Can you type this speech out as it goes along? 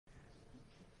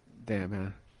Damn,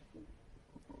 man.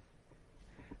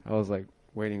 I was like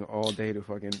waiting all day to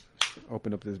fucking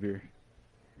open up this beer.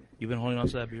 You've been holding on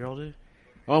to that beer all day?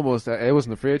 Almost. It was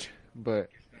in the fridge, but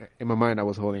in my mind I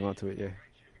was holding on to it. Yeah.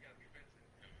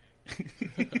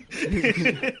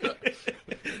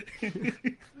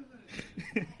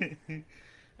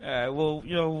 All right. Well,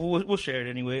 we'll share it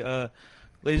anyway.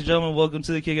 Ladies and gentlemen, welcome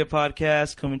to the Kick It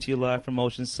Podcast, coming to you live from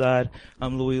Oceanside.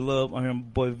 I'm Louis Love. I'm here with my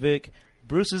boy Vic.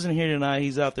 Bruce isn't here tonight.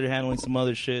 He's out there handling some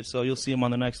other shit, so you'll see him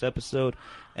on the next episode.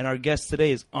 And our guest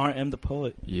today is RM the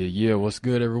Poet. Yeah. What's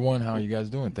good, everyone? How are you guys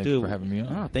doing? Thank you for having me on.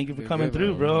 Oh, thank you for coming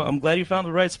through, bro. I'm glad you found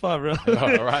the right spot, bro.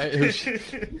 All right.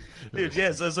 Dude,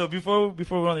 yeah. So before we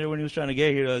went on there, when he was trying to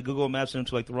get here, Google Maps sent him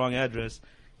to like the wrong address.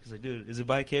 He's like, dude, is it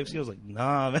by KFC? I was like,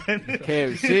 nah, man.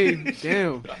 KFC?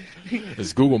 Damn.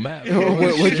 It's Google Maps.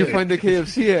 Where'd you find the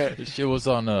KFC at? This shit was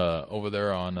on over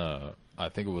there on I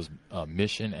think it was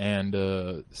Mission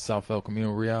and South El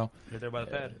Camino Real. Right there by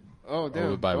the pad. Oh, damn.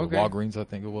 Over by okay. Walgreens, I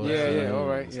think it was. Yeah, all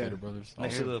right. Stater Yeah. Brothers.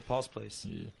 Next to the Paul's place.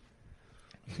 Yeah.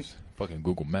 Fucking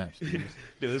Google Maps. Dude.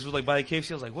 Dude, this was like by the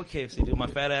KFC. I was like, what KFC? Dude, my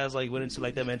fat ass like went into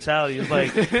like that mentality. It's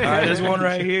like, all right, there's one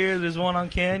right here. There's one on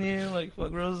Canyon. Like,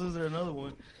 fuck, Roses, is there another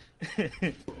one?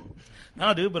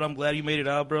 No, dude, but I'm glad you made it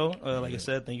out, bro. Like I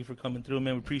said, thank you for coming through,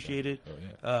 man. We appreciate it.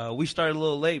 Oh, yeah. We started a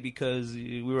little late because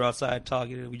we were outside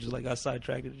talking. We just like got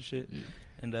sidetracked and shit. Yeah.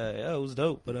 And yeah, it was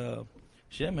dope. But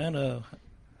shit, man.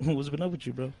 What's been up with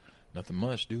you, bro? Nothing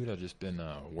much, dude. I've just been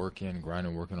working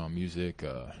on music,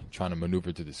 trying to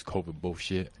maneuver through this COVID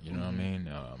bullshit. You know what I mean?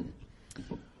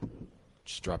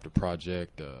 Just dropped a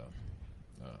project,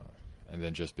 and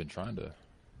then just been trying to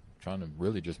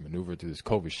really just maneuver through this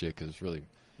COVID shit because it's really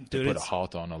put a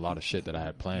halt on a lot of shit that I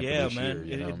had planned. Yeah, for this man.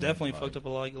 year, It definitely fucked up a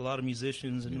lot of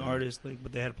musicians and artists, like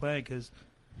what they had planned because.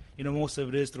 Most of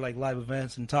it is to like live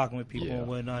events and talking with people and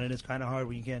whatnot, and it's kind of hard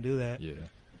when you can't do that. Yeah.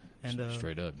 And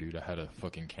straight up, dude, I had to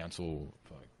fucking cancel.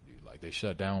 Like they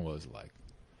shut down was like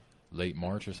late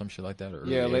March or some shit like that, or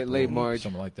late March,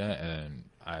 something like that. And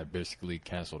I basically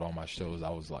canceled all my shows.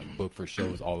 I was like booked for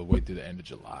shows all the way through the end of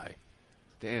July.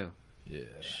 Damn. Yeah.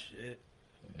 Shit.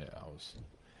 Yeah,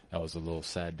 that was a little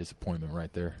sad disappointment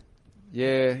right there.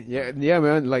 Yeah,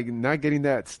 man. Like not getting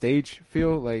that stage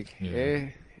feel, like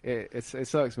it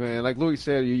sucks, man. Like Louis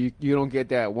said, you don't get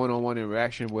that one-on-one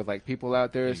interaction with like people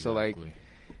out there. Exactly. So like,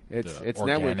 it's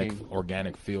organic, networking,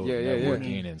 organic feel,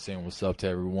 networking, and saying what's up to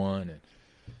everyone, and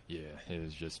it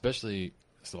was just especially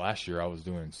last year I was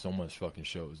doing so much fucking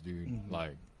shows, dude. Mm-hmm.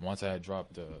 Like once I had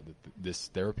dropped this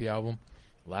therapy album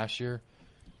last year,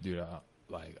 dude.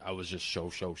 I was just show.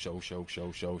 I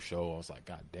was like,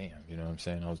 God damn, you know what I'm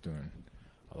saying? I was doing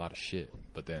a lot of shit,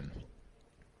 but then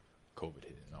COVID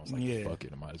hit, and I was like, fuck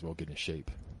it, I might as well get in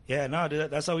shape. Yeah, no, dude,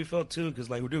 that's how we felt too. Because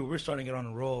like, dude, we're starting to get on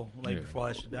a roll. Like before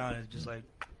I shut down, it's just like,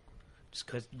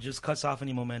 just cuts off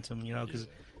any momentum, Because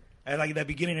at like that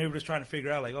beginning, everybody's trying to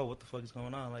figure out like, oh, what the fuck is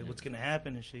going on? Like, what's gonna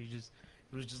happen and shit.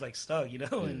 It was just like stuck,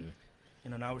 And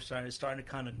now we're starting to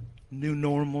kind of new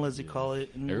normal, as they call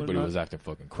it. And everybody was acting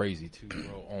fucking crazy too,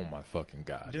 bro. Oh my fucking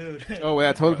god, dude. Oh,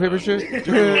 yeah, toilet paper shit.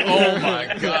 Oh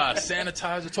my god,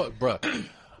 sanitizer, bro.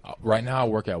 Right now I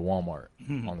work at Walmart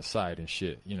on the side and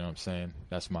shit. You know what I'm saying?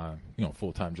 That's my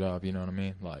full-time job. You know what I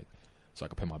mean? Like, so I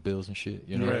can pay my bills and shit.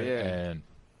 You know? Right, yeah. And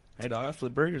hey, dog, I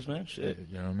flip burgers, man. Shit.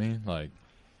 You know what I mean? Like,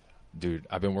 dude,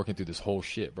 I've been working through this whole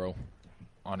shit, bro,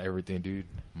 on everything, dude.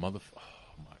 Oh my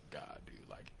god, dude.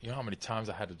 Like, you know how many times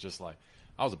I had to just like,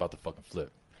 I was about to fucking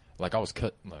flip. Like, I was I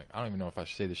don't even know if I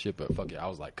should say this shit, but fuck it, I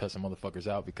was like cussing motherfuckers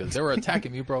out because they were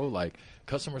attacking me, bro. Like,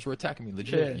 customers were attacking me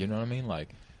legit. Yeah. You know what I mean? Like,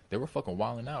 they were fucking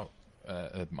wilding out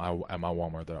at my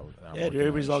Walmart that I was.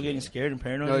 Everybody's all getting scared and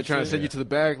paranoid. They're trying to send you to the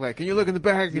back. Like, can you look in the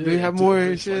back? Do you have more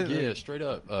and shit? Like, straight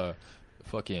up.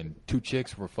 Fucking 2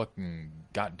 chicks were fucking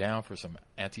got down for some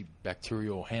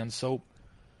antibacterial hand soap.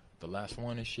 The last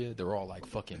one and shit. They were all like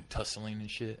fucking tussling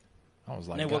and shit. I was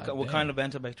like, hey, what kind of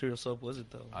antibacterial soap was it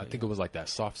though? I think it was like that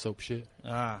soft soap shit. Do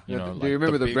you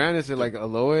remember the brand? Is it like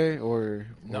Aloe or?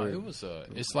 No, it was.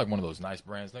 It's like one of those nice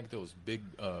brands. Like those big,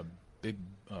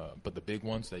 but the big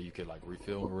ones that you could like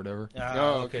refill or whatever.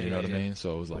 Okay. You know what I mean?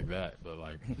 So it was like that, but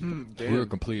like we were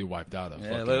completely wiped out of.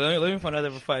 Yeah, let me find out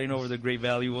if we're fighting over the Great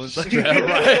Value ones.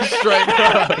 Right, straight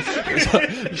up.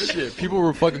 Shit, people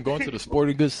were fucking going to the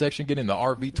sporting goods section, getting the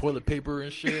RV toilet paper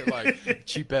and shit, like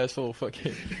cheap ass little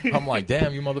fucking. I'm like,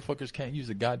 damn, you motherfuckers can't use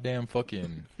a goddamn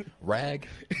fucking rag.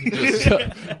 Just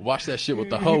wash that shit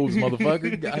with the hose,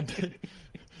 motherfucker. Goddamn.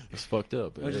 It's fucked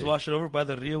up. I just wash it over by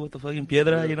the rio with the fucking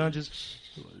piedra, you know, just.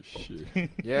 Shit.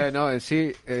 Yeah, no,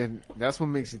 and that's what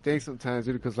makes you think sometimes,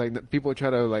 dude, because like people try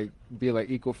to like be like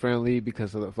eco-friendly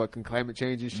because of the fucking climate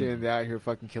change and shit, and they're out here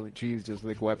fucking killing trees just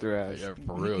like wipe their ass. Yeah,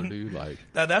 for real, dude. Like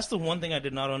That's the one thing I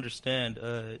did not understand.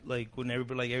 Like when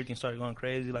everything started going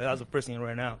crazy, like that was the first thing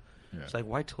right now. Yeah. It's like,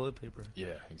 why toilet paper?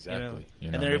 Yeah, exactly.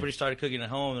 You know? And then everybody started cooking at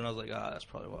home, and I was like, that's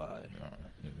probably why.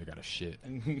 They got a shit.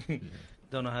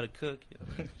 Don't know how to cook.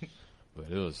 But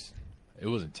it was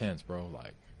intense, bro.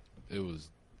 Like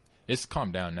it's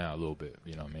calmed down now a little bit.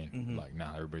 You know what I mean? Mm-hmm. Like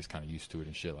now everybody's kind of used to it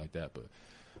and shit like that. But,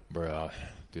 bro,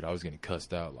 dude, I was getting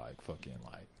cussed out like fucking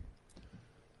like,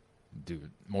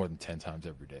 dude, more than 10 times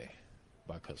every day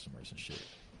by customers and shit.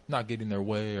 Not getting their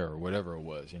way or whatever it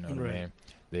was. You know what I mean?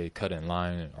 They cut in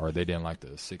line, or they didn't like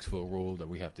the 6-foot rule that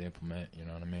we have to implement. You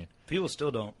know what I mean? People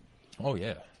still don't. Oh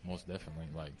yeah, most definitely.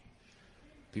 Like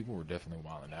people were definitely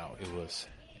wilding out. It was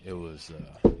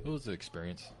an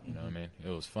experience. You know what I mean? It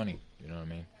was funny. You know what I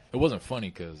mean? It wasn't funny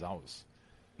because I was.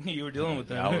 You were dealing with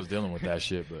that. Yeah, I was dealing with that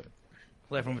shit, but.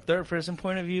 Like from a third person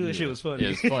point of view, that shit was funny. Yeah,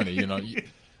 it's funny. You know,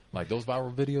 like those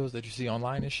viral videos that you see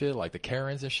online and shit, like the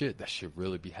Karens and shit. That shit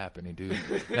really be happening, dude.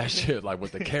 That shit, like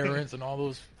with the Karens and all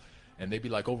those. And they be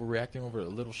like overreacting over a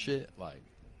little shit. Like,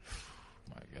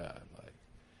 my God, like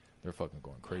they're fucking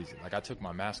going crazy. Like I took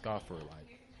my mask off for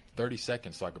like 30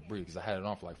 seconds so I could breathe because I had it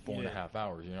on for like 4.5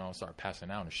 hours. You know, I started passing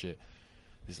out and shit.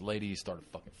 This lady started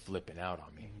fucking flipping out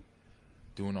on me,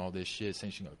 doing all this shit,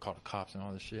 saying she's gonna call the cops and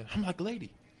all this shit. I'm like,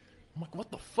 lady, what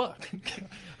the fuck?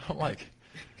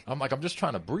 I'm just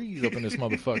trying to breathe up in this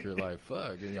motherfucker. Like,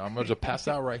 fuck. You know, I'm going to just pass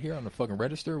out right here on the fucking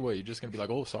register. What, you're just going to be like,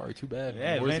 oh, sorry, too bad.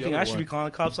 Yeah, if anything, I should be calling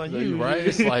the cops on you. Right?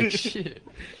 It's like, shit.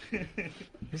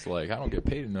 It's like, I don't get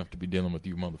paid enough to be dealing with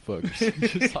you motherfuckers.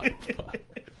 It's like, fuck.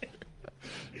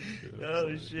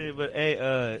 Oh, shit. But,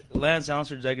 hey, Lance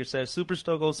Allenster says, Super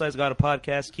Stoked Old Sites got a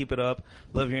podcast. Keep it up.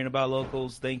 Love hearing about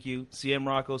locals. Thank you. CM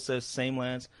Rocco says, same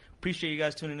Lance. Appreciate you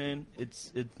guys tuning in.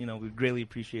 We greatly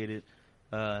appreciate it.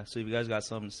 So if you guys got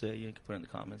something to say, you can put it in the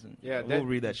comments, and we'll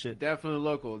read that shit. Definitely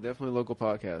local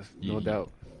podcast, no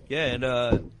doubt. Yeah,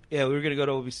 and we were gonna go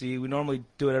to OVC. We normally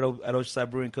do it at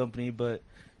Oceanside Brewing Company, but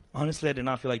honestly, I did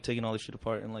not feel like taking all this shit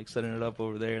apart and like setting it up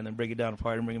over there, and then break it down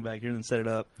apart and bring it back here and then set it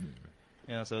up.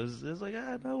 Yeah, so it's like,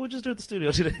 no, we'll just do it at the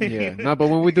studio today. Yeah, no, but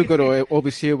when we do go to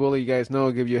OVC, we'll let you guys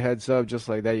know, give you a heads up, just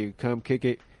like that. You come, kick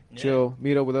it, chill,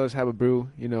 meet up with us, have a brew,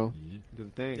 you know. Do the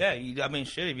thing. Yeah, I mean,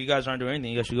 shit, if you guys aren't doing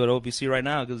anything, you guys should go to OVC right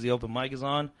now because the open mic is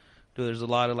on. Dude, there's a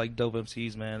lot of, like, dope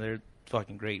MCs, man. They're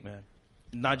fucking great, man.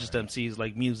 Not just MCs,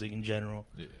 like, music in general.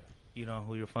 Yeah. You know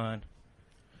who you'll find.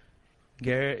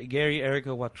 Gary Erica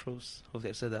Watros. Hopefully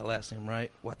I said that last name right.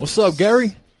 Watros. What's up,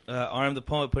 Gary? Arm the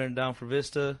Poet putting it down for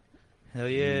Vista. Hell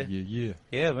yeah.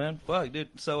 Yeah, man. Fuck, dude.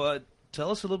 So,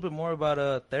 tell us a little bit more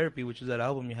about Therapy, which is that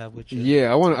album you have with you.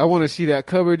 Yeah, I want to see that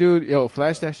cover, dude. Yo,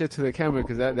 flash that shit to the camera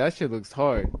because that shit looks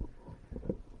hard.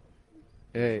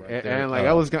 Hey, right and like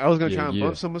I was gonna try and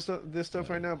bump some of this stuff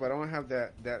right now, but I don't have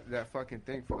that fucking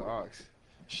thing for the aux.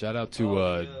 Shout out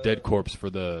to Dead Corpse for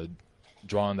the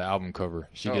drawing the album cover.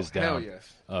 She gets down. Hell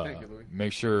yes. Thank you, Louis.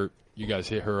 Make sure you guys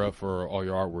hit her up for all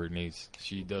your artwork needs.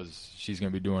 She's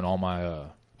gonna be doing all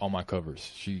my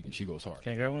covers. She goes hard.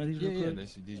 Can I grab one of these real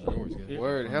quick? These are yours. Yeah.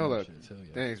 Word, hella.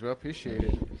 Thanks, bro. Appreciate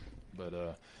it. But,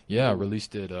 I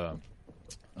released it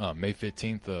May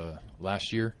 15th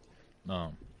last year.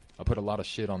 I put a lot of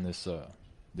shit on this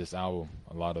album.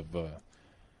 A lot of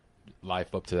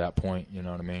life up to that point, you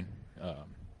know what I mean?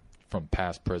 From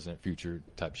past, present, future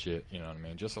type shit, you know what I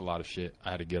mean? Just a lot of shit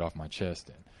I had to get off my chest.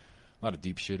 And a lot of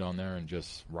deep shit on there and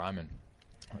just rhyming.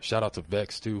 Shout out to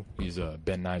Vex, too. He's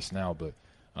been nice now, but...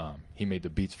 he made the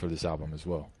beats for this album as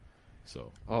well.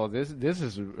 So. Oh, this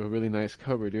is a really nice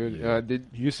cover, dude. Yeah. Did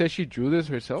you say she drew this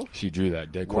herself? She drew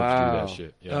that. Dead Corpse drew that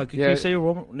shit. Yeah. Can you say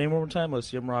your name one more time? Let's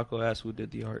see. Morocco asked who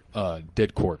did the art.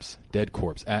 Dead Corpse. Dead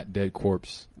Corpse at Dead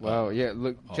Corpse. Wow. Yeah.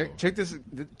 Look. Check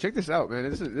this out, man.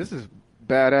 This is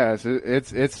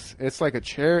badass. It's like a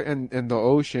chair in the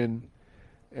ocean.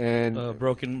 And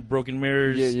broken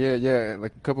mirrors. Yeah.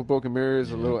 Like a couple broken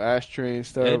mirrors, a little ashtray and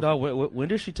stuff. Hey, dog, when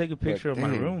did she take a picture of my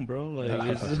room, bro? Like,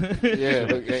 yeah.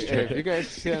 Look, hey, if you guys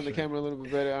see it on the camera a little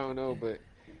bit better, I don't know, but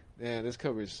yeah, this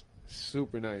cover is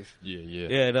super nice. Yeah.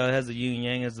 Yeah, it has the yin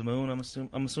yang as the moon.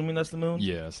 I'm assuming that's the moon.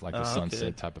 Yeah, it's like the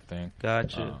sunset type of thing.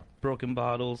 Gotcha. Broken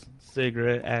bottles,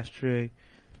 cigarette, ashtray.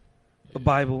 A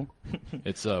Bible.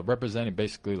 It's representing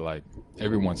basically like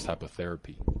everyone's type of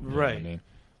therapy. You know what I mean?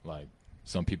 Like.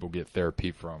 Some people get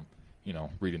therapy from,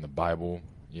 reading the Bible,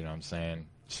 you know what I'm saying,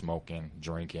 smoking,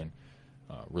 drinking,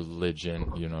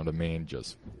 religion, you know what I mean,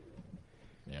 just,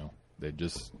 they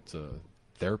just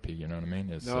therapy. You know what I mean?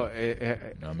 It's, No, you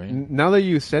know what I mean? now that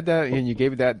you said that and you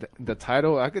gave that the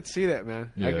title, I could see that,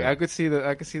 man. Yeah. I could see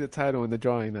the title in the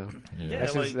drawing now. Yeah.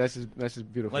 That's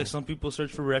just beautiful. Like some people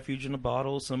search for refuge in a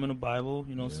bottle, some in a Bible,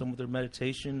 you know, Yeah. some with their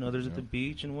meditation, others at Yeah. the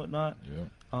beach and whatnot.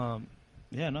 Yeah.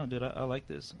 Yeah, no, dude, I like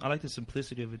this. I like the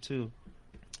simplicity of it too.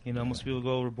 You know, most people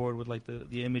go overboard with like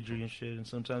the imagery and shit, and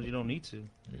sometimes you don't need to.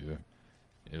 Yeah.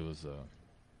 It was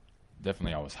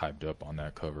definitely I was hyped up on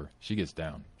that cover. She gets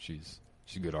down. She's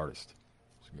a good artist.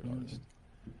 She's a good artist.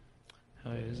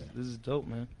 Oh, yeah, this is dope,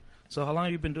 man. So how long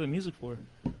have you been doing music for?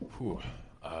 Whew.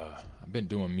 I've been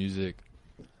doing music.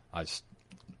 I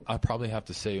probably have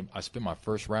to say I spit my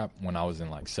first rap when I was in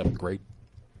like 7th grade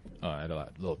at a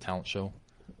little talent show.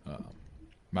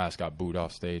 My ass got booed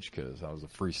off stage because I was a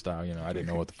freestyle. You know, I didn't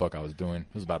know what the fuck I was doing.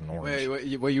 It was about an orange.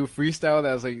 Wait, were you freestyle?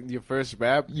 That was like your first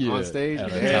rap on stage.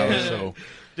 At a talent show.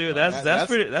 Dude,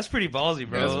 that's pretty ballsy,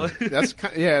 bro. That's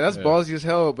ballsy as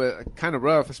hell, but kind of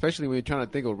rough, especially when you're trying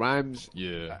to think of rhymes.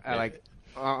 Yeah. Like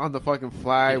on the fucking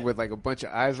fly with like a bunch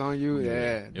of eyes on you.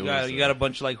 Yeah. You got a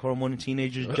bunch of like hormone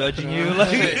teenagers judging you.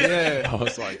 Like, yeah. I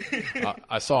was like,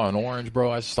 I saw an orange, bro.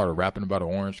 I just started rapping about an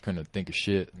orange, couldn't think of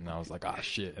shit, and I was like,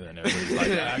 shit. And then everybody's like,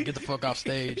 get the fuck off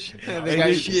stage. And I was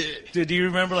like, shit. Dude, do you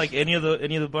remember like any of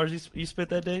the bars you spit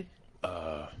that day?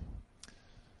 I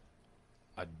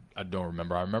don't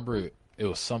remember. I remember it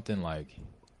was something like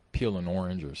peel an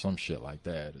orange or some shit like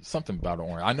that. Something about an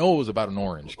orange. I know it was about an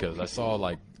orange because I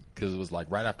saw because it was like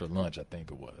right after lunch, I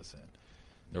think it was, and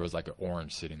there was like an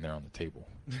orange sitting there on the table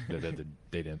that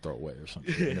they didn't throw away or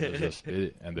something. And it was just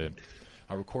it. And then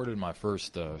I recorded my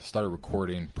first, started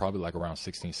recording probably like around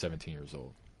 16, 17 years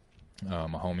old.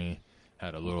 My homie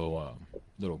had a little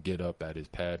get up at his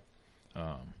pad,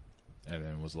 and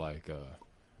then was like,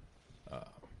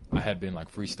 I had been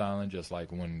like freestyling just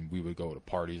like when we would go to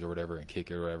parties or whatever and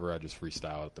kick it or whatever. I just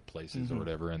freestyle at the places or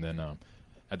whatever. And then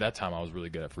at that time I was really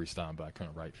good at freestyling, but I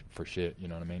couldn't write for shit. You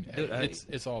know what I mean? Dude,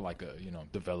 it's all like a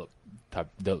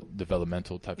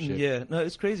developmental type shit. Yeah, no,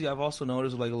 it's crazy. I've also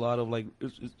noticed like a lot of like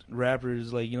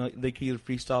rappers, like, you know, they could either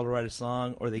freestyle or write a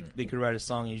song, or they could write a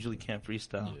song and usually can't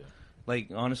freestyle. Yeah. Like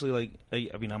honestly, like I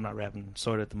mean, I'm not rapping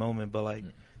sort of at the moment, but like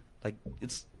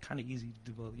it's kind of easy to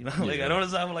do both, you know. Like Yeah. I don't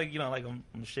sound like, you know, like I'm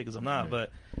shit because I'm not,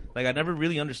 but like I never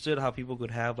really understood how people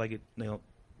could have like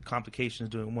complications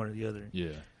doing one or the other. Yeah.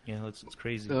 You know, it's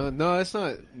crazy. No, it's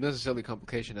not necessarily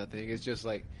complication. I think it's just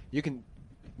like you can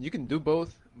do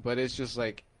both, but it's just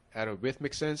like at a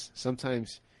rhythmic sense.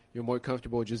 Sometimes you're more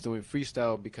comfortable just doing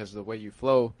freestyle because of the way you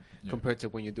flow compared to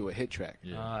when you do a hit track.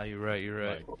 Yeah. You're right.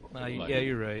 Like,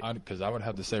 You're right. Because I would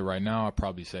have to say right now, I'd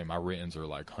probably say my writtens are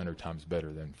like 100 times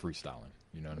better than freestyling.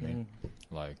 You know what I mean?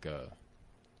 Like,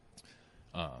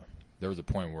 there was a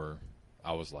point where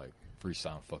I was like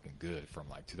freestyling fucking good from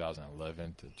like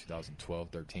 2011 to 2012,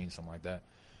 13, something like that.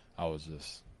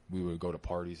 We would go to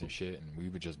parties and shit, and we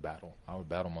would just battle. I would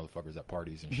battle motherfuckers at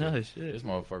parties and shit. No shit. This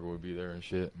motherfucker would be there and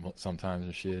shit sometimes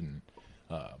and shit, and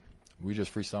we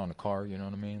just freestyle in the car. You know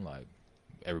what I mean? Like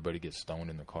everybody gets stoned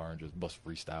in the car and just bust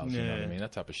freestyles. You know what I mean?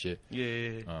 That type of shit.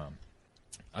 Yeah.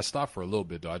 I stopped for a little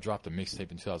bit though. I dropped a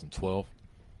mixtape in 2012,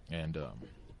 and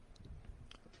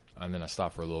then I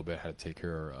stopped for a little bit. Had to take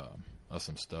care of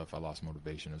some stuff. I lost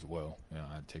motivation as well. You know,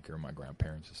 I had to take care of my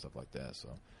grandparents and stuff like that. So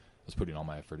I was putting all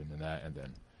my effort into that, and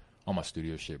then all my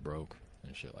studio shit broke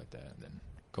and shit like that. And then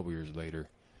a couple years later,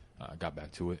 I got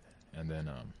back to it, and then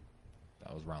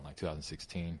that was around like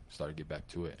 2016. Started to get back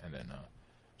to it, and then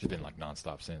just been like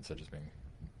nonstop since. I've just been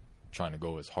trying to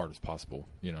go as hard as possible.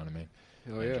 You know what I mean?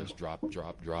 Oh, and yeah. just drop,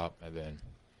 and then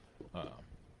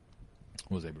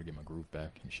was able to get my groove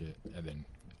back and shit, and then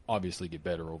obviously get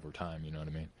better over time. You know what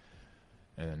I mean?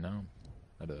 And then now,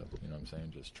 you know what I'm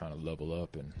saying? Just trying to level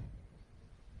up and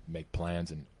make plans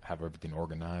and have everything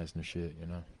organized and shit. You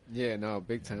know? Yeah, no,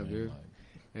 big time, dude.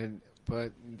 Like,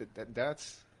 But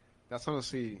that's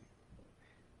honestly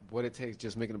what it takes.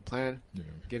 Just making a plan,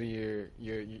 getting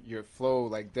your flow,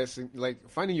 like this, like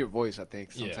finding your voice. I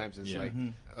think sometimes it's like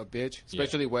a bitch,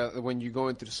 especially when you're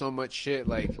going through so much shit.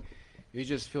 Like you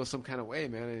just feel some kind of way,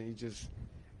 man, and you just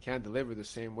can't deliver the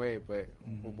same way. But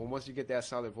once you get that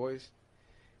solid voice,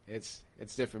 it's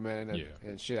different, man.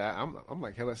 And shit, I'm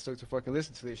like hella stoked to fucking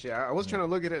listen to this shit. I was trying to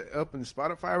look it up in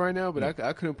Spotify right now, but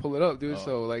I couldn't pull it up, dude.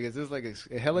 So like, is this like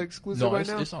a hella exclusive no, right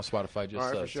now? it's on Spotify.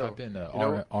 Just sure. type in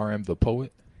RM the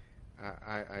Poet.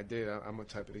 I did. I'm gonna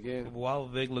type it again. While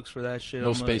Vic looks for that shit,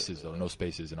 No spaces though. No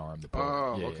spaces in RM the Poet.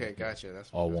 Oh, okay, gotcha. That's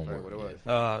all that's one what word. it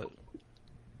was.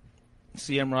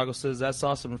 CM Rago says that's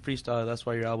awesome and freestyle. That's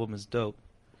why your album is dope.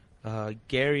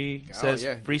 Gary says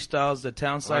freestyles the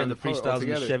town side and the freestyles in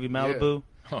the Chevy Malibu.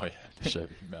 Oh, yeah.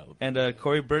 Chevy Malibu. And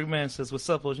Corey Bergman says, what's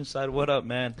up, Oceanside? What up,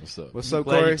 man? What's up? What's up,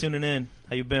 Glad Corey? you're tuning in.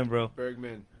 How you been, bro?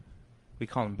 Bergman. We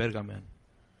call him Bergman.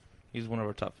 He's one of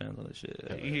our top fans on this shit.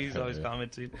 Yeah, He's yeah, always yeah.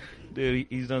 commenting. Dude,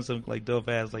 he's done some like dope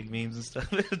ass like memes and stuff.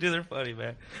 Dude, they're funny,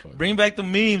 man. Bring back the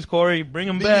memes, Corey. Bring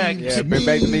them back. Yeah, bring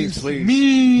back the memes, please.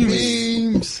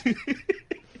 Memes.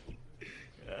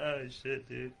 Oh shit,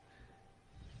 dude.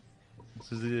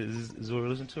 Is this what we're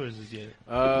listening to, or is this yet? Is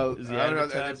the I don't know.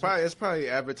 advertisement? It's probably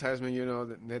advertisement. You know,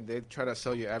 they try to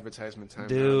sell you advertisement time.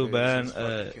 Dude, nowadays.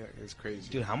 man, It's crazy.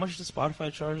 Dude, how much does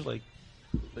Spotify charge? Like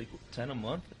 10 a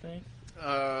month, I think.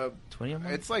 20 a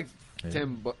month. It's like Yeah.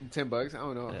 $10. I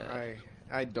don't know. Yeah.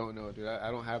 I don't know, dude.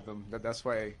 I don't have them. That's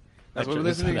why. That's Like why we're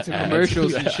listening the to ads.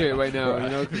 commercials and Yeah. shit right now. You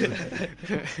know, 'cause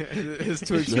it's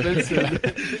too expensive.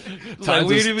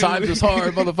 Times is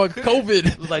hard, motherfucker. COVID.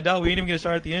 It was like, dog, we ain't even gonna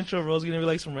start the intro, bro. It's gonna be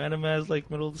like some random ass like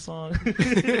middle of the song.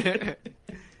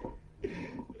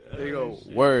 There you go.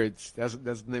 Words. That's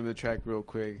the name of the track, real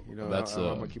quick. You know, That's,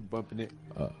 I'm gonna keep bumping it.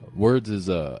 Words is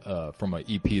from an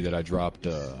EP that I dropped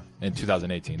in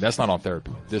 2018. That's not on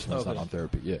Therapy. This one's Okay. not on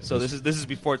Therapy. Yeah. So this is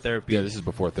before therapy. Yeah, this is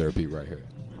before Therapy right here.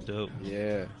 Dope.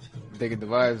 Yeah, digging the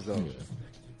vibes though.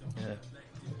 Yeah.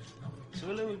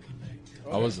 Yeah.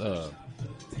 I was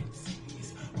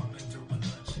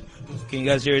Can you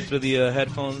guys hear it through the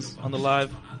headphones on the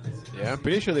live? Yeah, I'm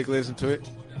pretty sure they can listen to it.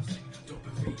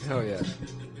 Hell yeah.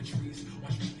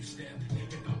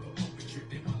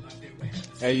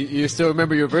 Hey, you still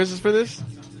remember your verses for this?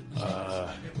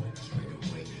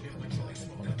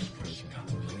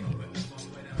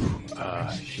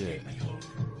 Shit.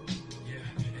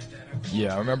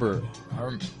 Yeah, I remember.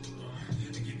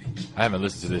 I haven't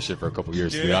listened to this shit for a couple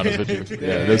years, to be honest with you.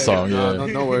 Yeah, this song. No,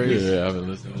 Yeah, no worries. Yeah, I haven't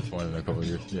listened to this one in a couple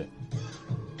years. Yeah.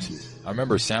 I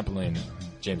remember sampling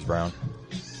James Brown.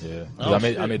 Yeah, 'cause Oh, I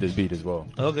shit. made this beat as well.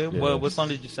 Okay. Yeah. Well, what song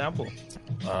did you sample?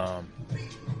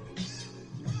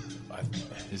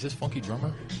 Is this Funky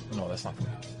Drummer? No, that's not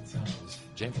Funky. Is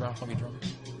James Brown Funky Drummer?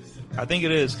 I think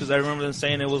it is because I remember them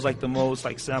saying it was like the most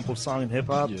like sampled song in hip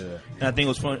hop. Yeah. And I think it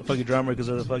was fucking drummer because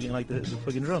of the fucking like the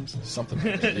fucking drums. Something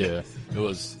like that. Yeah, it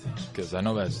was because I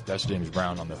know that's James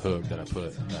Brown on the hook that I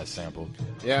put that sample.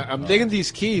 Yeah, I'm digging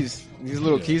these keys, these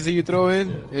little Yeah. keys that you throw in.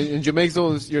 And you make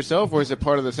those yourself, or is it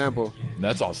part of the sample?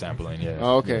 That's all sampling. Yeah.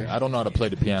 Oh, okay. Yeah, I don't know how to play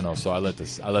the piano, so I let the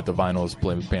vinyls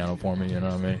play the piano for me. You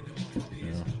know what I mean?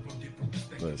 You know?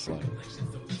 But it's like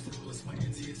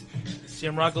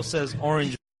CM Rocco says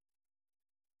orange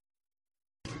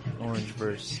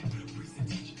verse.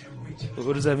 But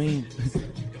what does that mean?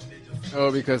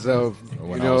 Oh, because of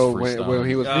When you I was know freestyling. when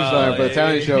he was freestyling for the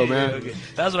talent show, man. Okay.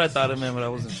 That's what I thought it meant, but I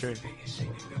wasn't sure.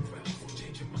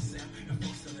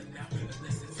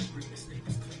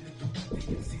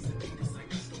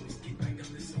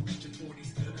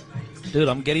 Dude,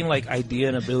 I'm getting like idea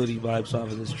and ability vibes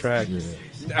off of this track. yeah.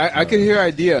 I could hear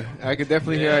idea. I could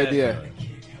definitely hear Yeah. idea.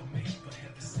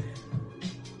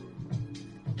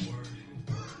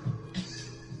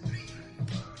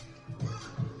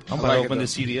 I'm I about like to it, open though.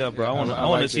 this CD up, bro. Yeah, I I want to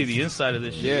like see this. the inside of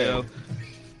this shit. Yeah. Yo.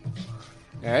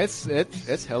 Yeah,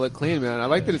 it's hella clean, man. I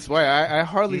like that it's white. I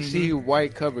hardly see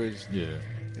white covers. Yeah.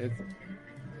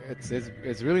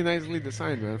 It's really nicely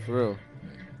designed, man. For real.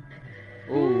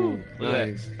 Ooh, Yeah,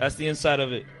 nice. that's the inside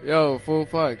of it. Yo, full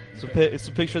fuck. It's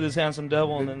a picture of this handsome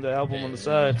devil and then the album on the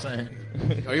side.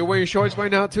 Are you wearing shorts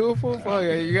right now too? Full fuck.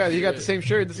 You got the same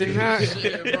shirt, the same hat.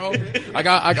 Shit, bro.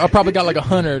 I probably got like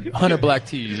 100 black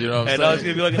tees. You know what I'm And I was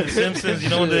saying? gonna be like in The Simpsons, you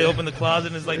know, when they open the closet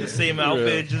and it's like the same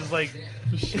outfit, just like,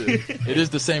 Shit. It is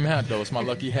the same hat though. It's my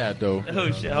lucky hat though.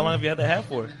 oh shit, how long have you had that hat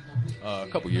for? A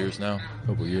couple years now.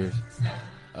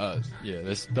 Yeah,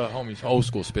 that's the homies old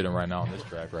school spitting right now on this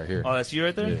track right here. Oh, that's you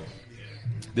right there? Yeah.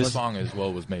 This song as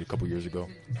well was made a couple years ago.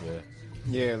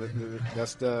 Yeah. Yeah,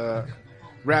 that's the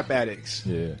Rap Addicts.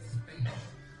 Yeah.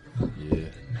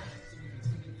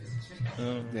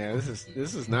 Yeah, this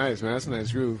is nice, man. That's a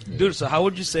nice groove. Dude, so how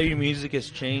would you say your music has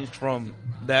changed from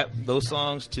those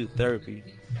songs to Therapy?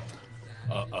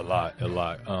 A lot.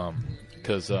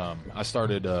 Because I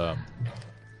started.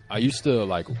 I used to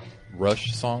like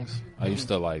rush songs. I used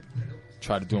to like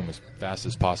try to do them as fast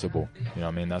as possible. You know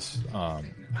what I mean? That's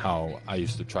how I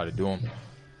used to try to do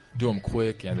them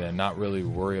quick, and then not really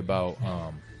worry about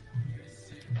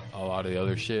a lot of the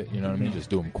other shit. You know what I mean? Just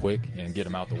do them quick and get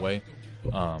them out the way.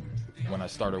 When I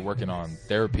started working on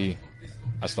Therapy,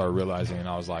 I started realizing, and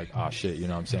I was like, oh shit, you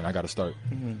know what I'm saying? I got to start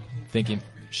thinking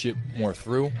shit more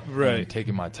through, Right. And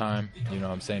taking my time. You know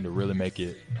what I'm saying? To really make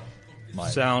it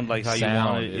like Sound like how you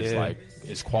want it, It's yeah. like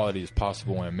as quality as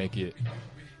possible, and make it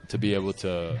to be able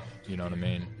to, you know what I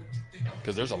mean,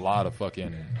 because there's a lot of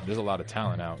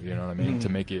talent out. You know what I mean? To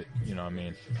make it, you know what I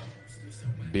mean,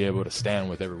 be able to stand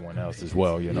with everyone else as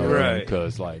well. You know, right?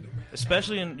 Because like,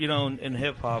 especially in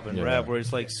hip hop and rap, where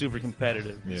it's like super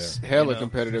competitive. Yeah, hella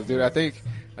competitive, dude. I think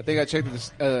I checked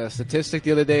the statistic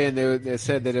the other day, and they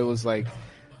said that it was like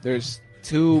there's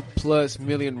 2+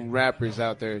 million rappers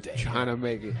out there trying to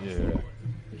make it.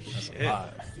 Yeah,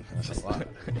 that's a lot.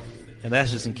 And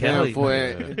that's just in Cali.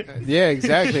 Yeah,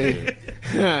 exactly.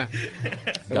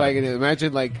 Like,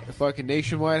 imagine like fucking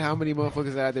nationwide, how many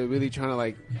motherfuckers out there really trying to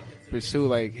like pursue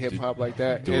like hip hop like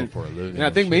that? Do it for a living. And I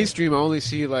think mainstream, I only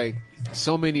see like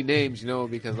so many names, you know,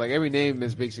 because like every name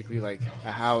is basically like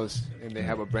a house, and they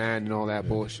have a brand and all that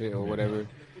bullshit or whatever.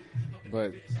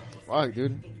 But fuck,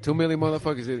 dude, 2 million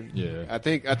motherfuckers. Yeah. I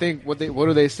think what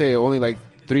do they say? Only like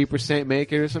 3%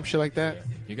 make it or some shit like that.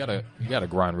 You gotta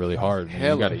grind really hard.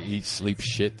 You gotta eat, sleep,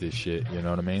 shit this shit. You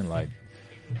know what I mean? Like,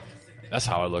 that's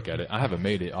how I look at it. I haven't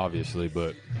made it, obviously,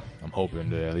 but I'm hoping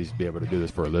to at least be able to do this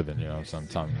for a living. You know,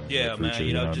 sometime. Yeah, in the future, man.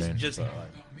 You know, what I mean?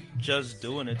 just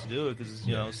doing it to do it, because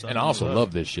you know. And I also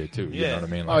love this shit too. You know what I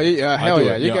mean? Like, hell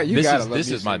yeah! You gotta love this.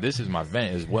 This is my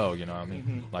vent as well. You know what I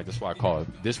mean? Like, that's why I call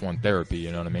it this one therapy.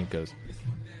 You know what I mean? Because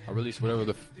I release whatever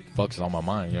the fuck's on my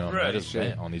mind. You know, I just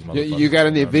vent on these motherfuckers. You got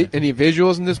any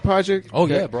visuals in this project? Oh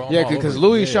yeah, bro. Yeah, because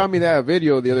Louis shot me that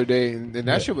video the other day, and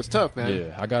that shit was tough, man.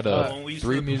 Yeah, I got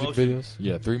 3 music videos.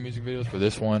 Yeah, 3 music videos for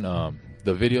this one.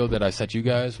 The video that I sent you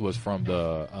guys was from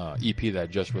the EP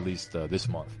that just released this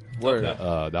month. Word.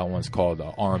 That one's called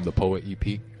Arm the Poet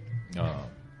EP.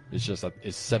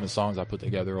 It's 7 songs I put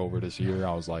together over this year.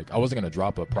 I was like, I wasn't gonna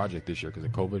drop a project this year because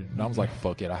of COVID, and I was like,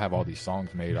 fuck it, I have all these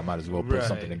songs made. I might as well put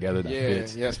something together that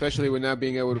fits. Yeah, especially with not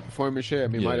being able to perform and shit. I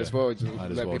mean, might as well just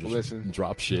let people listen.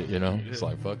 Drop shit, you know. It's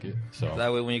like, fuck it. So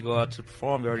that way, when you go out to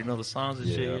perform, you already know the songs and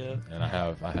shit. Yeah. And I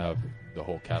have the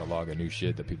whole catalog of new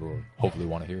shit that people hopefully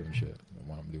want to hear and shit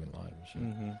when I'm doing live and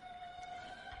shit.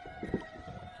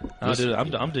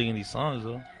 I'm digging these songs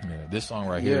though. Yeah, this song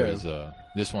right here is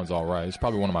this one's all right. It's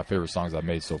probably one of my favorite songs I've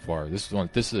made so far. This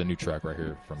is a new track right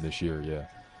here from this year. Yeah,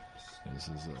 this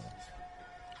is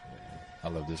I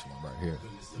love this one right here.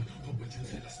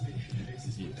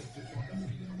 Yeah.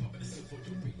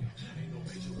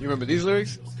 You remember these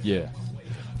lyrics? Yeah.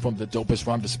 From the dopest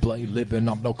rhyme display, living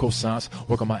on no cosigns,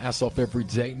 working my ass off every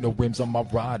day, no rims on my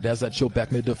ride, as I chill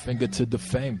back, middle finger to the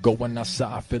fame, going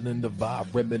outside, feeling the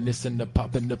vibe, reminiscing the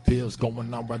popping the pills,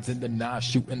 going on runs in the night,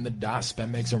 shooting the dice,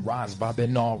 spam eggs and rise,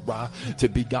 vibing all right, to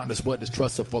be honest, what is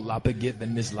trustful, I've been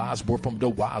giving this lies, word from the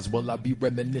wise, will I be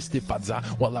reminisced if I die,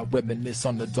 while I reminisce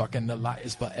on the dark and the light,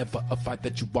 is forever a fight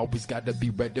that you always gotta be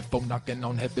ready for, knocking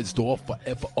on heaven's door,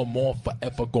 forever or more,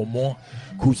 forever go more,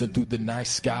 cruising through the night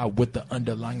sky with the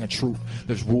underlying truth.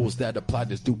 There's rules that apply,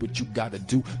 just do what you gotta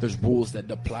do. There's rules that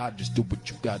apply, just do what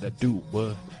you gotta do.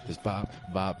 What? Just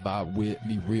vibe with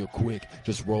me real quick.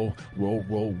 Just roll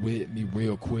with me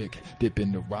real quick. Dip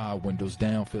in the ride, windows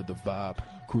down, feel the vibe.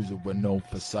 Cruising with no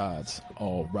facades,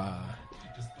 all right.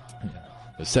 Yeah.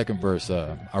 The second verse,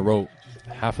 I wrote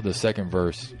half of the second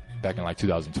verse back in like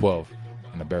 2012,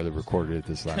 and I barely recorded it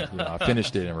this last. I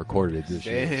finished it and recorded it this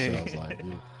year. So I was like,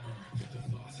 yeah.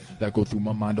 That go through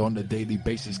my mind on a daily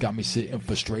basis, got me sitting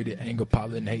frustrated, anger,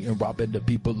 piling, hating, robbing the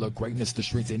people of greatness. The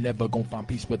streets ain't never gonna find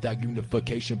peace without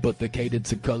unification, but they cater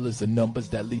to colors and numbers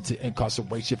that lead to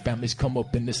incarceration. Families come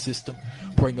up in the system,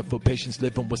 praying for patience,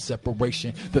 living with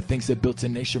separation. The things that built a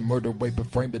nation, murder, rape,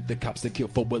 and frame it. The cops that kill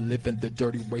for a living, the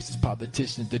dirty racist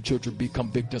politicians. The children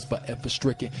become victims, forever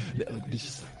stricken.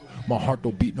 My heart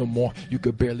don't beat no more, you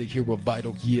could barely hear a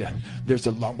vital. Yeah, there's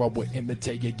a long road with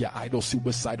imitating your idol,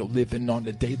 suicidal, living on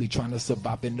the daily, trying to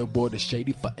survive in the world of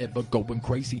shady, forever going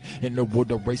crazy in the world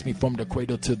that raised me from the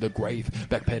cradle to the grave,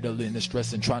 backpedaling the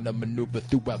stress and trying to maneuver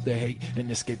throughout the hate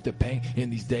and escape the pain in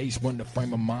these days when the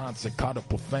frame of mind's are caught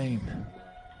up with fame.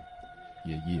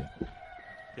 Yeah,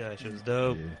 that shit was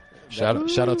dope. Yeah.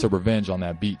 Shout out to Revenge on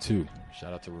that beat too.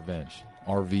 Shout out to Revenge,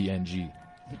 RVNG.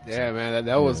 Yeah, man,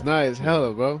 that was nice.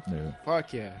 Hella, bro. Yeah.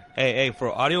 Fuck yeah. Hey,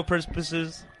 for audio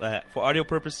purposes, we're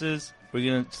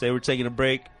gonna say we're taking a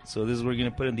break. So this is we're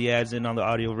gonna put in the ads in on the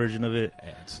audio version of it.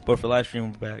 But for live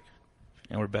stream, we're back,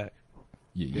 and we're back.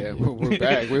 Yeah, we're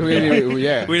back. We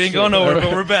didn't go nowhere,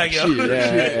 but we're back, yo.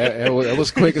 It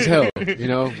was quick as hell. You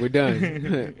know, we're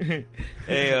done.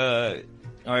 Hey,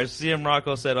 all right, CM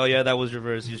Rocco said, oh, yeah, that was your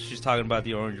verse. She's talking about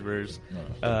the orange verse.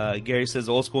 Gary says,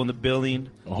 old school in the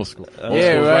building. Old school.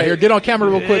 Right here. Get on camera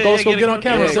real quick. Old school, get on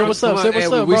camera. Say what's up. Say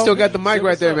what's up, We still got the mic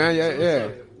right there, man. Yeah.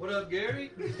 What up,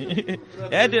 Gary?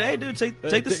 Yeah, dude. Hey, dude, take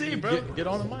the seat, bro. Get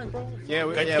on the mic, bro. Yeah,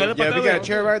 we Cut got a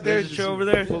chair right there. There's a chair over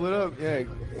there. Pull it up. Yeah.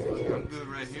 I'm good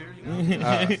right here. You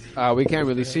know? We can't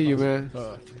really see you, man.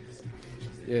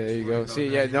 Yeah, there you go. See,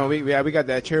 we got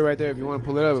that chair right there. If you want to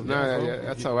pull it up, if not,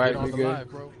 that's all right. We good. Live,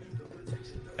 bro.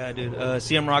 Yeah, dude.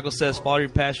 CM Rocco says, follow your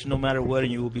passion no matter what,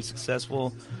 and you will be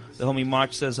successful. The homie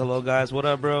March says, hello, guys. What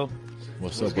up, bro?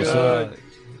 What's up?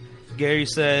 Gary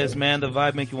says, man, the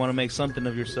vibe make you want to make something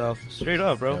of yourself. Straight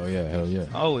up, bro. Hell yeah.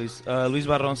 Always. Luis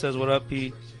Barron says, what up,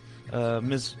 P?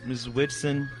 Ms.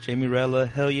 Whitson, Jamie Rella,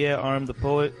 hell yeah, Arm the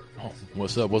Poet. Oh,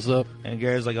 what's up? And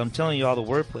Gary's like, I'm telling you all the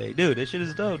wordplay. Dude, this shit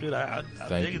is dope, dude. I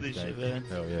dig this shit, man.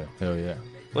 Hell yeah.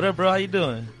 What up, bro? How you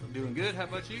doing? Doing good. How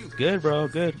about you? Good, bro.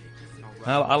 Good.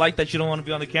 I like that you don't want to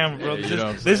be on the camera, bro.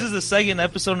 Yeah, this is the second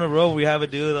episode in a row we have a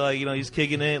dude like he's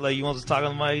kicking it, like he wants to talk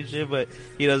on the mic and shit, but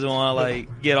he doesn't want to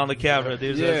like get on the camera,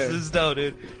 dude. So this is dope,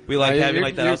 dude. We like having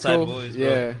like that outside voice, bro.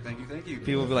 Yeah. Thank you.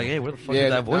 People be like, hey, where the fuck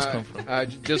did that voice come from?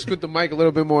 Just scoot the mic a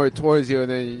little bit more towards you,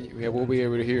 and then we'll be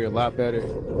able to hear a lot better.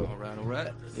 All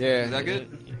right. Yeah. Is that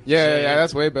good? Yeah,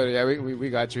 that's way better. Yeah,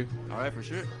 we got you. All right, for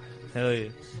sure. Hell yeah.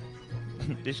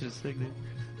 This shit is sick, dude.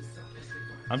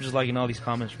 I'm just liking all these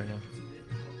comments right now.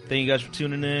 Thank you guys for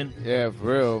tuning in. Yeah, for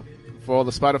real. For all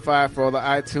the Spotify, for all the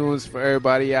iTunes, for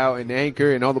everybody out in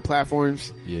Anchor and all the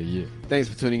platforms. Yeah. Thanks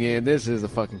for tuning in. This is the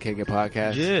fucking Kick It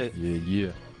Podcast.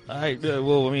 Yeah. All right,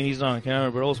 well, I mean, he's not on camera,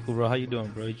 but old school, bro. How you doing,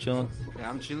 bro? You chilling? Yeah,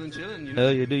 I'm chilling. You know?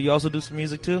 Hell yeah, dude. You also do some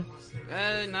music, too?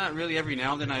 Not really. Every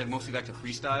now and then, I mostly like to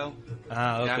freestyle. Okay.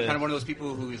 Yeah, I'm kind of one of those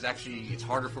people who is actually, it's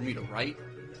harder for me to write,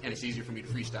 and it's easier for me to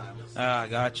freestyle.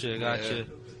 Gotcha. Yeah.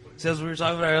 Says we were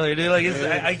talking about earlier, dude. Like,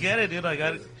 I get it, dude. I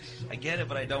get it,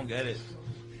 but I don't get it.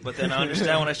 But then I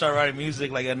understand when I start writing music,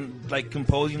 like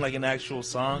composing like an actual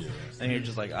song, and you're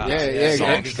just like,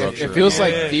 it feels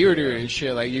like theater and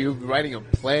shit. Like you writing a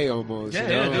play almost.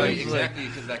 Exactly.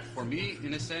 Because like for me,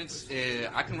 in a sense,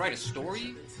 I can write a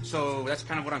story. So that's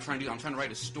kind of what I'm trying to do. I'm trying to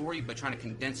write a story, but trying to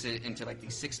condense it into like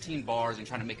these 16 bars and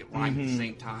trying to make it rhyme at the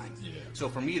same time. Yeah. So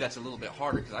for me, that's a little bit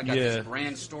harder because I got this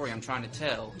grand story I'm trying to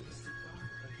tell,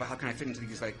 but how can I fit into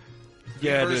these like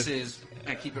verses? Dude.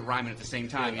 And keep it rhyming at the same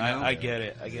time, you know? I get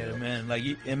it, man. Like,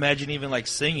 imagine even, like,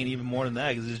 singing even more than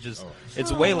that, because it's just,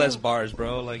 it's way less bars,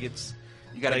 bro. Like, it's...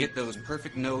 You gotta get those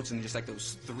perfect notes and just, like,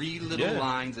 those three little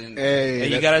lines, and...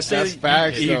 Hey, you gotta say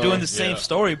you're doing the same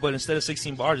story, but instead of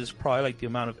 16 bars, it's probably, like, the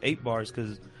amount of 8 bars,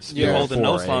 because you hold the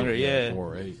notes longer, 4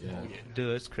 or 8,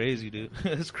 Dude, it's crazy, dude.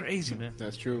 It's crazy, man.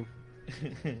 That's true.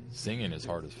 Singing is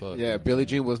hard as fuck. Yeah, Billie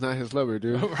Jean was not his lover,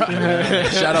 dude. Shout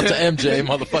out to MJ,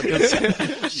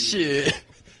 motherfuckers. Shit.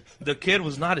 The kid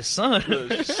was not his son.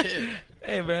 Shit.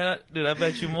 Hey, man, dude, I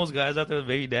bet you most guys out there with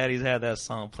baby daddies had that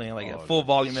song playing like at full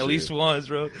volume at least once,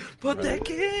 bro. But that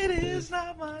kid is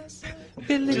not my son.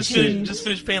 Just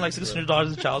finished paying like $600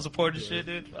 in child support and shit,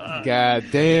 dude. God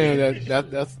damn,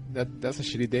 that's a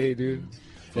shitty day, dude.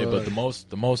 Yeah, but the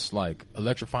most like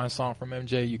electrifying song from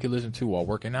MJ you could listen to while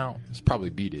working out is probably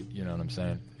 "Beat It." You know what I'm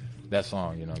saying? That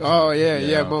song, you know.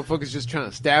 Motherfuckers just trying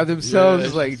to stab themselves.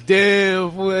 It's like,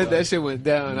 damn, what that shit went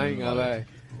down. I ain't gonna lie.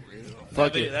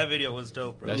 That video was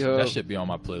dope, bro. That should be on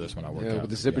my playlist when I work out. With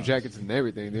the zipper jackets and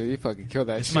everything, dude. You fucking kill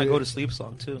that shit. It's my go to sleep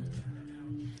song too.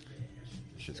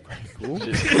 Shit's crazy. Cool. Cool.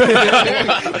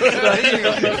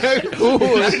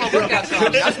 That's my workout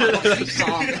song. That's my go-to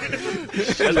song.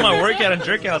 That's my workout and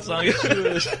jerk out song. Hey,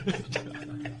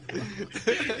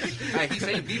 he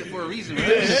said beat it for a reason, man.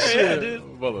 Yeah, dude.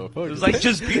 Motherfucker. It was like,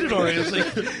 just beat it already. It's like,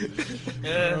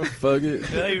 fuck it.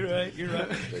 Yeah,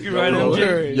 you're right,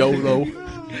 MJ. YOLO.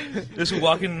 This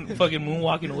fucking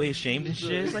moonwalking away ashamed and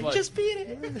shit. It's like, just beat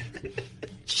it.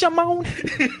 Shimon.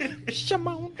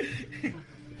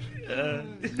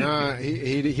 Nah,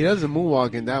 he doesn't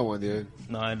moonwalk in that one, dude.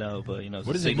 No, I know, but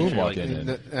what is he moonwalking in?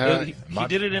 He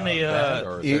did it in a.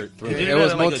 It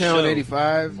was Motown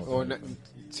 85 or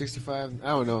 65. I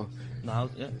don't know. No,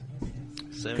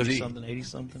 70 something, 80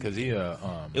 something. Because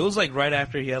it was like right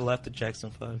after he had left the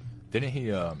Jackson 5. Didn't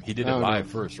he? He did it live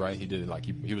first, right? He did it like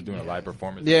he was doing a live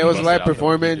performance. Yeah, it was a live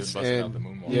performance,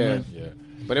 and yeah.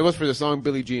 But it was for the song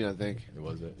Billie Jean, I think. It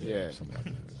was it. Yeah. Something like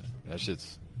that. That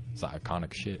shit's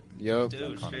iconic shit. Yup.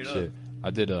 Dude, iconic straight shit.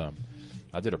 Up.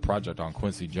 I did a project on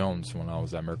Quincy Jones when I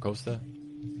was at Maricosta.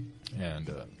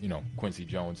 And, Quincy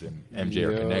Jones and MJ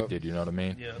are connected, you know what I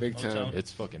mean? Yeah, big time.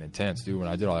 It's fucking intense, dude. When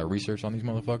I did all that research on these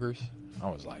motherfuckers, I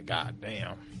was like, God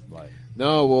damn. Like,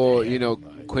 no, well,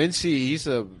 Quincy,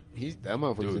 that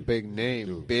motherfucker's a big name.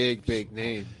 Dude. Big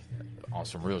name. On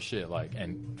some real shit.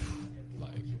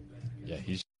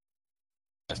 He's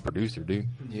a producer, dude.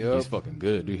 Yep. He's fucking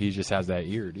good, dude. He just has that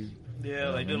ear, dude. Yeah,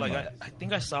 like dude, like I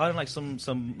think I saw it in like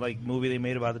some like movie they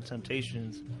made about the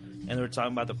Temptations, and they were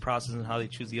talking about the process and how they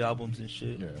choose the albums and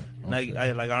shit. Yeah, and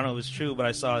I like I don't know if it's true, but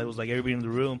I saw it was like everybody in the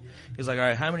room. It's like, all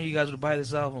right, how many of you guys would buy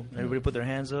this album? And everybody put their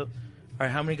hands up. All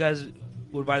right, how many guys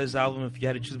would buy this album if you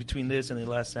had to choose between this and The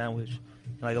Last Sandwich?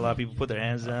 And like a lot of people put their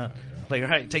hands down. Like, all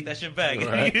right, take that shit back,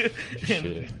 right.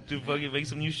 and do fucking make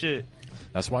some new shit.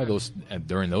 That's why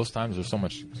during those times there's so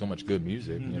much good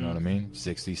music. You know what I mean?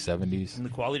 60s, 70s, and the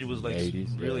quality was like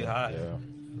 80s, really high. Yeah.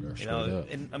 You know,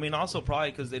 and I mean also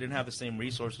probably because they didn't have the same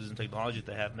resources and technology that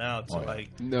they have now. So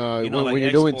like, no, you know, when like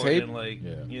you're doing export tape, and, like,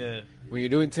 when you're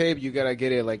doing tape, you gotta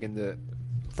get it like in the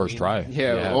first try.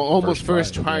 Yeah, almost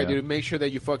first try, dude. Make sure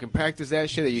that you fucking practice that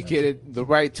shit, that you get it the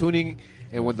right tuning,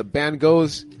 and when the band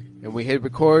goes and we hit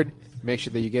record, make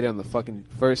sure that you get it on the fucking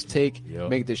first take. Yep.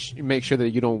 Make sure that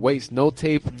you don't waste no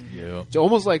tape. Yeah, it's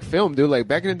almost like film, dude. Like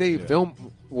back in the day, film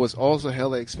was also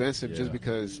hella expensive just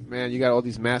because, man, you got all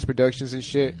these mass productions and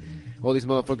shit. All these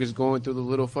motherfuckers going through the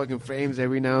little fucking frames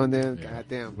every now and then. God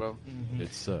damn, bro.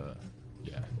 It's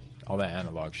all that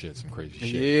analog shit, some crazy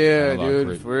shit. Yeah,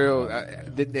 dude, for real.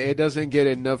 It doesn't get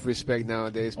enough respect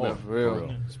nowadays, man, for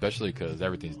real. Especially because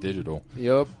everything's digital.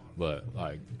 Yep. But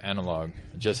like analog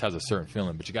just has a certain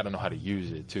feeling, but you got to know how to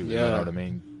use it too. Yeah. You know what I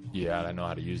mean? Yeah, I know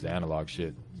how to use the analog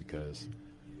shit because,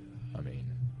 I mean,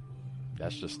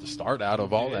 that's just the start out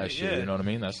of all that shit. You know what I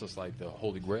mean? That's just like the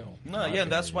holy grail. No, yeah,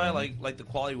 that's why like the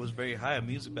quality was very high of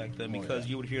music back then because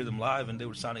you would hear them live and they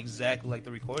would sound exactly like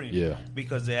the recording. Yeah.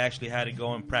 Because they actually had to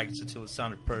go and practice until it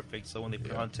sounded perfect. So when they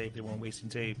put it on tape, they weren't wasting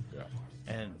tape. Yeah.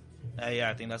 And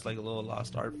I think that's like a little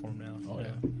lost art form now. Oh yeah.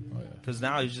 Because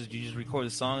now you just record the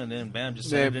song and then bam,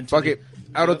 just send it into fuck it,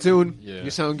 auto tune.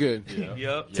 You sound good. Yeah.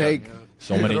 Yep. Take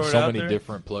so many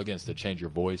different plugins to change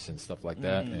your voice and stuff like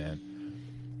that.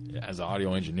 And as an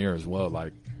audio engineer as well,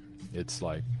 like it's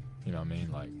like, you know what I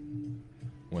mean, like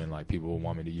when like people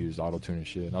want me to use auto tune and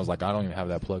shit, and I was like, I don't even have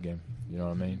that plugin. You know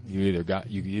what I mean? You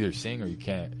either sing or you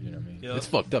can't. You know what I mean? Yep. It's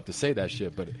fucked up to say that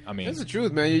shit, but I mean, that's the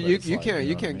truth, man. You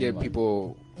can't give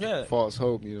people false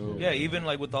hope. You know? Yeah, even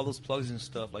like with all those plugs and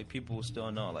stuff, like people will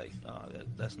still know, like, oh,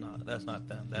 that's not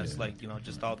them. That's like, you know,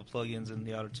 just all the plugins and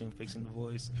the auto tune fixing the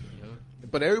voice.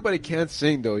 But everybody can't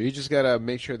sing though. You just gotta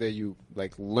make sure that you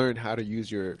like learn how to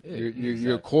use your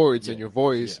chords and your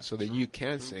voice so that you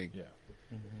can sing. Yeah,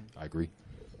 I agree.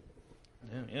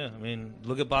 Yeah, I mean,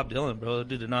 look at Bob Dylan, bro. The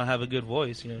dude did not have a good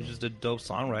voice. You know, just a dope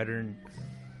songwriter, and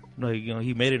like, you know,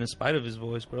 he made it in spite of his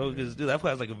voice, bro. Because dude, that guy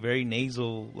has like a very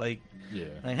nasal, like,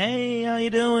 hey, how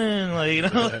you doing? Like, you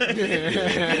know,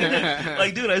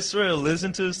 like, dude, I swear,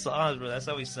 listen to his songs, bro. That's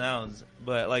how he sounds.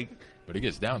 But he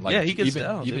gets down. Like, he gets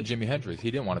down. Even Jimi Hendrix,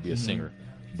 he didn't want to be a singer,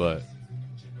 but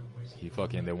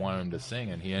they wanted him to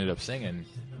sing, and he ended up singing.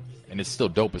 And it's still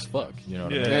dope as fuck, you know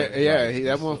what I mean?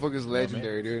 That motherfucker's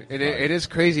legendary, dude. And it is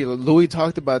crazy. Louis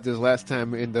talked about this last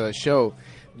time in the show,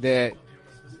 that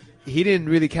he didn't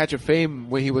really catch a fame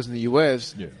when he was in the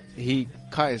U.S. Yeah. He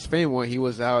caught his fame when he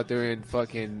was out there in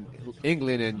fucking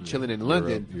England and chilling in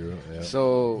London. Europe.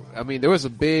 So, I mean, there was a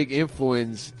big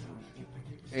influence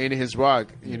in his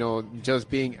rock, you know, just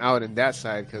being out in that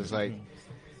side, because, like,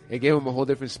 it gave him a whole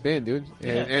different spin, dude.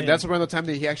 And that's around the time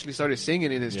that he actually started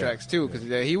singing in his tracks, too, because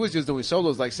he was just doing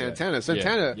solos like Santana.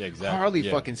 Santana hardly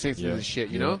fucking sings to this shit,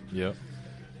 you know? Yeah.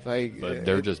 Like, but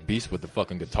they're just beasts with the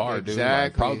fucking guitar, dude.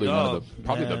 Exactly. Like,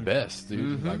 probably the best,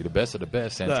 dude. Like the best of the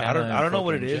best. Santana, I don't know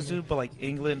what it is, dude, but like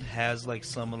England has like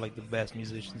some of like the best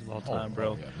musicians of all time,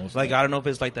 bro. Like, I don't know if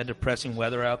it's like that depressing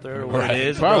weather out there or what it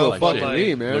is. Probably bro, fucking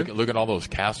me, man. Look at all those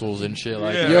castles and shit.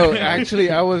 Like, yo, actually,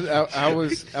 I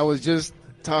was just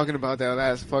talking about that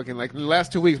last fucking, like, the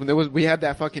last 2 weeks when we had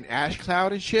that fucking ash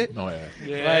cloud and shit. Oh yeah.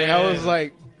 Like, I was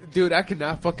like, dude, I could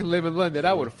not fucking live in London.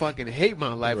 I would fucking hate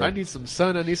my life. Right. I need some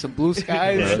sun. I need some blue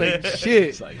skies. Like, shit.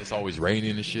 It's like it's always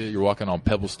raining and shit. You're walking on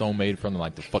pebblestone made from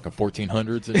like the fucking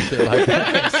 1400s and shit like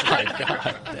that. It's like,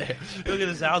 God damn. Look at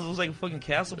this house. It looks like a fucking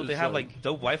castle, but they have like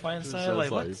dope Wi-Fi inside.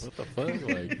 Like, what the fuck?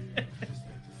 Like,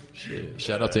 shit.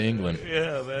 Shout out to England.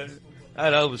 Yeah, man. I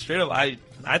know, but straight up, I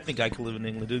think I could live in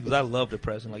England, dude, because I love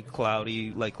depression, like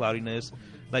cloudiness.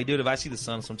 Like, dude, if I see the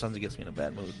sun, sometimes it gets me in a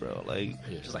bad mood, bro. Like,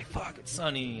 just like, fuck, it's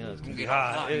sunny, you know, it's gonna be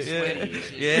hot.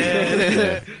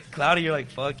 Yeah. Cloudy, you're like,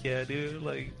 fuck yeah, dude.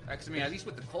 Like, I mean, at least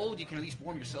with the cold, you can at least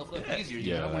warm yourself up easier.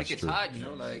 You Yeah, know, when it that's gets true. hot, you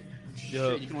know, like,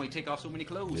 shit, you can only take off so many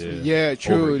clothes. Yeah,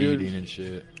 true, Overheating dude. and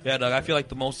shit. yeah, dog, I feel like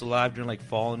the most alive during like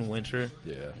fall and winter.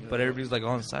 Yeah. But everybody's like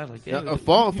on the side, like, yeah.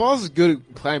 Fall's a good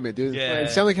climate, dude. Yeah.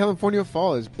 Like, Southern California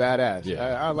fall is badass. Yeah.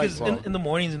 I like Because fall. in the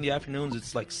mornings and the afternoons,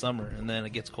 it's like summer, and then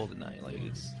it gets cold at night. Like,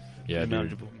 it's Yeah, dude.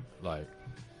 manageable. Like,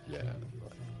 yeah.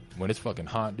 when it's fucking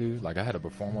hot, dude. Like I had to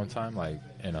perform one time, like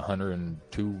in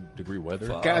 102-degree weather.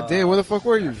 God damn, where the fuck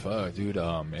were you? Fuck, dude.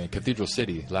 In Cathedral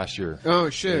City last year. Oh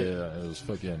shit. Yeah, it was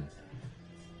fucking.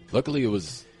 Luckily, it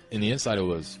was in the inside. It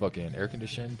was fucking air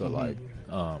conditioned, but like,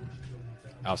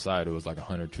 outside it was like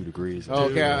 102 degrees.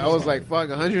 Okay, I was like, fuck,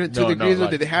 102 degrees.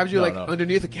 Did they have you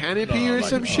underneath a canopy or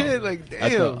some shit? Like,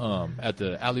 damn. At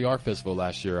the Alley Art Festival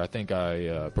last year, I think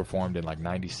I performed in like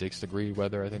 96-degree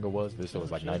weather. I think it was. This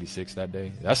was like 96 that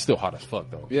day. That's still hot as fuck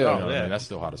though. Yeah, I mean, that's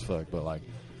still hot as fuck. But like,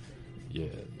 yeah,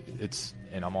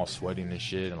 and I'm all sweating and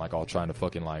shit, and like all trying to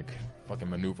fucking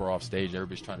maneuver off stage.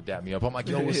 Everybody's trying to dap me up. I'm like,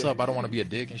 yo, what's up? I don't want to be a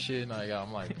dick and shit. And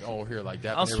I'm like, oh, here, like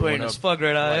dapping. I'm sweating as fuck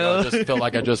right now. Like, I just felt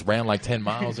like I just ran like 10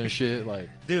 miles and shit. Like,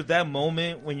 dude, that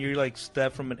moment when you like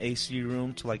step from an AC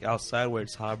room to like outside where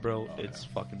it's hot, bro, it's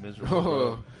fucking miserable.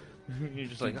 Bro. You're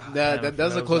just like,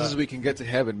 that's the closest we can get to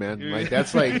heaven, man. Like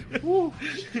that's like,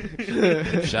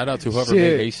 shout out to whoever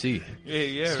made AC.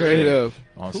 Yeah, straight up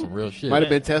on some real shit. Might have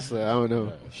been Tesla. I don't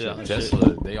know.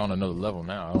 Tesla, they on another level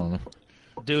now. I don't know.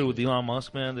 Dude, with Elon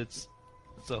Musk, man, it's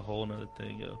a whole nother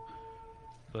thing, yo.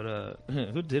 But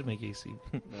who did make AC?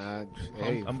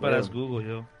 Hey, I'm about to ask Google,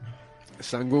 yo.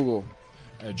 It's on Google.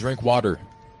 Drink water.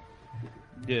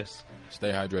 Yes.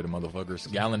 Stay hydrated,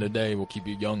 motherfuckers. Gallon a day will keep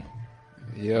you young.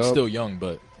 Yeah. I'm still young,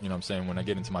 but you know what I'm saying? When I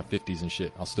get into my 50s and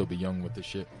shit, I'll still be young with this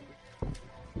shit.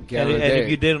 And if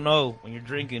you didn't know, when you're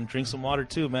drinking, drink some water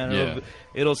too, man.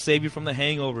 It'll save you from the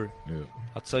hangover. Yeah.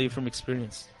 I'll tell you from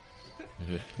experience.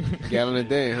 Gallon a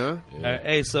day, huh? Yeah.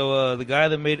 Hey, so the guy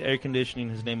that made air conditioning,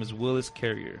 his name is Willis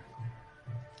Carrier.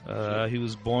 He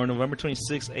was born November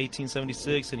 26,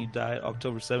 1876, and he died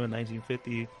October 7,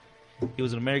 1950. He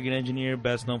was an American engineer,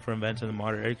 best known for inventing the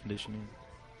modern air conditioning.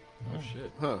 Oh,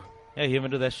 shit. Huh. Yeah, he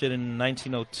invented that shit in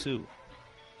 1902.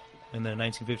 And then in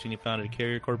 1915, he founded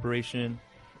Carrier Corporation,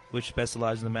 which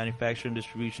specialized in the manufacture and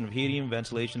distribution of heating,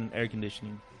 ventilation, and air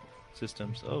conditioning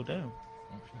systems. Oh, damn.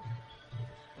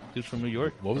 Dude's from New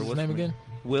York. What was his name again?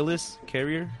 Willis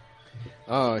Carrier.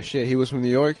 Oh, shit. He was from New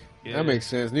York? Yeah. That makes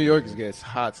sense. New York gets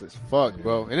hot as fuck,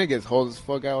 bro. And it gets cold as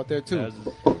fuck out there, too.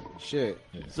 Shit.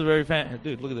 It's a very fan.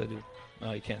 Dude, look at that dude.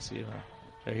 Oh, you can't see it, huh?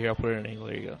 Right here, I'll put it in an angle.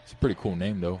 There you go. It's a pretty cool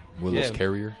name, though. Willis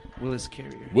Carrier. Willis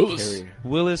Carrier.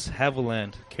 Willis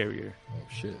Haviland Carrier. Oh,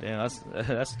 shit. Yeah,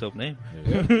 that's a dope name.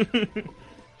 Yeah.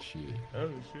 Shit. Oh,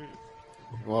 shit.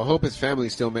 Well, I hope his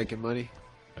family's still making money.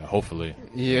 Hopefully.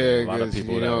 Yeah, a lot of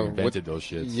people that invented those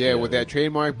shits. Yeah, with that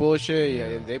trademark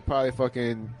bullshit, they probably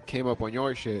fucking came up on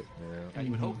your shit. Yeah, you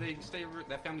would hope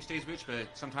that family stays rich, but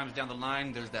sometimes down the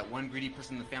line, there's that one greedy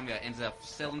person in the family that ends up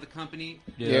selling the company.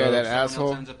 Yeah, that asshole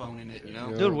else ends up owning it. You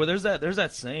know, dude. Well, there's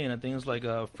that saying. I think it's like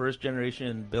first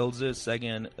generation builds it,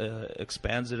 second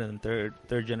expands it, and third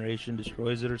generation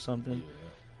destroys it or something.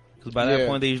 Because by that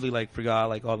point, they usually like forgot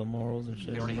like all the morals and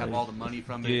shit. They already have all the money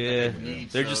from it. Yeah,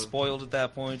 they're just spoiled at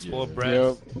that point. Spoiled brats.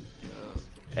 Yep.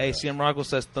 Hey, CM Rocco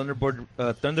says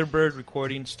Thunderbird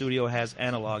Recording Studio has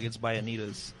analog. It's by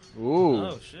Anita's. Ooh.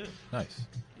 Oh shit. Nice.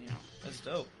 Yeah, that's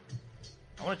dope.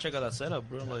 I want to check out that setup,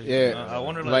 bro. Like, I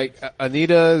wonder like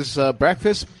Anita's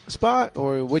breakfast spot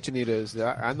or which Anita's?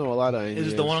 I know a lot of Anita's.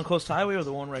 Is it the one on Coast Highway or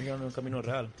the one right here on the Camino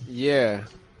Real? Yeah.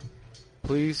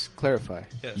 Please clarify.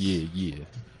 Yes. Yeah.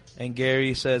 And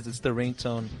Gary says it's the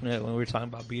ringtone when we were talking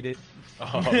about Beat It.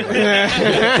 Oh,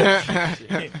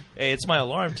 hey, it's my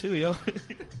alarm too, yo.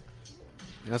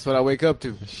 That's what I wake up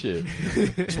to. Shit.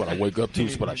 It's what I wake up to.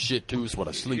 It's what I shit to. It's what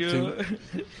I sleep to.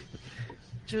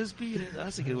 Just beat it.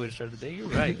 That's a good way to start the day. You're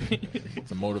right.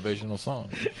 It's a motivational song.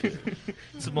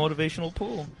 It's a motivational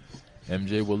poem.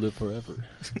 MJ will live forever.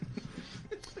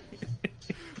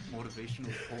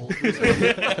 Motivational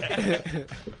poem.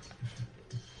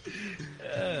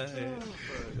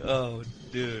 Oh,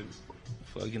 dude.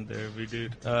 Fucking therapy,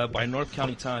 dude. By North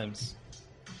County Times.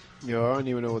 Yo, I don't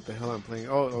even know what the hell I'm playing.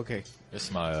 Oh, okay.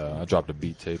 It's my, I dropped a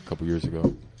beat tape a couple years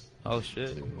ago. Oh,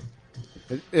 shit.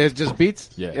 It's just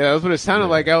beats? Yeah. Yeah, that's what it sounded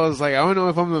like. I was like, I don't know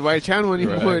if I'm on the right channel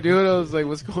anymore, dude. I was like,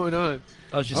 what's going on?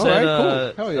 Oh, she said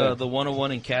cool. Hell yeah. The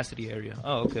 101 in Cassidy area.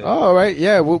 Oh, okay. Oh, all right.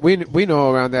 Yeah, we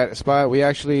know around that spot. We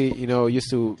actually,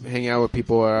 used to hang out with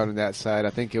people around on that side.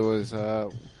 I think it was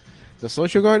the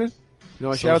Social Garden.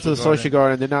 Shout out to the Social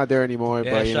Garden. They're not there anymore,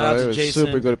 yeah, but they were Jason.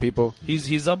 super good people.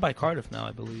 He's up by Cardiff now,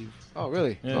 I believe. Oh,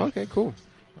 really? Yeah. Oh, okay, cool.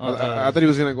 I thought he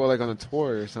was gonna go like on a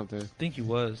tour or something. I think he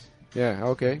was. Yeah.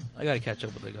 Okay. I gotta catch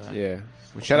up with the guy. Yeah.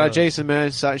 Well, shout out Jason,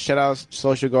 man. Shout out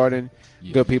Social Garden.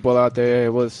 Yeah. Good people out there.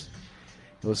 It was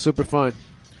super fun.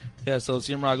 Yeah. So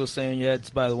CM Rago's saying, it's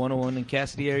by the 101 in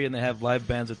Cassidy area, and they have live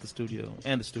bands at the studio.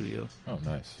 Oh,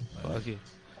 nice. Okay.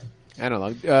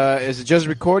 Analog. Is it just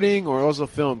recording or also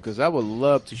film? Because I would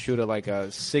love to shoot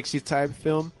a 60 type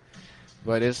film.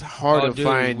 but it's hard to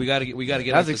find. We gotta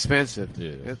get. That's expensive.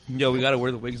 Yeah. Yo, we gotta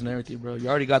wear the wigs and everything, bro. You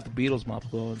already got the Beatles mop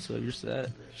going, so you're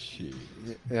set. Shit.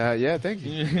 Yeah. Thank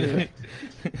you.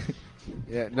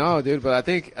 Yeah, no, dude, but I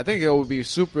think it would be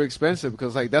super expensive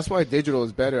because like that's why digital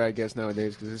is better, I guess,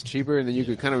 nowadays because it's cheaper and then you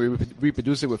could kind of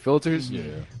reproduce it with filters. Yeah.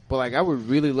 But like I would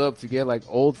really love to get like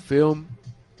old film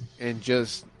and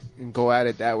go at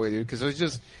it that way, dude, because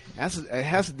it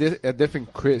has a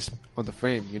different crisp on the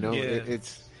frame, you know. Yeah.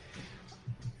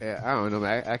 I don't know,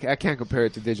 man. I can't compare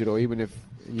it to digital, even if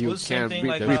you can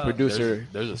reproduce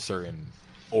it. There's a certain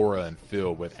aura and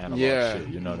feel with analog shit,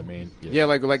 you know what I mean? Yeah,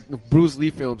 like Bruce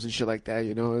Lee films and shit like that,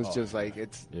 you know? It's just like,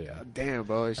 damn,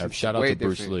 bro. It's just shout out to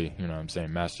Bruce different. Lee, you know what I'm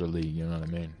saying? Master Lee, you know what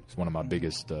I mean? It's one of my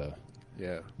biggest heroes. You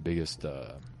know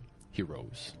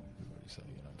what I'm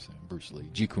saying? Bruce Lee.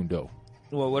 Jeet Kune Do.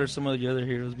 Well, what are some of the other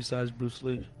heroes besides Bruce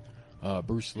Lee?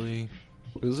 Bruce Lee.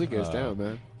 Bruce Lee gets down,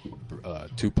 man.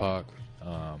 Tupac.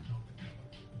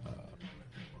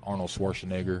 Arnold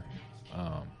Schwarzenegger.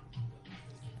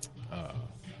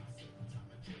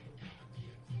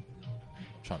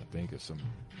 Trying to think of some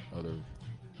other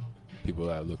people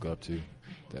that I look up to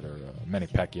that are Manny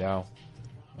Pacquiao.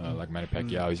 Like Manny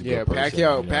Pacquiao, he's a good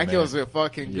person. Pacquiao's a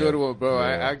fucking good one, bro.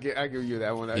 Yeah. I give you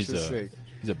that one. That's just sick.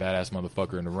 He's a badass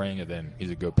motherfucker in the ring, and then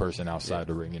he's a good person outside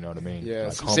the ring. You know what I mean? Yeah.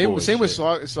 Like, same with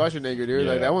Schwarzenegger, dude.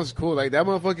 Yeah. Like that one's cool. Like that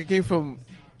motherfucker came from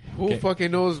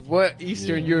fucking knows what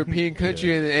Eastern European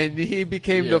country, and he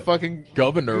became the fucking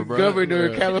governor, bro. Governor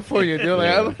of California. They're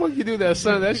like, how the fuck you do that,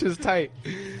 son? That shit's tight.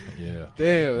 Yeah.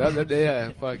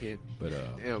 Damn. Fucking. But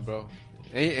damn, bro.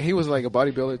 And he was like a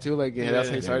bodybuilder too. Like that's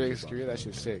how he started his career. That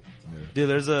shit's sick. Dude,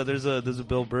 there's a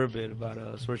Bill Burr bit about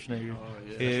Schwarzenegger. Oh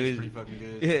yeah, that's pretty fucking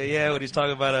good. Yeah, when he's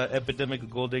talking about an epidemic of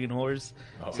gold digging whores.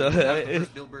 Oh, So that's the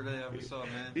first Bill Burr that I ever saw,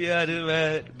 man. yeah, dude,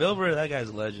 man, Bill Burr, that guy's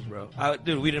a legend, bro.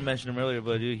 Dude, we didn't mention him earlier,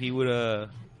 but dude, he would I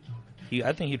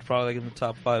think he'd probably like in the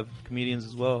top 5 comedians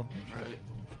as well. Right. I was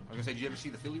gonna say, did you ever see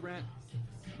the Philly rant?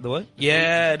 The what?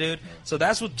 Yeah, dude. So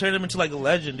that's what turned him into like a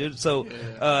legend, dude. So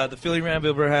the Philly Rant,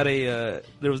 Bill Burr had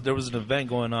there was an event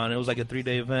going on. It was like a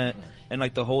 3-day event, and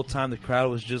like the whole time the crowd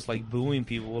was just like booing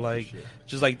people, like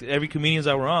just like every comedians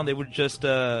that were on, they would just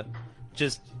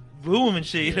boo him and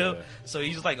shit, you know. So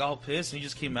he's just like all pissed, and he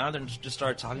just came out there and just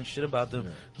started talking shit about them.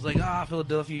 It was like,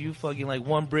 Philadelphia, you fucking like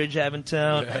one bridge having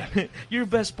town. Your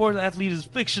best sports athlete is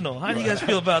fictional. How do you guys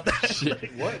feel about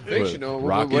that? What fictional?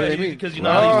 What do you mean? Because you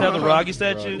know how you used to have the Rocky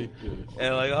statue,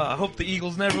 and like, I hope the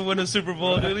Eagles never win a Super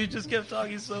Bowl. Dude, he just kept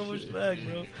talking so much back,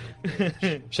 bro.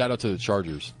 shout out to the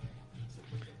Chargers.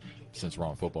 Since we're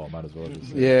on football, might as well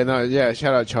just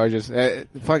shout out Chargers.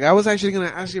 Fuck, I was actually gonna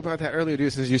ask you about that earlier,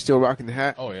 dude. Since you're still rocking the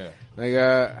hat. Oh yeah. Like,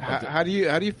 how do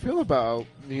you feel about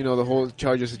the whole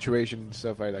Chargers situation and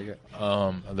stuff like that?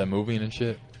 Them moving and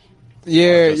shit.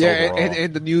 Yeah, overall.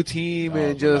 and the new team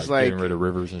and just like getting rid of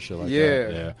Rivers and shit like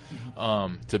that. Yeah.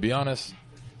 To be honest,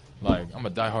 like I'm a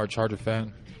diehard Charger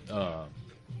fan.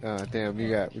 Damn, we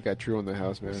got True in the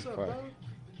house, man. Fuck.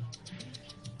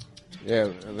 Yeah,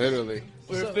 literally.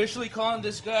 We're officially calling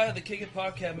this guy the Kick It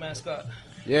Podcast mascot.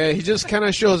 Yeah, he just kind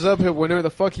of shows up here whenever the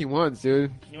fuck he wants,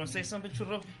 dude. You want to say something,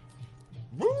 Churro?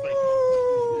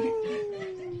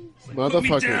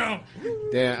 Motherfucker.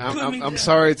 Damn, I'm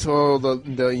sorry to all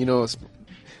the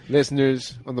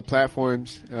listeners on the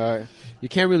platforms. You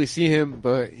can't really see him,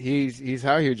 but he's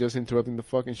out here just interrupting the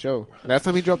fucking show. Last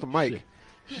time he dropped the mic.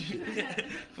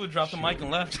 Who dropped the mic and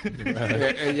left? He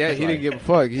didn't give a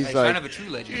fuck. He's like kind of a true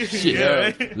legend.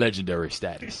 Shit, legendary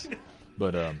status.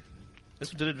 But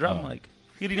this one did a drop mic.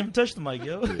 He didn't even touch the mic,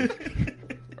 yo.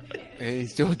 And he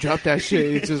still dropped that shit.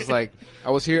 It's just like,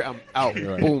 I was here, I'm out.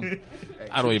 Right. Boom.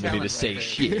 I don't even need to say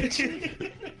shit.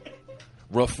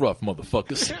 rough,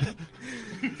 motherfuckers.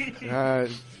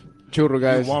 Churro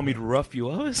guys. You want me to rough you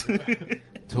up?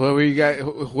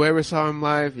 Whoever saw him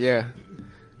live, yeah.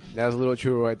 That's a little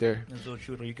Churro right there. That's a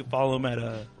little Churro. You can follow him at,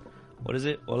 what is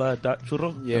it?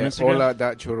 Hola.churro? Yeah,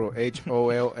 hola.churro.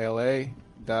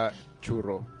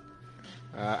 HOLLA.churro.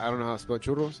 I don't know how to spell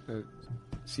churros.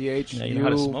 CHU. Yeah, you know how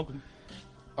to smoke them.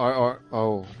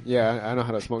 Yeah, I know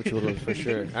how to smoke churros for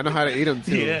sure. I know how to eat them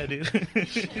too. Yeah, dude.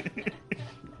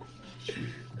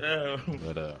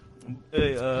 But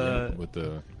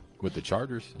with the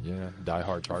Chargers,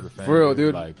 diehard Charger fan. For real,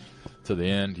 dude. Like to the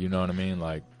end, you know what I mean?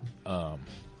 Like, don't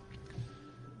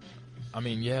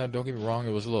get me wrong,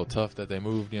 it was a little tough that they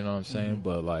moved, you know what I'm saying? Mm-hmm.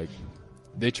 But like,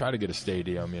 they try to get a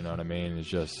stadium, you know what I mean? It's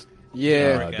just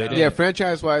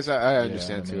franchise-wise, I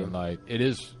understand too. Like, it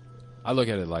is. I look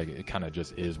at it like it kind of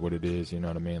just is what it is, you know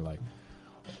what I mean? Like,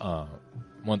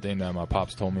 one thing that my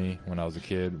pops told me when I was a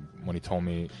kid, when he told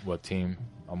me what team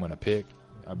I'm gonna pick,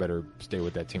 I better stay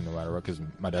with that team no matter what, because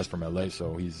my dad's from LA,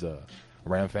 so he's a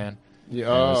Ram fan. Yeah.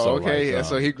 Oh, so, okay. Like,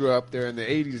 so he grew up there in the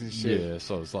 80s and shit. Yeah.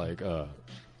 So it's like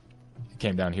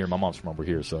came down here. My mom's from over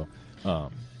here, so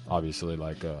obviously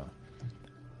like.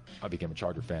 I became a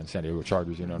Charger fan, San Diego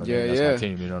Chargers, you know what I mean? That's my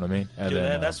team, you know what I mean? And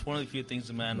then, that's one of the few things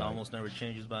a man almost never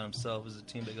changes by himself is the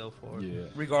team they go for,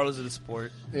 regardless of the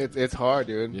sport. It's hard,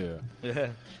 dude. Yeah.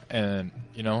 And,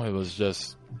 you know, it was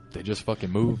just, they just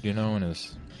fucking moved, you know, and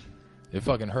it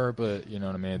fucking hurt, but, you know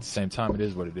what I mean? At the same time, it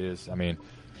is what it is. I mean,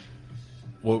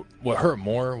 what hurt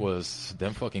more was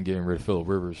them fucking getting rid of Phillip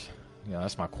Rivers. You know,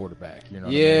 that's my quarterback. You know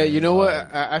what I mean? You know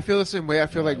what? I feel the same way. I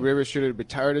feel like Rivers should have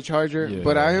retired a Charger,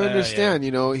 but I understand.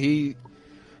 You know, he's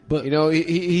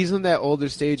in that older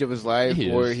stage of his life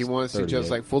where he wants to just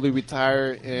like fully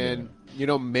retire and you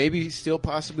know maybe still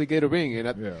possibly get a ring.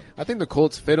 And I think the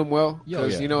Colts fit him well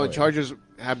because you know Chargers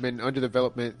have been under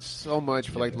development so much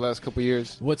for like the last couple of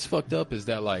years. What's fucked up is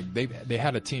that like they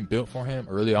had a team built for him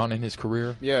early on in his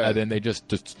career, and then they just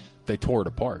they tore it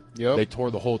apart. They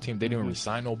tore the whole team. They didn't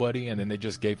resign nobody, and then they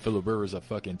just gave Phillip Rivers a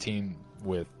fucking team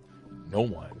with no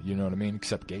one. You know what I mean?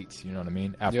 Except Gates. You know what I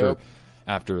mean?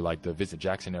 After like the Vincent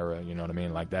Jackson era, you know what I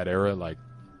mean? Like that era, like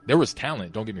there was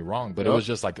talent. Don't get me wrong, but it was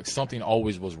just like something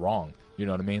always was wrong. You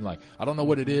know what I mean? Like I don't know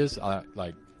what it is.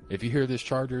 Like if you hear this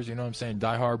Chargers, you know what I'm saying?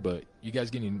 Die hard, but you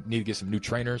guys need to get some new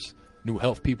trainers, new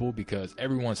health people, because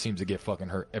everyone seems to get fucking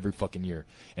hurt every fucking year,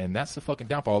 and that's the fucking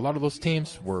downfall. A lot of those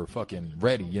teams were fucking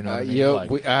ready, you know what I mean?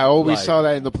 Like, I always saw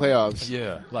that in the playoffs.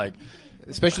 Yeah, like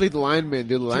especially the linemen.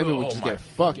 Dude, the linemen would just get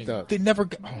fucked up. They never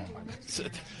got,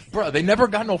 bro, they never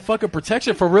got no fucking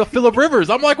protection for real Phillip Rivers.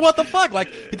 I'm like, what the fuck?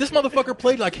 Like this motherfucker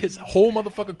played like his whole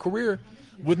motherfucking career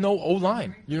with no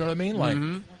O-line. You know what I mean? Like,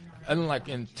 and then like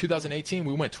in 2018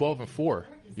 we went 12-4.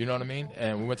 You know what I mean?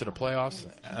 And we went to the playoffs,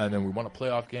 and then we won a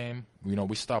playoff game. You know,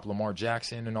 we stopped Lamar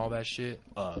Jackson and all that shit.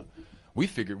 We're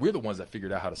the ones that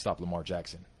figured out how to stop Lamar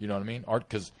Jackson. You know what I mean?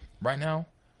 Because right now,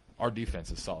 our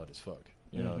defense is solid as fuck.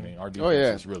 You know what I mean? Our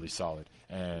defense is really solid.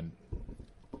 And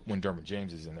when Derwin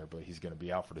James is in there, but he's going to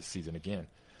be out for the season again.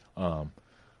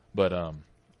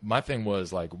 My thing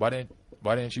was, like, why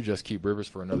didn't you just keep Rivers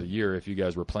for another year if you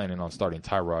guys were planning on starting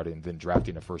Tyrod and then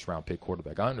drafting a first-round pick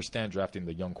quarterback? I understand drafting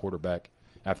the young quarterback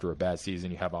after a bad season,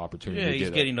 you have an opportunity to get he's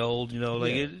getting old, you know.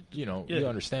 Like you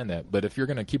understand that. But if you're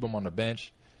going to keep him on the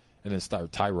bench and then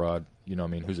start Tyrod, you know what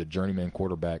I mean, who's a journeyman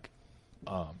quarterback,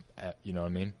 you know what I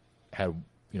mean, had,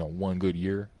 you know, one good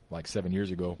year like 7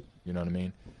 years ago, you know what I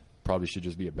mean, probably should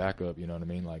just be a backup, you know what I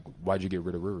mean? Like, why'd you get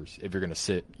rid of Rivers if you're going to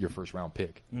sit your first-round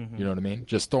pick? You know what I mean?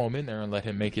 Just throw him in there and let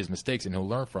him make his mistakes, and he'll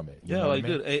learn from it. You know what I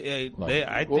mean?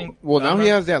 I think... Well, now he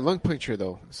has that lung puncture,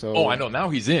 though. So. Oh, I know. Now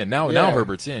he's in. Now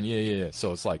Herbert's in. Yeah.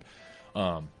 So it's like...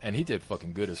 and he did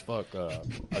fucking good as fuck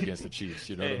against the Chiefs.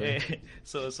 You know what I mean?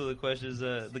 So the question is,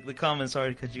 the comments,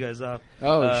 sorry to cut you guys off.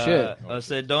 Oh, shit.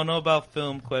 Said, don't know about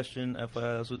film question.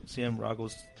 That's what CM Rock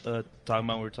was talking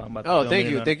about. We were talking about. Oh, thank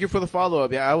you. Thank you for the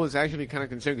follow-up. Yeah, I was actually kind of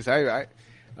concerned because I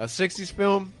a 60s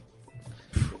film.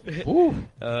 She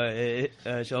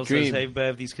also says, hey,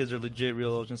 Bev, these kids are legit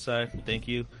real Oceanside. Thank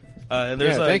you. And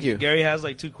there's thank you. Gary has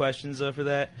like 2 questions for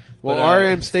that. Well,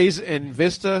 RM stays in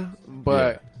Vista,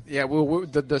 but... Yeah,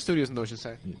 the studio's in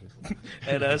Oceanside.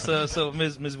 And so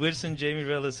Ms. Whitson, Jamie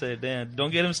Rella said, "Dan,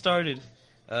 don't get him started."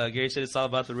 Gary said it's all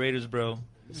about the Raiders, bro.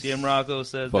 CM Rocco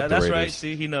says that's right.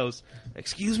 See, he knows.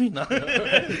 Excuse me, no.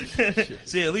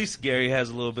 See, at least Gary has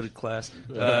a little bit of class.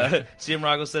 CM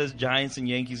Rocco says Giants and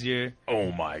Yankees here. Oh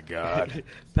my God.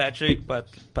 Patrick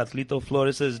Patlito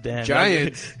Flores says, "Dan,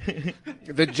 Giants,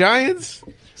 the Giants."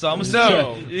 So I'm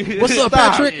no. What's up,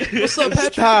 Patrick? What's up,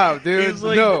 Patrick? Stop, dude. He's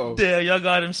like, no. Damn, y'all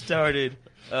got him started.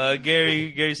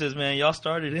 Gary says, man, y'all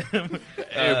started him.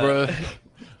 Hey, bro.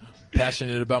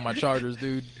 Passionate about my Chargers,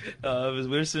 dude. Ms.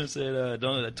 Wilson said,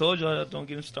 I told y'all don't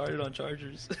get him started on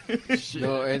Chargers.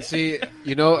 No, and see,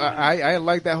 you know, I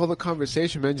like that whole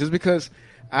conversation, man, just because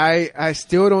I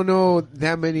still don't know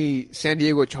that many San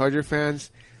Diego Charger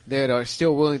fans that are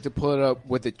still willing to put up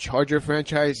with the Charger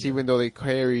franchise, even though they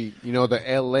carry, you know, the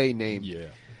LA name. Yeah.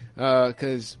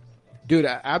 Because, dude,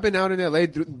 I've been out in LA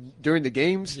during the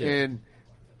games, and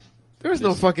there's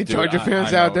no fucking Charger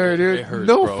fans out there, dude. Hurts,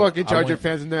 no bro. fucking Charger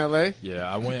fans in LA.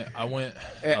 Yeah, I went.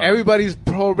 Everybody's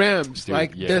pro Rams. Dude,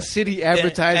 like the city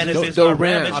advertises and the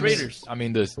Rams. Raiders. I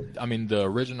mean the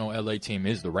original LA team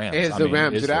is the Rams. It's the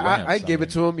Rams, dude. I gave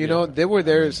it to them. You know, they were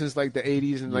there since like the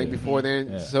 80s and like before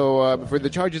then. Yeah. So for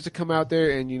the Chargers to come out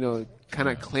there and, you know, kind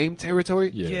of claim territory,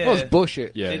 that was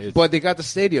bullshit. Yeah, but they got the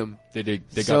stadium. They got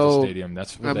the stadium.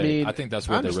 That's what I think that's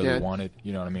what they really understand. wanted.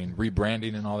 You know what I mean?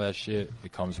 Rebranding and all that shit.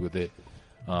 It comes with it.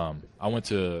 I went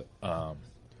to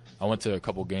I went to a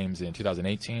couple games in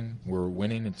 2018. We were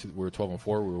winning, and we were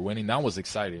 12-4. We were winning. That was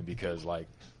exciting because like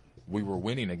we were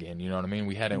winning again. You know what I mean?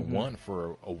 We hadn't won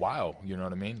for a while. You know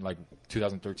what I mean? Like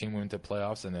 2013, we went to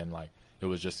playoffs, and then like it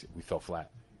was just we fell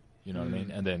flat. You know what I mean?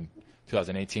 And then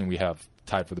 2018, we have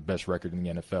tied for the best record in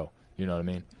the NFL. You know what I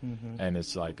mean? And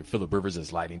it's like Phillip Rivers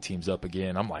is lighting teams up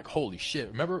again. I'm like, holy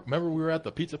shit! Remember we were at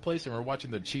the pizza place and we were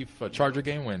watching the Chief Charger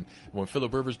game when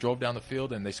Phillip Rivers drove down the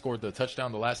field and they scored the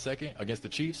touchdown the last second against the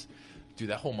Chiefs. Dude,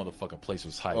 that whole motherfucking place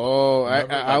was hype. Oh,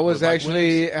 I was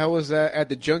actually at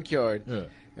the junkyard.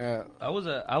 Yeah. I was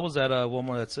at one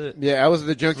more. That's it. Yeah, I was at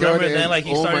the junkyard. Remember, and then like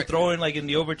he started throwing like in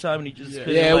the overtime, and he just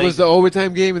it was the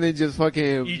overtime game, and they just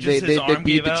fucking they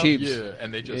beat the Chiefs. Yeah,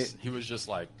 and he was just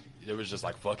like. It was just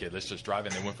like, fuck it, let's just drive.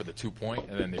 And they went for the 2-point,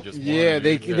 and then they just won.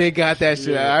 They got that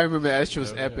shit. I remember that shit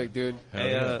was epic, dude.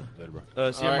 Hey, Later,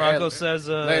 bro. Sierra Marco says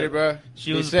later, bro.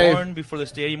 She was born before the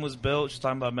stadium was built. She's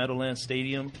talking about Meadowlands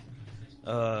Stadium.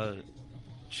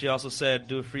 She also said,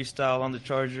 do a freestyle on the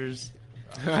Chargers.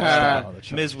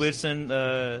 Ms. Whitson,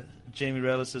 Jamie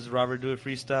Rella says, Robert, do a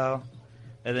freestyle.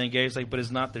 And then Gary's like, but it's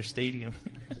not their stadium.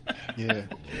 Yeah.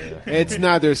 It's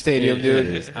not their stadium,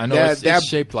 dude. I know it's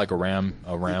shaped like a ram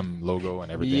logo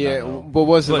and everything. Yeah, but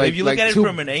was it like, if you look at it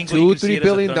from an angle, $2-3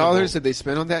 billion did they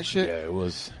spend on that shit? Yeah, it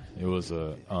was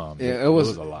a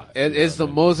lot. It's the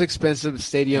most expensive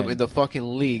stadium in the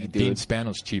fucking league, dude. Dean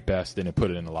Spanos cheap ass didn't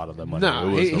put in a lot of the money.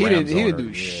 No, he didn't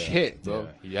do shit, bro.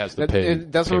 Yeah, he has to pay.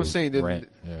 And that's what I'm saying. Rent.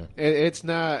 Yeah. It's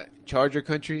not Charger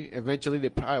country. Eventually, they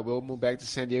probably will move back to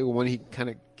San Diego when he kind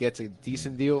of gets a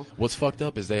decent deal. What's fucked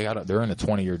up is they're in a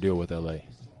 20-year deal with LA.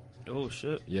 Oh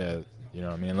shit. Yeah. You know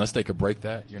what I mean? Unless they could break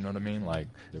that, you know what I mean? Like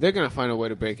they're gonna find a way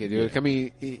to break it, dude. Yeah. I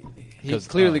mean, he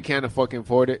clearly can't fucking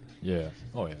afford it. Yeah.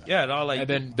 Oh yeah. Yeah. And all like, and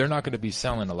then they're not going to be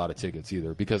selling a lot of tickets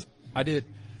either because I did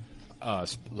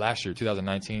last year,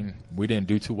 2019. We didn't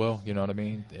do too well. You know what I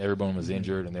mean? Everyone was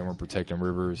injured and they weren't protecting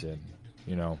Rivers, and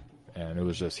he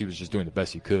was just doing the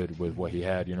best he could with what he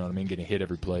had. You know what I mean? Getting hit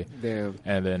every play. Damn.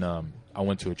 And then I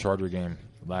went to a Charger game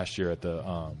last year at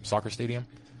the soccer stadium.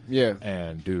 Yeah.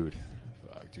 And dude,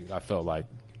 I felt like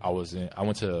I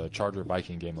went to a Charger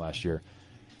Viking game last year,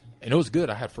 and it was good.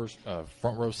 I had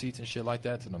front row seats and shit like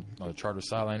that on the Charger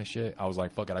sideline and shit. I was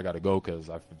like, fuck it, I got to go because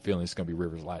I'm feeling it's going to be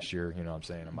Rivers last year. You know what I'm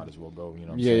saying? I might as well go. You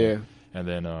know what I'm saying? Yeah. And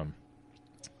then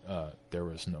there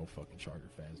was no fucking Charger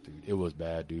fans, dude. It was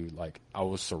bad, dude. Like, I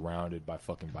was surrounded by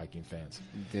fucking Viking fans.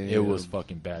 Damn. It was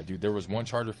fucking bad, dude. There was one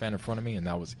Charger fan in front of me, and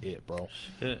that was it, bro.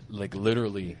 Shit. Like,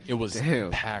 literally, it was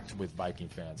packed with Viking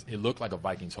fans. It looked like a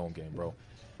Vikings home game, bro.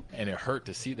 And it hurt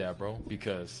to see that, bro,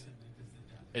 because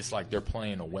it's like they're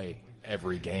playing away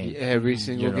every game. Every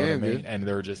single game, what I mean? Dude. And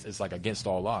they're just, it's like against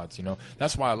all odds, you know?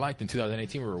 That's why I liked in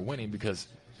 2018 we were winning because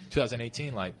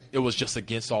 2018, like, it was just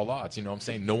against all odds, you know what I'm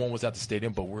saying? No one was at the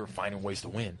stadium, but we were finding ways to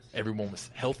win. Everyone was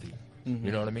healthy,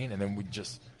 you know what I mean? And then we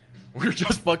were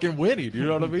just fucking winning, you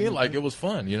know what I mean? Like, it was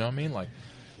fun, you know what I mean? Like,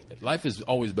 life is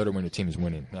always better when your team is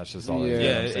winning. That's just all.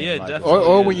 Yeah, definitely.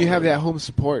 Or when you have that home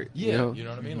support. Yeah, you know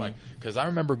what I mean. Like, because I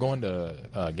remember going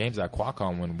to games at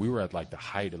Qualcomm when we were at like the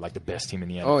height of like the best team in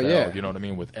the NFL. Oh yeah, you know what I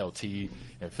mean, with LT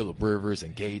and Phillip Rivers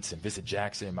and Gates and Vincent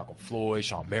Jackson, Malcolm Floyd,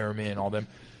 Sean Merriman, all them.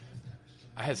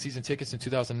 I had season tickets in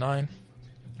 2009.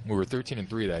 We were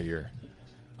 13-3 that year.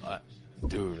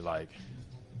 Dude, like,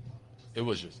 it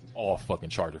was just all fucking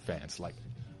Charger fans. Like,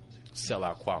 sell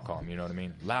out Qualcomm. You know what I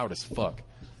mean? Loud as fuck.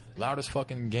 Loudest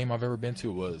fucking game I've ever been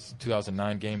to was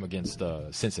 2009 game against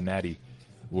Cincinnati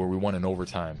where we won in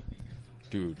overtime.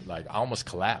 Dude, like, I almost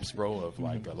collapsed, bro, of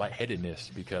like a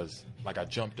lightheadedness because like I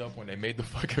jumped up when they made the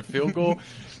fucking field goal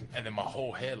and then my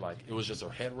whole head, like, it was just a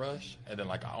head rush and then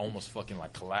like I almost fucking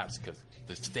like collapsed because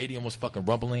the stadium was fucking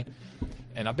rumbling.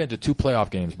 And I've been to 2 playoff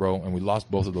games, bro, and we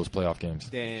lost both of those playoff games.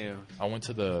 Damn. I went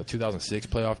to the 2006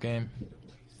 playoff game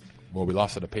where we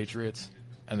lost to the Patriots.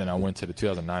 And then I went to the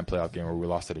 2009 playoff game where we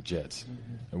lost to the Jets.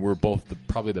 And we're both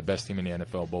probably the best team in the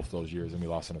NFL both those years, and we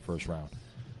lost in the first round.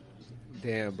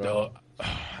 Damn, bro.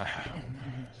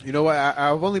 You know what?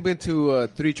 I've only been to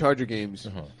 3 Charger games.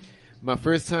 My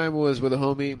first time was with a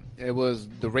homie. It was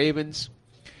the Ravens.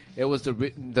 It was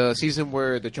the season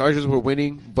where the Chargers were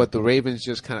winning, but the Ravens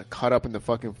just kind of caught up in the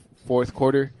fucking fourth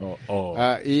quarter.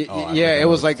 It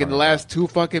was like in the last 2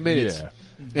 fucking minutes. Yeah.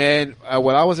 And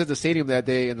when I was at the stadium that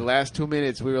day, in the last 2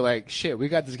 minutes, we were like, shit, we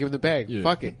got this game in the bag. Yeah.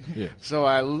 Fuck it. Yeah. So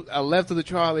I left to the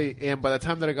trolley, and by the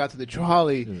time that I got to the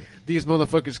trolley, these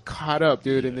motherfuckers caught up,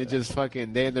 dude, and they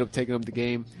ended up taking them the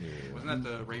game. Yeah. Wasn't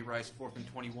that the Ray Rice 4th and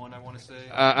 21, I want to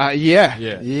say?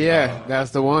 Yeah.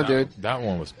 That's the one, dude. That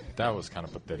was kind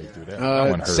of pathetic, dude. That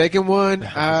one hurt. Second one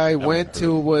I went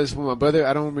to was with my brother.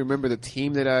 I don't remember the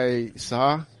team that I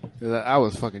saw. I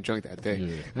was fucking drunk that day.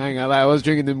 Yeah. I ain't gonna lie. I was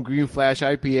drinking them Green Flash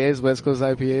IPAs, West Coast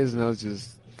IPAs, and I was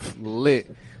just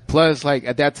lit. Plus, like,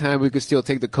 at that time, we could still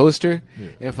take the coaster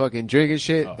and fucking drink and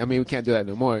shit. I mean, we can't do that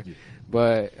no more. Yeah.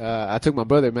 But I took my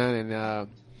brother, man, and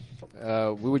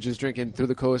we were just drinking through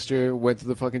the coaster, went to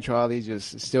the fucking trolley,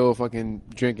 just still fucking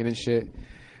drinking and shit.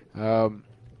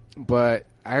 But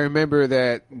I remember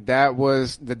that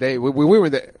was the day we were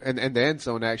in the end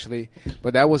zone, actually.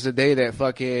 But that was the day that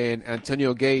fucking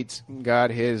Antonio Gates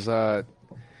got his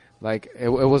it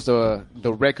was the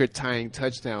record tying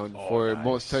touchdown for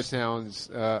most touchdowns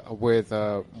with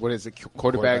what is it,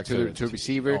 quarterback to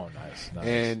receiver. Oh, nice.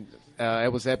 And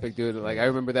it was epic, dude. Like, I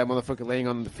remember that motherfucker laying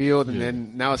on the field, and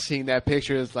then now seeing that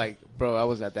picture, it's like, bro, I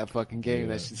was at that fucking game.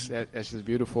 That's just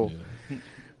beautiful.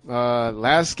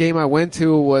 Last game I went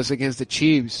to was against the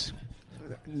Chiefs.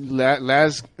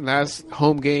 Last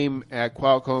home game at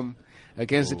Qualcomm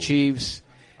against the Chiefs,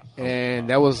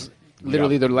 and that was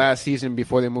literally their last season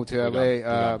before they moved to LA. They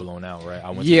got blown out,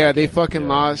 right? They fucking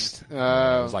lost. It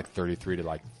was like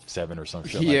 33-7 or some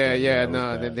shit.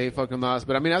 They fucking lost.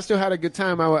 But I mean, I still had a good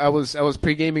time. I was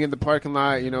pre-gaming in the parking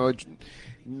lot,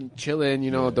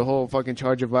 chilling, the whole fucking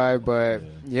Charger vibe. But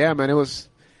yeah, man, it was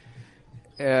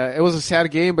a sad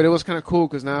game, but it was kind of cool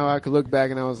because now I could look back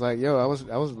and I was like, yo, I was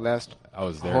the last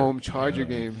there. Home Charger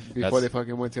game before they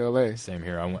fucking went to LA. Same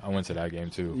here. I went to that game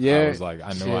too. Yeah, I was like,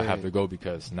 I know I have to go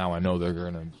because now I know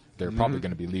they're probably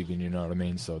gonna be leaving. You know what I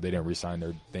mean? So they didn't re-sign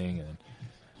their thing,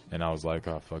 and I was like,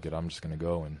 oh fuck it, I'm just gonna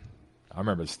go. And I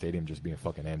remember the stadium just being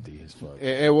fucking empty as fuck.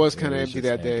 It was kind of empty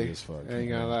that day. As fuck, I ain't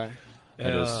gonna lie.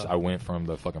 I went from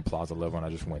the fucking plaza level and I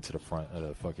just went to the front of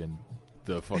the fucking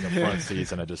front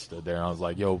seats, and I just stood there and I was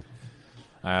like, yo,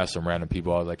 I asked some random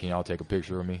people, I was like, can y'all take a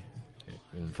picture of me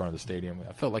in front of the stadium?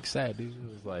 I felt like sad, dude.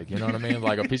 It was like, you know what I mean?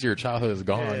 Like, a piece of your childhood is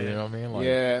gone, you know what I mean?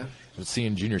 Like,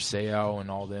 seeing Junior Seau and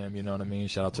all them, you know what I mean?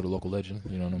 Shout out to the local legend,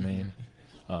 you know what I mean?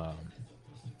 And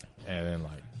then,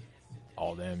 like,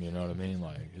 all them, you know what I mean?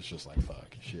 Like, it's just like,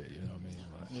 fuck, shit, you know what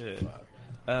I mean? Like,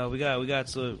 fuck.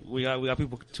 We got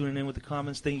people tuning in with the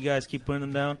comments. Thank you guys. Keep putting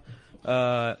them down.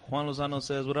 Juan Lozano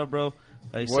says, "What up, bro?"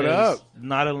 He what says, up?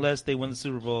 Not unless they win the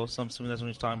Super Bowl. So I'm assuming that's when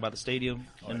he's talking about the stadium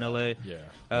in L.A.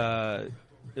 Yeah.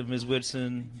 Ms.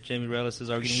 Whitson, Jamie Rella says,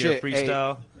 "Are we gonna get a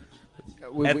freestyle?"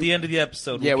 At the end of the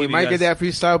episode, we might get that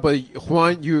freestyle. But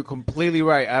Juan, you're completely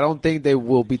right. I don't think they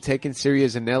will be taken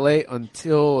serious in L.A.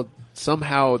 until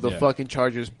somehow the fucking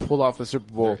Chargers pull off the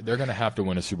Super Bowl. They're gonna have to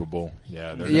win a Super Bowl.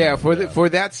 For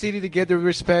that city to get the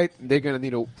respect, they're gonna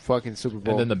need a fucking Super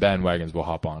Bowl. And then the bandwagons will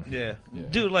hop on. Yeah.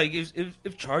 Dude, like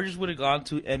if Chargers would have gone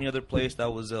to any other place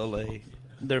that was LA,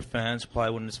 their fans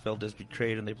probably wouldn't have felt as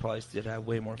betrayed, and they probably did have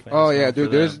way more fans. Oh yeah,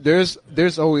 dude.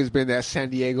 There's always been that San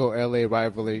Diego LA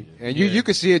rivalry, and you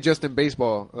could see it just in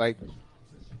baseball. Like,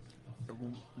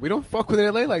 we don't fuck with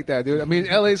LA like that, dude. I mean,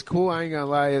 LA's cool. I ain't gonna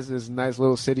lie. It's a nice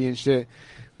little city and shit.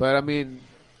 But, I mean,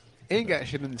 ain't got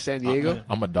shit in San Diego.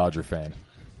 I'm a Dodger fan.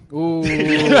 Ooh. Hey,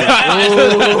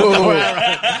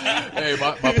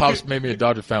 my pops made me a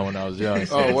Dodger fan when I was young.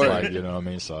 So it's like, you know what I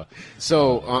mean? So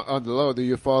on the low, do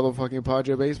you follow fucking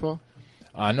Padre baseball?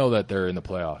 I know that they're in the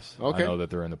playoffs. Okay. I know that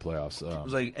they're in the playoffs. It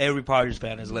was like every Padres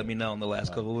fan has let me know in the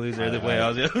last couple of weeks. They're in the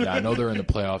playoffs. Yeah, I know they're in the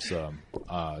playoffs.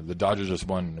 The Dodgers just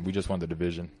won. We just won the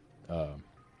division.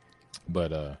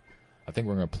 But I think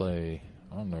we're going to play.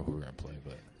 I don't know who we're going to play,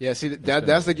 but yeah. See,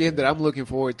 that's the game that I'm looking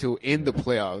forward to in the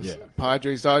playoffs. Yeah.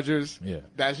 Padres, Dodgers. Yeah,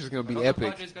 that's just going to be epic.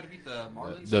 The Padres got to beat the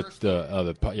Marlins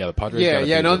the Padres.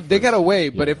 Yeah, they got to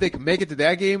wait. But if they can make it to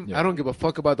that game, I don't give a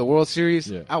fuck about the World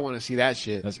Series. Yeah. I want to see that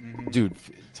shit. Dude,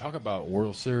 talk about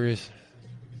World Series.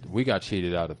 We got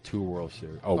cheated out of 2 World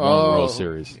Series. One World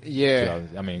Series. Yeah.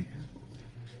 I mean,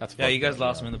 that's you guys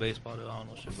lost them in the baseball. I don't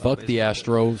know shit about fuck the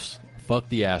Astros. Fuck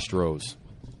the Astros.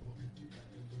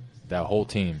 That whole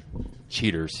team.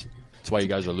 Cheaters. That's why you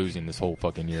guys are losing this whole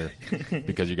fucking year.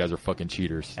 Because you guys are fucking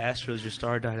cheaters. Astros, your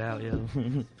star died out, yo.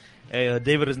 Hey,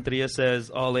 David Renteria says,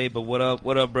 all A, but what up?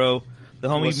 What up, bro? The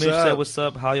homie Mitch said, what's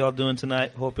up? How y'all doing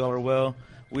tonight? Hope y'all are well.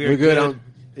 We're good.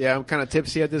 I'm kind of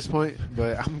tipsy at this point,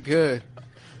 but I'm good.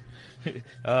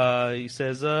 He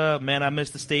says, man, I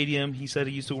missed the stadium. He said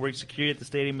he used to work security at the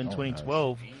stadium in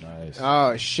 2012. Nice.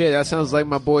 Oh, shit. That sounds like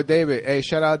my boy David. Hey,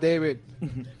 shout out David.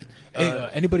 Hey,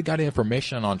 anybody got any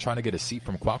information on trying to get a seat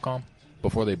from Qualcomm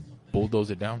before they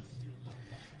bulldoze it down?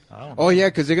 Oh, yeah,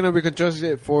 because they're going to reconstruct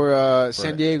it for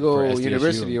San Diego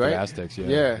University, right? For the Aztecs, yeah.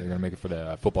 They're going to make it for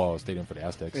the football stadium for the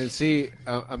Aztecs. And see,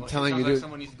 I'm telling you, dude.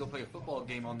 Someone needs to go play a football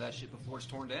game on that shit before it's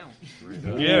torn down.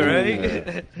 Yeah,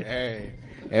 right?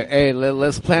 Hey,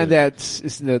 let's plan that.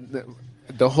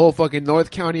 The whole fucking North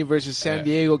County versus San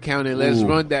Diego County. Let's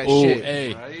run that shit.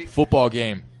 Hey, football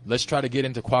game. let's try to get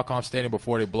into Qualcomm Stadium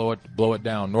before they blow it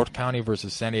down. North County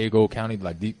versus San Diego County,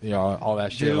 like all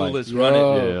that shit. Dude, like, let's run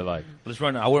it. Yeah, like let's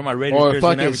run it. I wear my Raiders or jersey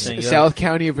fucking and everything. South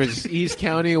County versus East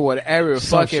County, whatever.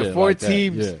 Fucking 4 like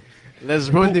teams. Yeah. Let's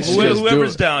run this shit.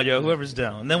 Whoever's down, yo. Whoever's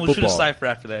down. And then we'll shoot a cipher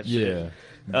after that shit. Yeah.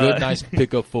 Good, nice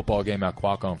pickup football game at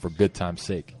Qualcomm for good time's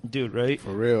sake. Dude, right?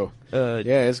 For real.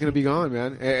 Yeah, it's gonna be gone,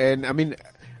 man. And I mean,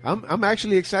 I'm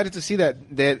actually excited to see that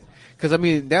because I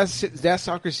mean that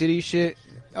Soccer City shit,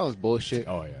 that was bullshit.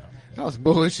 Oh yeah, that was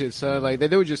bullshit. So like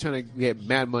they were just trying to get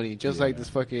mad money, just like this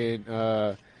fucking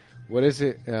what is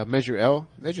it? Measure L.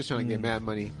 They're just trying to get mad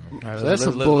money. Right, so that's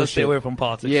some bullshit. Let's stay away from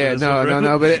politics. Yeah,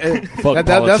 no. But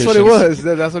that's what it was.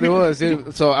 That's what it was.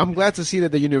 Dude. So I'm glad to see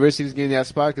that the university is getting that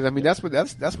spot because I mean that's what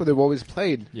they've always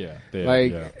played. Yeah.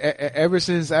 Ever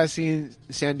since I seen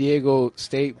San Diego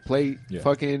State play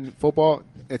fucking football,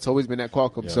 it's always been at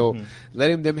Qualcomm. Yeah. So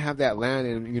letting them have that land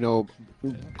and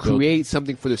create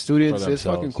something for the students is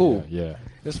fucking cool. Yeah,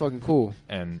 it's fucking cool.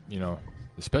 And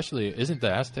especially, isn't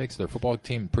the Aztecs, their football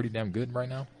team, pretty damn good right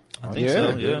now? I think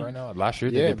so, yeah. Right now? Last year,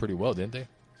 they did pretty well, didn't they?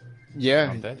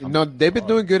 Yeah. No, they've been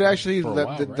doing good, actually,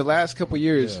 the last couple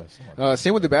years. Yeah,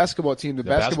 same with the basketball team. The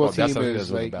basketball team is,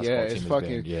 like, it's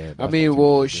fucking... Yeah, I mean,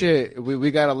 well, shit,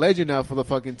 we got a legend now for the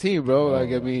fucking team, bro.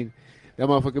 Like, I mean... That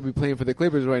motherfucker be playing for the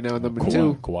Clippers right now. Number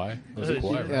 2. Kawhi? Was it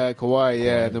Kawhi? Right? Kawhi,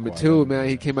 yeah. Number 2, man.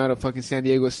 He came out of fucking San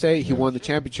Diego State. He won the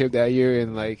championship that year,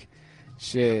 and, like...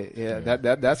 Shit, yeah, that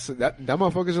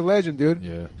motherfucker's a legend, dude.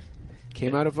 Yeah,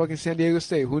 came out of fucking San Diego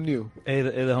State. Who knew? Hey,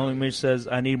 the homie Mitch says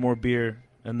I need more beer,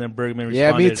 and then Bergman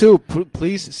responded. Yeah, me too.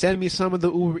 Please send me some of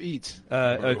the Uber Eats.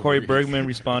 Corey Bergman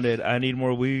responded, I need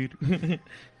more weed.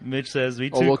 Mitch says, me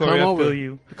too, Corey. I feel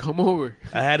you. Come over.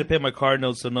 I had to pay my card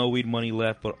notes, so no weed money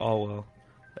left, but oh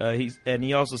well.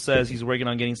 He also says he's working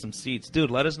on getting some seats. Dude,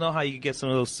 let us know how you can get some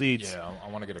of those seats. Yeah, I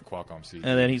want to get a Qualcomm seat.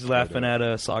 And then he's laughing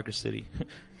at Soccer City.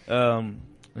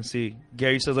 Let's see.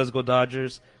 Gary says, let's go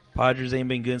Dodgers. Padres ain't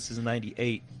been good since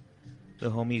 98.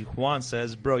 The homie Juan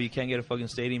says, bro, you can't get a fucking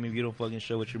stadium if you don't fucking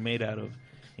show what you're made out of. And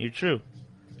you're true.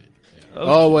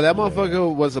 Well, that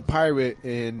motherfucker was a pirate,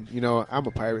 and, I'm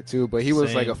a pirate too, but he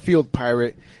was like a field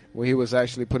pirate where he was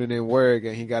actually putting in work,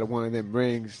 and he got one of them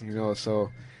rings,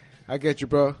 so I get you,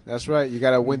 bro. That's right. You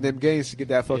got to win them games to get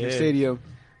that fucking stadium.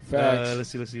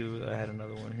 Facts. Let's see. I had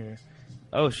another one here.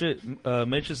 Oh, shit.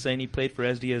 Mitch is saying he played for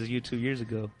SDSU 2 years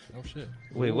ago. Oh, shit.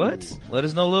 Wait, what? Let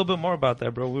us know a little bit more about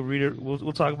that, bro. We'll read it.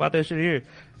 We'll talk about that shit here.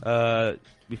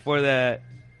 Before that,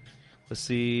 let's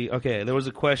see. Okay, there was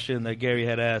a question that Gary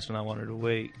had asked, and I wanted to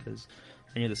wait because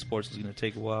I knew the sports was going to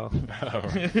take a while.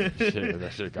 Shit,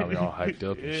 that shit got me all hyped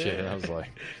up and shit. I was like...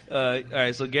 all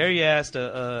right, so Gary asked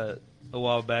a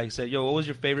while back. He said, yo, what was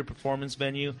your favorite performance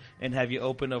venue, and have you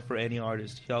opened up for any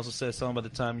artist? He also said something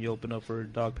about the time you opened up for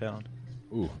Dog Pound.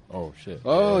 Ooh, oh shit.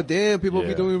 Oh, damn, people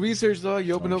be doing research, dog.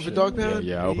 You open up for Dog Pound?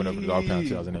 Yeah, I opened up for Dog Pound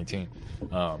 2018.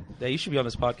 Yeah, you should be on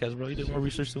this podcast, bro. You did more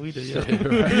research than we did.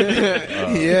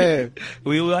 Yeah.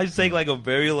 We like to take like a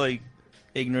very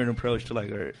ignorant approach to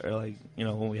or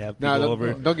when we have people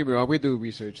over. Don't get me wrong, we do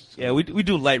research. So. Yeah, we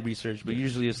do light research, but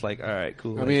usually it's all right,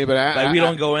 cool. I mean, but we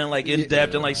don't go in in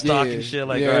depth and stock and shit.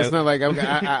 It's not like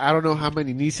I don't know how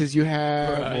many nieces you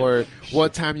have or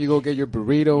what time you go get your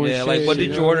burrito. Yeah, and shit, what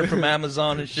did you order from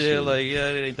Amazon and shit?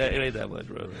 It ain't that much,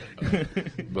 bro.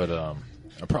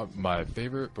 But my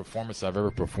favorite performance I've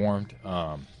ever performed,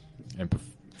 and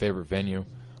favorite venue,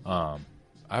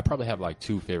 I probably have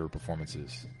 2 favorite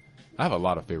performances. I have a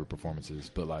lot of favorite performances,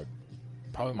 but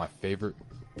probably my favorite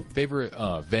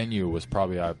venue was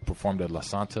probably I performed at La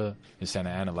Santa in Santa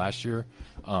Ana last year,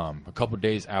 a couple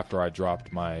days after I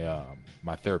dropped my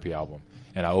my therapy album,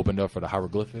 and I opened up for the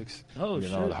Hieroglyphics. Oh, you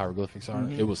know the Hieroglyphics are.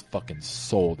 Mm-hmm. It was fucking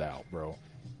sold out, bro.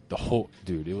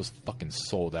 It was fucking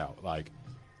sold out.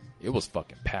 It was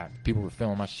fucking packed. People were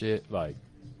filming my shit. That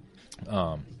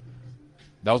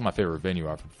was my favorite venue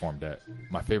I've performed at.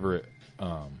 My favorite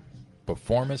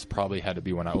performance probably had to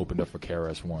be when I opened up for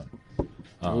KRS-One.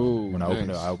 When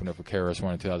I opened up for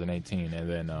KRS-One in 2018, and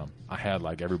then I had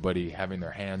everybody having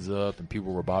their hands up, and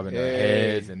people were bobbing their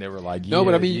heads, and they were like, "Yeah." No,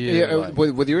 but I mean,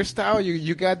 with your style,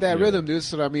 you got that rhythm, dude.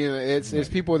 So I mean, it's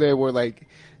people that were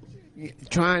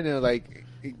trying to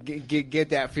get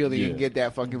that feeling and get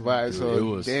that fucking vibe.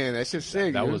 So damn, that's just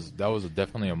sick. That was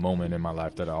definitely a moment in my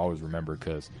life that I always remember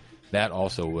because. That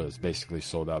also was basically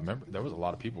sold out. Remember, there was a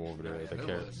lot of people over there. It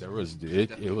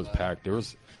was packed. There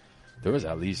was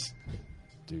at least,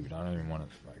 dude, I don't even want to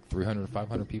 300,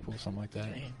 500 people, something like that.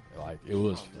 It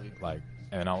was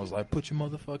And I was like, put your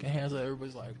motherfucking hands up.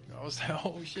 Everybody's like, I was like,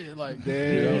 oh shit, like, you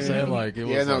know what I'm saying? Like, it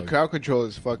was. Yeah, no, like, crowd control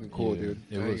is fucking cool, dude.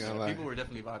 It was. People were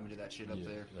definitely vibing to that shit up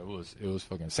there. It was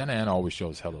fucking. Santa Ana always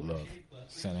shows hella love.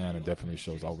 Santa Ana definitely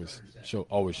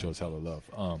always shows hella love.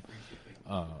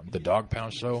 The Dog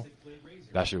Pound show,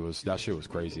 that shit was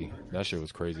crazy. That shit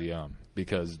was crazy.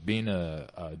 Because being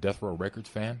a Death Row Records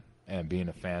fan. And being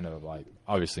a fan of, like,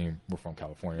 obviously we're from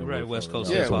California, right? West Coast,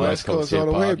 yeah, West Coast all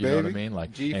the way, baby. You know what I mean?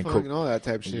 Like G-Funk and all that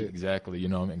type of shit. Exactly. You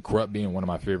know, and Corrupt being one of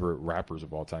my favorite rappers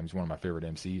of all time. He's one of my favorite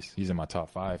MCs. He's in my top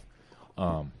 5.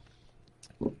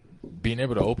 Being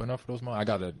able to open up for those, I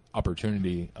got an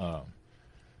opportunity.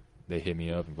 They hit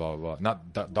me up and blah blah blah.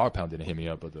 Not Dog Pound didn't hit me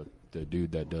up, but the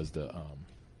dude that does the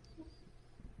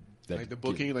like the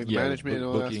booking, like the management and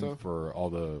all that stuff for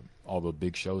all the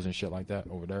big shows and shit like that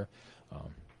over there.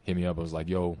 Hit me up. I was like,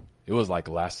 yo, it was like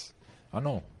last, I don't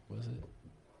know, was it?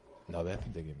 No, I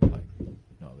think they gave me like,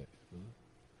 no, I'm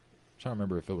trying to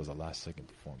remember if it was a last second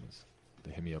performance. They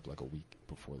hit me up like a week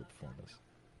before the performance.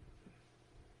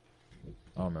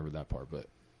 I don't remember that part, but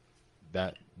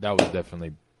that was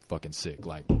definitely fucking sick.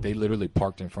 Like, they literally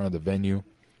parked in front of the venue.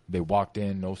 They walked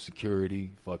in, no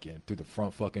security, fucking through the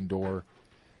front fucking door.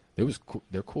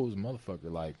 They're cool as a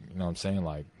motherfucker. Like, you know what I'm saying?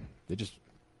 Like,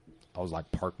 I was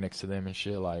like parked next to them and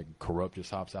shit. Like, Corrupt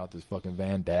just hops out this fucking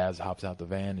van. Daz hops out the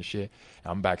van and shit.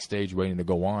 I'm backstage waiting to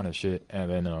go on and shit. And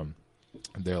then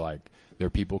they're like, there are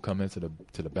people coming to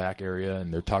the back area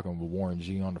and they're talking with Warren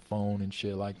G on the phone and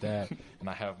shit like that. And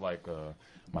I have like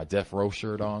my Death Row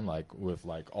shirt on, like with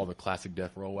like all the classic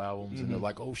Death Row albums. And they're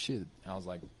like, oh shit. And I was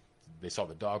like, they saw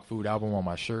the Dog Food album on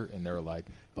my shirt and they were like,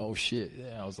 oh shit.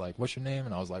 Yeah. I was like, what's your name?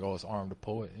 And I was like, oh, it's Arm the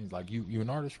Poet. And he's like, you an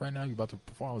artist right now? You about to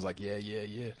perform? I was like, yeah.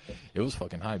 It was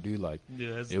fucking hype, dude. Like,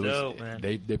 yeah, it's dope, man.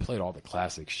 They played all the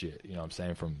classic shit, you know what I'm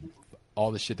saying? From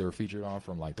all the shit they were featured on,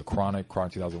 from like the Chronic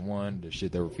 2001, the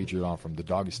shit they were featured on from the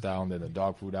Doggy Style, and then the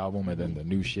Dog Food album, and then the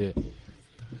new shit.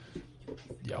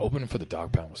 Yeah, opening for the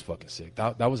Dog Pound was fucking sick.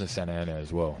 That was in Santa Ana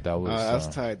as well. That was that's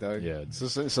tight, dog. Yeah.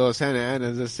 So Santa Ana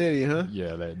is a city, huh?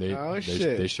 Yeah,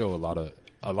 they show a lot of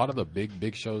the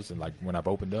big shows, and like when I've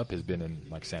opened up has been in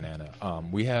like Santa Ana.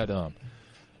 We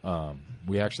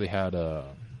actually had I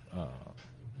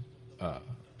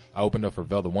opened up for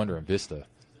Vel the Wonder in Vista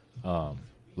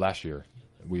last year.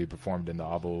 We performed in the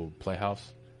Avo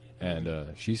Playhouse, and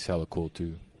she's hella cool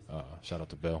too. Shout out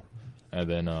to Vel. And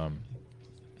then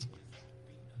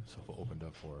so we opened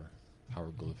up for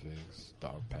Hieroglyphics,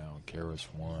 Dog Pound, Karis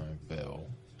One, Vel.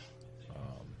 I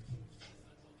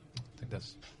think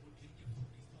that's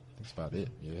about it.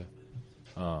 Yeah.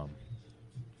 I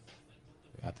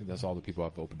think that's all the people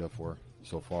I've opened up for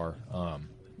so far.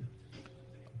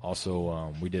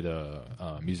 Also, we did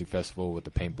a music festival with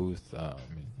the Paint Booth.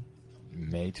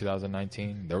 May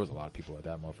 2019. There was a lot of people at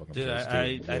that motherfucking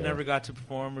place. I never got to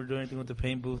perform or do anything with the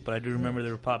Paint Booth, but I do remember they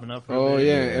were popping up.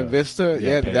 And Vista,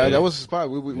 that was the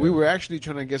spot. We were actually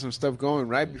trying to get some stuff going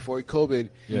right before COVID,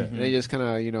 and they just kind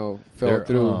of fell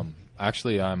through.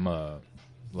 Actually, I'm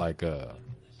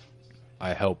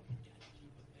I help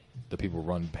the people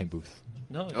run Paint Booth.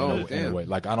 No, in a way.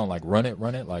 Like, I don't like run it,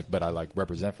 like, but I like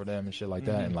represent for them and shit like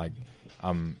that, and like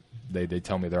they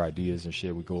tell me their ideas and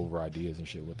shit. We go over ideas and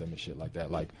shit with them and shit like that.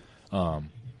 Like,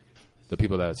 the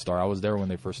people that I was there when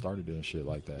they first started doing shit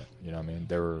like that. You know what I mean?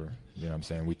 They were, you know what I'm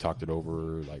saying? We talked it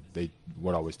over. Like, they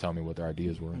would always tell me what their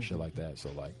ideas were and shit like that.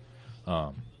 So like,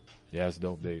 yeah, it's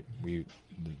dope. We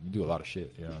do a lot of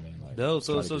shit. You know what I mean? Like, dope.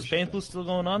 So is Paint Booth still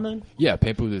going on then? Yeah,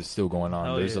 Paint Booth is still going on.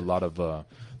 Oh, there's a lot of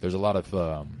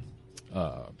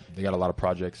they got a lot of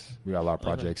projects. We got a lot of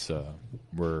projects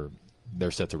where they're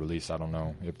set to release. I don't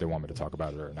know if they want me to talk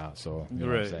about it or not. So you know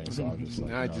what I'm saying? So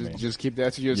I'll just keep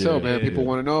that to yourself, man. People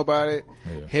want to know about it.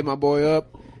 Yeah. Hit my boy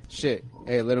up. Shit.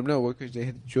 Hey, let them know where could they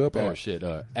hit you up at. Oh shit.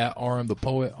 At RM the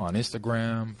Poet on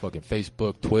Instagram, fucking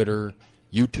Facebook, Twitter,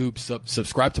 YouTube.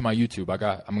 Subscribe to my YouTube.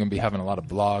 I'm gonna be having a lot of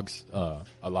vlogs,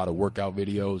 a lot of workout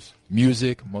videos,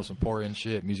 music, most important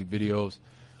shit, music videos.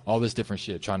 All this different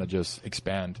shit, trying to just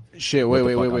expand. Shit, wait,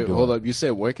 hold up. You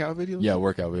said workout videos? Yeah,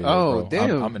 workout videos. Oh, bro.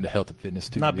 Damn. I'm into health and fitness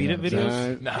too. Not beat it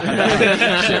videos? Nah.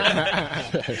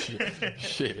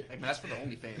 Shit. Like, that's for the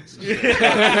OnlyFans. Shit,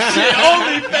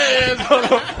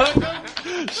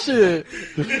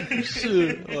 OnlyFans.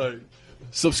 Shit. Like,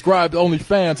 subscribe to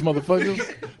OnlyFans,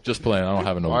 motherfuckers. Just playing. I don't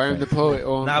have an OnlyFans. I am the poet.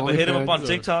 But hit him up on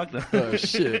TikTok.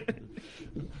 Shit.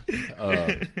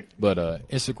 But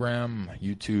Instagram,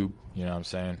 YouTube, you know what I'm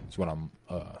saying? It's what I'm,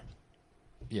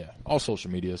 all social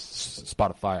medias,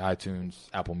 Spotify, iTunes,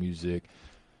 Apple Music,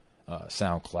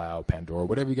 SoundCloud, Pandora,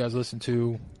 whatever you guys listen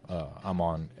to, I'm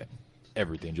on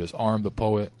everything. Just RM the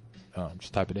Poet,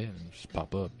 just type it in and just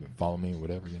pop up and follow me,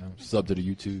 whatever, you know. Sub to the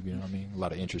YouTube, you know what I mean? A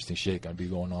lot of interesting shit gonna be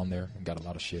going on there. And got a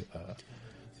lot of shit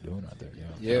doing out there, you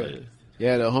know. Yeah.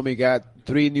 Yeah, the homie got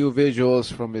 3 new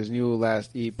visuals from his new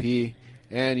last EP.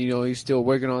 And, you know, he's still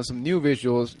working on some new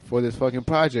visuals for this fucking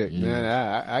project, man.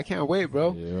 I can't wait,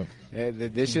 bro. Yeah.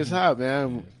 This shit's hot,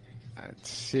 man.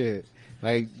 Shit.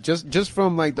 Like, just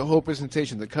from, like, the whole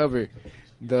presentation, the cover,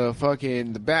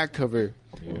 the back cover,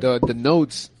 the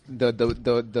notes,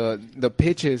 the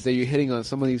pitches that you're hitting on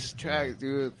some of these tracks,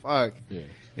 dude. Fuck. Yeah.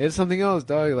 It's something else,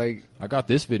 dog. Like, I got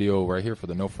this video right here for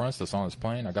the No Fronts. The song is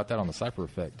playing. I got that on the Cypher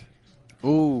Effect.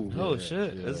 Ooh. Oh,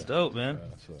 shit. That's dope, man.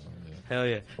 Hell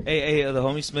yeah. Hey, the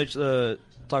homie Smith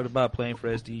talked about playing for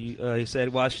SD. He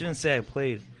said, well, I shouldn't say I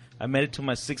played. I made it to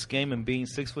my 6th game, and being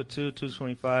 6'2",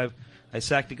 225, I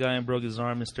sacked a guy and broke his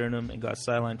arm and sternum and got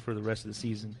sidelined for the rest of the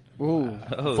season. Ooh.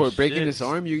 For breaking his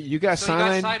arm? You got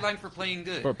sidelined? You got sidelined for playing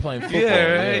good. For playing football.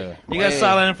 Yeah, right? Yeah. You got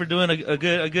sidelined for doing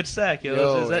a good sack.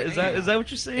 Yo. Is that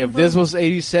what you're saying, If bro? this was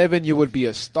 87, you would be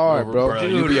a star, bro.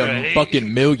 Dude, you'd be a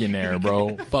fucking millionaire,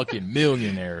 bro. Fucking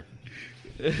millionaire.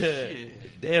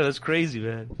 Damn, that's crazy,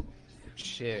 man.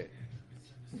 Shit.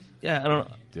 Yeah, I don't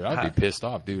know. Dude, I'd be pissed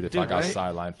off, dude, if I got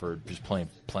sidelined for just playing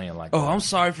like that. I'm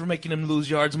sorry for making them lose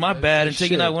yards. My bad. And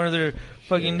taking out one of their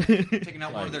fucking... Taking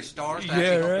out one of their stars to actually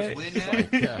help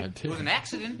us win. It was an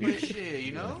accident, but shit,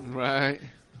 you know? Right.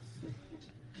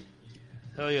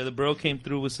 Hell yeah, the bro came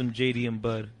through with some JD and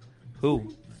Bud.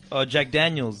 Who? Jack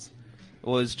Daniels.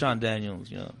 Was John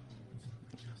Daniels, you know.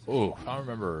 Oh, I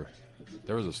remember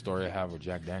there was a story I have with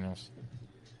Jack Daniels.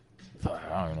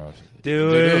 I don't know.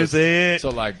 Dude, say it. So,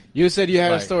 like... You said you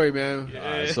had a story,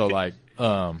 man. So, like,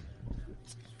 when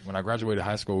I graduated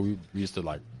high school, we used to,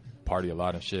 like, party a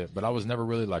lot and shit. But I was never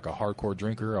really, like, a hardcore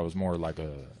drinker. I was more like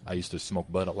I used to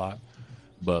smoke bud a lot.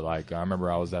 But, like, I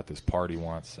remember I was at this party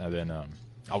once, and then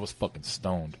I was fucking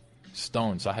stoned.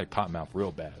 So I had cottonmouth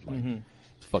real bad. Like,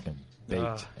 fucking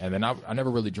baked. And then I never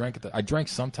really drank it. I drank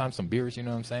sometimes some beers, you know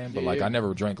what I'm saying? But, like, I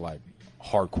never drank, like,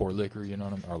 hardcore liquor, you know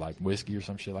what I mean? Or like whiskey or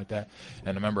some shit like that. And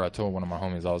I remember I told one of my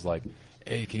homies, I was like,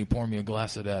 hey, can you pour me a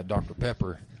glass of that Dr.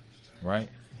 Pepper? Right?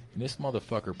 And this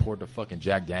motherfucker poured the fucking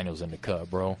Jack Daniels in the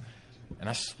cup, bro. And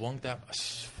I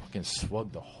fucking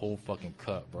swagged the whole fucking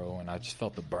cup, bro. And I just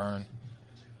felt the burn.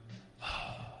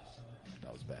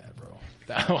 That was bad, bro.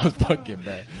 That was fucking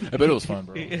bad. But it was fun,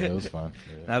 bro. Yeah, it was fun.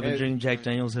 Yeah. I've been drinking Jack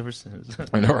Daniels ever since.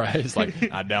 I know, right? It's like,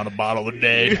 I down a bottle a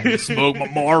day, I smoke my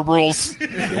marbles,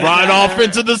 ride off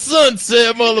into the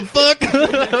sunset, motherfucker.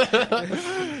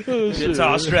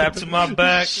 Guitar strapped to my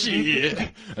back.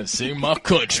 Shit. And sing my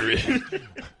country.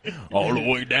 All the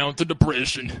way down to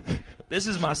depression. This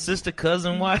is my sister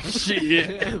cousin wife.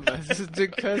 Shit. My sister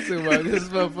cousin wife. This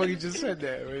motherfucker just said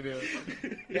that right now.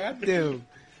 Goddamn.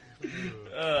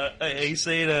 He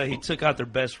said he took out their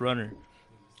best runner.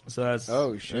 So that's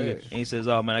shit. And he says,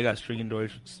 "Oh man, I got string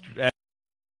doors."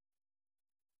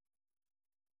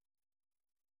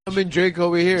 I'm in Drake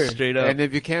over here. Straight up. And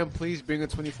if you can, please bring a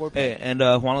 24 pack. Hey, and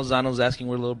Juan Lozano's asking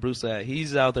where little Bruce at.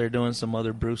 He's out there doing some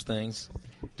other Bruce things,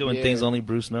 doing things only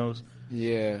Bruce knows.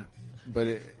 Yeah,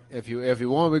 but if you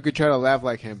want, we could try to laugh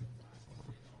like him.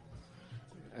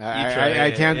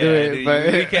 I can't do it, dude,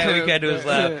 but we can't do his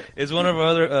laugh. It's one of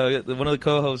our other one of the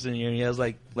co-hosts in here. And he has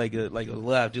like a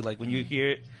laugh, dude. Like when you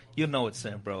hear it, you know it's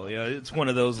him, bro. Yeah, it's one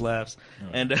of those laughs.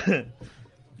 And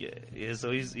yeah.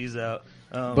 So he's out.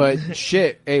 But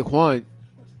shit, hey Juan,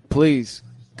 please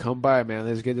come by, man.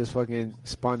 Let's get this fucking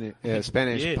Spanish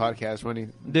podcast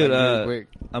running, dude. Really quick.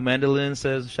 Amanda Lynn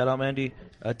says, "Shout out, Mandy.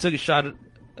 I took a shot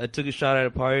at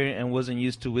a party and wasn't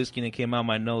used to whiskey and it came out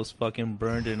my nose, fucking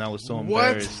burned it, and I was so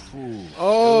embarrassed."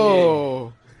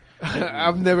 Oh,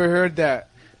 I've never heard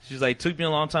that. She's like, took me a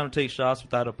long time to take shots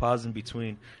without a pause in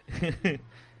between.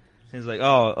 He's like,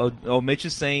 oh, Mitch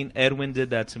is saying Edwin did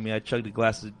that to me. I chugged a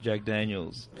glass of Jack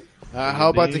Daniels. How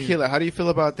about tequila? How do you feel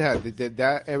about that? Did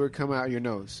that ever come out your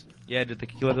nose? Yeah, did the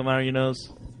tequila come out of your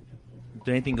nose?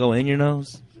 Did anything go in your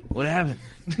nose? What happened?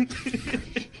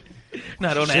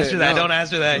 No, don't answer that. No. Don't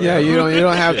answer that. Yeah, you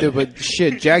don't have to. But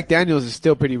shit, Jack Daniels is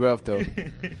still pretty rough though.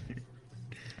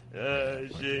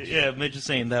 Shit. Yeah, Mitch is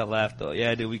saying that laugh though.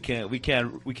 Yeah, dude, we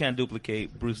can't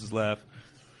duplicate Bruce's laugh.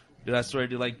 Dude, I swear,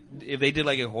 dude, like if they did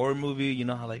like a horror movie, you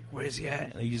know how like where is he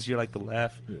at? And you just hear like the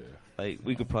laugh. Yeah. Like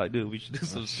we could probably do it. We should do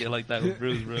some shit like that with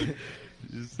Bruce, bro.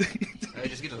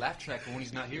 Just get a laugh track for when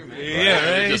he's not here, man.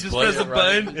 Yeah, right. Just press a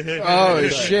button. Oh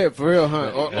shit, for real, huh?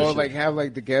 Or like have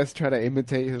like the guests try to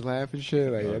imitate his laugh and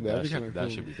shit. Like that'd be kind of cool.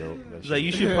 That should be dope. It's like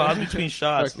you should pause between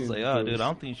shots. It's like, oh, dude, I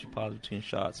don't think you should pause between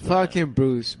shots. Fucking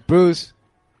Bruce.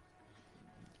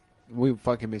 We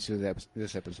fucking missed you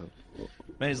this episode.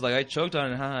 Man, he's like, I choked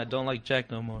on it, huh? I don't like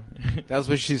Jack no more. That's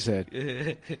what she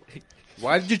said.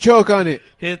 Why did you choke on it?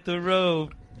 Hit the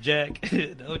road, Jack.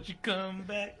 Don't you come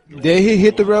back. Did he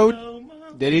hit the road?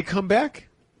 Did he come back?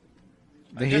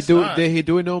 Did he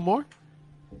do it no more?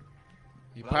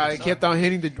 He probably kept on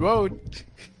hitting the road.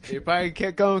 He probably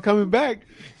kept on coming back.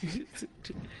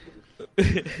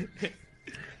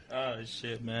 Oh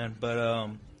shit, man! But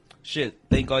shit.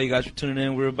 Thank all you guys for tuning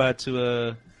in. We're about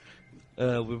to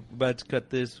cut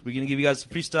this. We're gonna give you guys a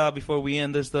freestyle before we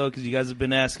end this though, because you guys have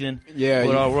been asking. Yeah,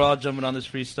 we're all jumping on this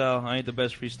freestyle. I ain't the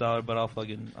best freestyler, but I'll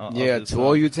to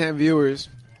all you 10 viewers,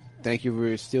 thank you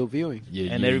for still viewing.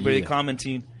 And everybody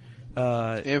commenting.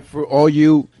 And for all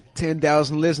you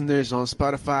 10,000 listeners on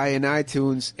Spotify and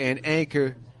iTunes and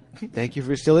Anchor, thank you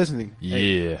for still listening.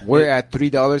 Yeah. We're at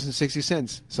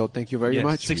 $3.60, so thank you very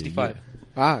much. 65.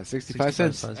 65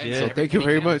 cents. Yeah. So thank you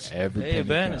very much. Hey,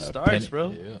 man, it starts,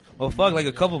 bro. Yeah. Well, fuck, like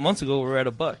a couple months ago, we were at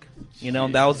 $1. You know,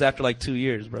 and that was after like 2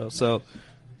 years, bro. So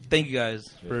thank you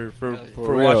guys for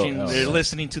watching,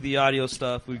 listening to the audio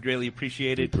stuff. We greatly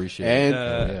appreciate it.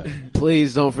 And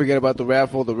please don't forget about the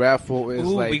raffle. The raffle is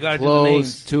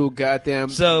close to goddamn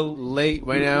late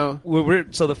right now.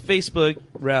 So the Facebook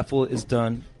raffle is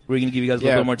done. We're gonna give you guys a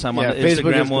little bit more time on the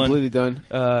Facebook Instagram is one. Completely done.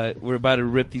 We're about to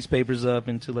rip these papers up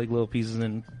into like little pieces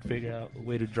and figure out a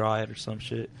way to draw it or some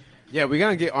shit. Yeah, we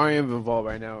gotta get RM involved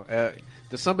right now.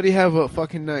 Does somebody have a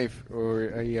fucking knife or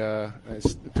a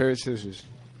pair of scissors?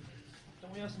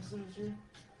 Don't we have some scissors here?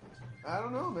 I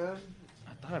don't know, man.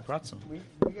 I thought I brought some. We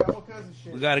got all kinds of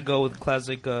shit. We gotta go with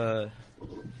classic.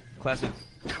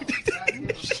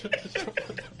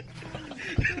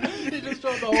 He just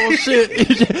dropped the whole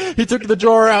shit. He took the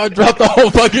drawer out, dropped the whole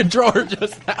fucking drawer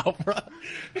just now, bro.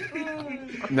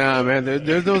 Nah, man,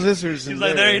 there's no scissors. He's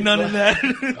like, there ain't none in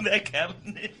that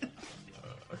cabinet.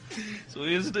 So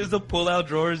it's the pull-out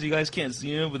drawers. You guys can't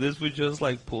see them, but this we just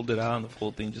like pulled it out, and the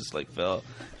whole thing just like fell.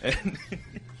 And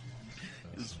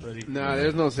it's funny. Nah,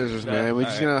 there's no scissors, man. We're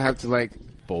just gonna have to like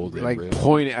fold it, like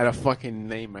point it at a fucking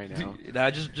name right now.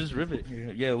 Nah, just rip it.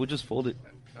 Yeah, we'll just fold it.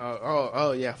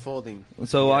 Oh yeah, folding.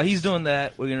 So while he's doing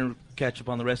that, we're gonna catch up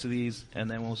on the rest of these, and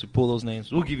then once we pull those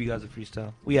names, we'll give you guys a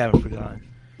freestyle. We haven't forgotten.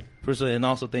 Firstly, and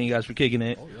also thank you guys for kicking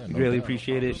it. We really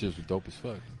appreciate it. Shit was dope as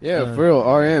fuck. Yeah, for real.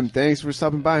 RM, thanks for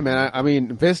stopping by, man. I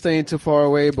mean, Vista ain't too far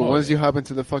away, but once you hop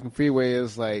into the fucking freeway,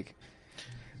 it's like,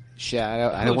 shit,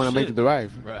 I don't want to make the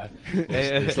drive. Right.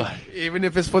 It's like, even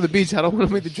if it's for the beach, I don't want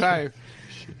to make the drive.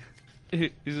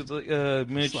 He's like,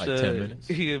 Mitch. Like 10 minutes.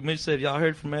 Mitch said, "Y'all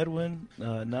heard from Edwin?"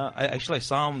 No, I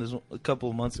saw him a couple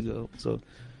of months ago, so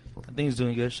I think he's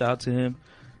doing good. Shout out to him.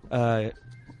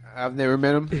 I've never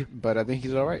met him, but I think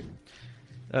he's all right.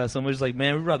 Somebody's like,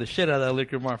 "Man, we brought the shit out of that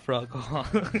liquor mart for alcohol."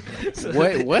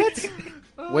 Wait, what?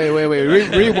 Wait.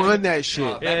 Rewind that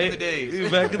shit. Back in the day.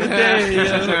 Back in the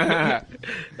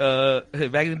day.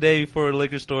 Back in the day before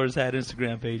liquor stores had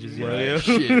Instagram pages.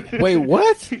 Shit. Wait,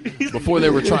 what? Before they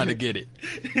were trying to get it.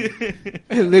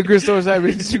 Liquor stores have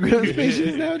Instagram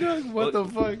pages now, dog? What the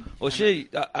fuck? Well,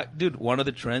 shit, dude, one of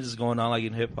the trends is going on like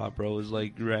in hip hop, bro. Is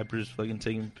like rappers fucking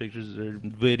taking pictures or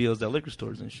videos at liquor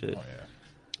stores and shit. Oh, yeah.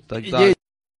 Like, yeah.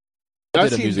 I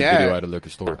did a music video at a liquor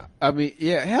store. I mean,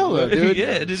 yeah, hell, dude.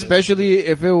 Yeah, especially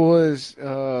if it was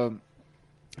the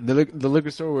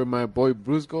liquor store where my boy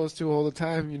Bruce goes to all the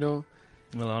time, you know.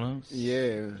 Milanos?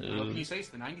 Yeah. What can you say? It's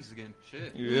the 90s again.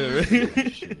 Shit. Yeah,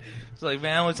 right? It's like,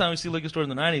 man, only time we see liquor stores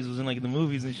in the 90s was in like the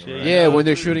movies and shit. Yeah, when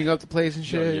they're shooting up the place and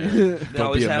shit. Yeah.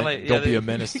 Don't be a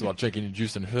menace while drinking your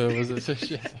juice in the hood. Was it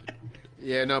shit?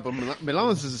 Yeah, no, but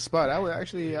Milanos is a spot. I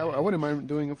wouldn't mind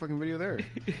doing a fucking video there.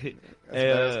 That's a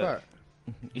bad spot.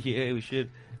 Yeah, we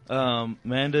should.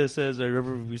 Amanda says, I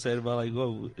remember we said about like,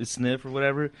 sniff or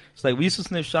whatever. It's like we used to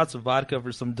sniff shots of vodka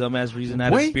for some dumbass reason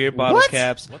out of beer bottle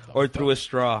caps or through a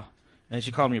straw, and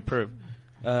she called me a perv.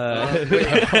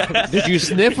 Did you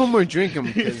sniff them or drink them?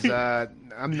 Because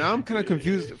I'm kind of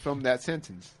confused from that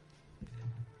sentence.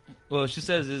 Well, she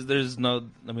says there's no.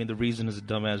 I mean, the reason is a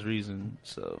dumbass reason.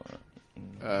 So.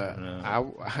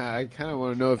 I kind of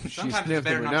want to know if she sniffed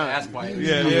them or not.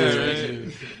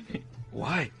 Yeah.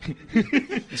 Why?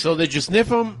 So did you sniff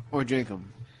them or drink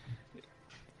them?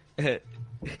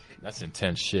 That's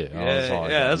intense shit. That's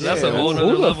a whole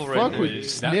other level right there.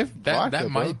 Sniff that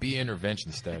might be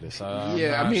intervention status.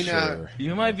 Sure.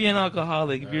 You might be an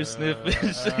alcoholic if you're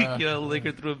sniffing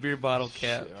liquor through a beer bottle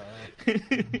cap.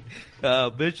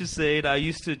 Bitch is saying, I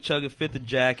used to chug a fifth of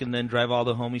Jack and then drive all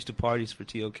the homies to parties for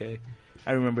TOK.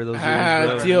 I remember those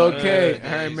days. TOK.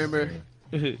 I remember.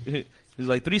 He's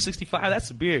like, 365,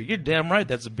 that's a beer. You're damn right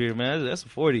that's a beer, man. That's a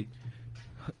 40.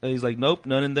 He's like, nope,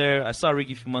 none in there. I saw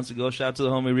Ricky a few months ago. Shout out to the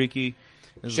homie Ricky.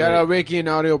 Shout out Ricky and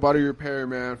Audio Body Repair,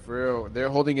 man, for real. They're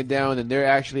holding it down, and they're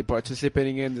actually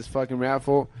participating in this fucking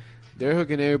raffle. They're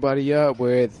hooking everybody up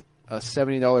with a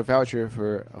 $70 voucher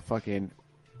for a fucking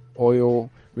oil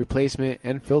replacement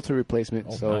and filter replacement.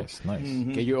 Oh, so nice.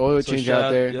 Get your oil change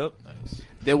out there. Yep. Nice.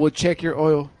 They will check your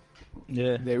oil.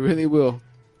 Yeah. They really will.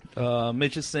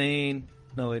 Mitch is saying,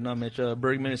 no, wait, not Mitch.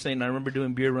 Bergman is saying, I remember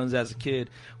doing beer runs as a kid.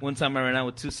 One time I ran out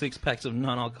with 2 6-packs of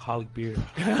non-alcoholic beer.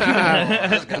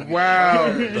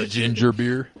 Wow. The ginger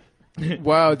beer.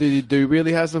 Wow, do you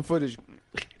really have some footage?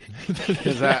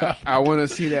 Because I want to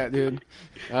see that, dude.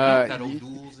 That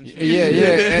O'Doul's and shit. Yeah.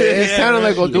 It sounded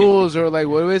like O'Doul's or like,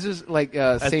 what is this? Like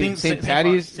St.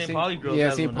 Patty's? St. Pauli girl. Yeah,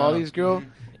 St. Pauli's girl.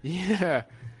 Yeah.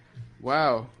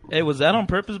 Wow. Hey, was that on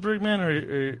purpose,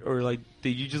 Bergman, or like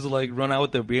did you just like run out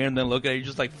with the beer and then look at it, you're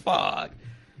just like fuck,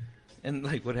 and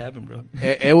like what happened, bro?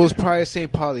 It was probably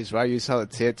St. Pauli's, right? You saw the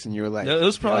tits and you were like, it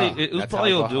was probably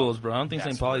alcohol. O'Doul's, bro. I don't think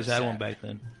That's St. Pauli's had sad. one back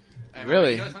then. And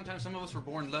Really? You know, sometimes some of us were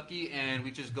born lucky, and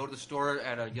we just go to the store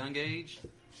at a young age.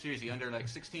 Seriously, under like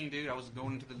 16, dude, I was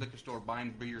going to the liquor store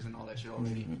buying beers and all that shit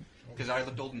already because I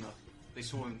looked old enough. They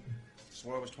swore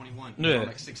I was 21. Yeah. I was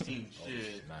like 16.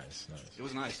 Shit. Nice. It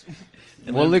was nice.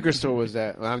 what liquor store was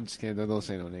that? Well, I'm just kidding. Don't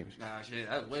say no names. Nah, shit.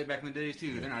 That was way back in the days,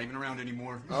 too. They're not even around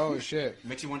anymore. Oh, shit.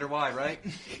 Makes you wonder why, right?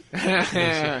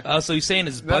 So he's saying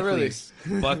it's Not really. Buckley's.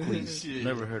 Buckley's. Shit.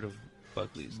 Never heard of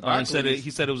Buckley's. Buckley's.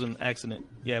 He said it was an accident.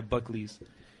 Yeah, Buckley's.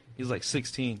 He was like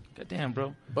 16. God damn,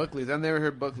 bro. Buckley's. I've never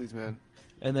heard Buckley's, man.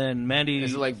 And then Mandy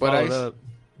Is it like Bud followed Ice? up.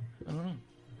 I don't know.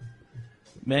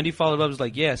 Mandy followed up, was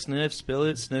like, yeah, sniff, spill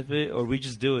it, sniff it, or we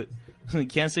just do it.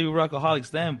 Can't say we were alcoholics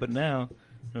then, but now.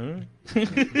 Huh?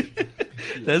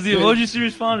 That's the emoji she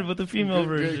responded with the female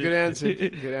version. Good answer.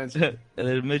 Good answer. And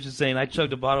then Mitch is saying, I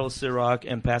chugged a bottle of Ciroc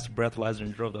and passed a breathalyzer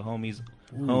and drove the homies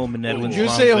home in Edwin's. Did you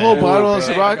mom's say a whole van. bottle of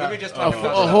Hey, Ciroc? we just A talked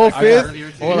about whole that.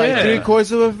 fifth? Or like Yeah.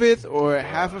 3/4 of a fifth? Or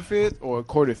half a fifth? Or a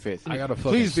quarter fifth? I got a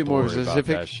fucking Please be more story about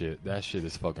specific. that shit. That shit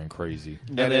is fucking crazy.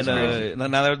 That And is then crazy.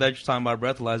 now that you're talking about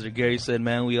breathalyzer, Gary said,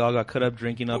 man, we all got cut up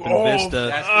drinking up in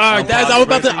Vista. I was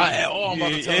about to. I'm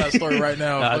about to tell that story right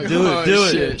now. Nah, Like, do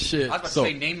it. Shit. I was about to So,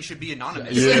 say names should be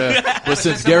anonymous. yeah, but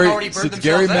since Someone Gary already burned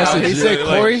Gary themselves out. messaged, He said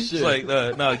like, Corey? shit. It's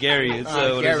like, no, Gary. It's, what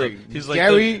is Gary. it? He's like,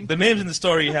 Gary? the names in the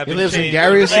story have He been lives in changed.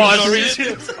 Gary For no Street?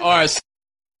 reason. All right.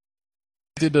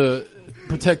 To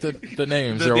protect the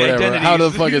names The or whatever. identities. How the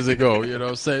fuck does it go? You know what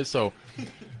I'm saying? So,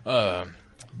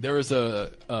 there was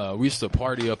we used to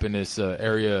party up in this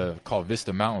area called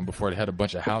Vista Mountain before they had a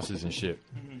bunch of houses and shit.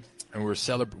 And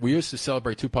we used to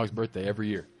celebrate Tupac's birthday every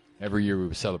year. Every year we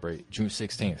would celebrate June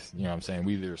 16th. You know what I'm saying?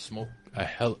 We either smoke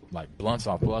like blunts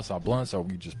off blunts, or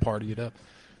we just party it up.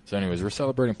 So, anyways, we're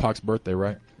celebrating Pac's birthday,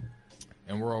 right?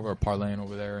 And we're over parlaying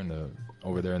over there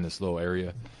in this little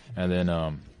area, and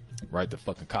then right, the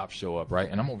fucking cops show up, right?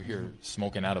 And I'm over here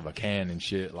smoking out of a can and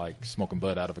shit, like smoking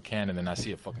bud out of a can, and then I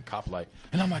see a fucking cop light,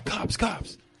 and I'm like,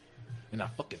 cops, and I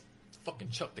fucking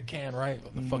chuck the can right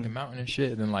on the fucking mountain and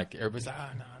shit, and then like everybody's like,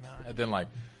 nah, and then like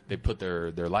they put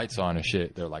their lights on and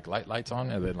shit, their like lights on,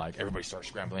 and then like everybody starts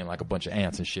scrambling like a bunch of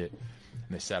ants and shit, and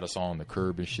they sat us all on the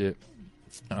curb and shit.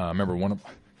 I remember one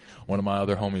of my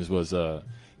other homies was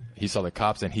he saw the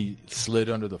cops and he slid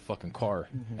under the fucking car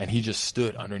and he just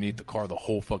stood underneath the car the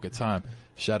whole fucking time.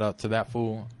 Shout out to that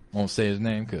fool. Won't say his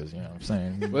name because, you know what I'm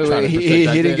saying. Wait, he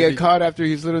didn't get caught after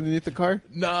he slid underneath the car?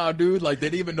 Nah, dude. Like, they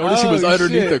didn't even notice he was Oh,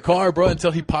 underneath shit. the car, bro, until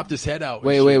he popped his head out.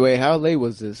 Wait. How late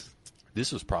was this?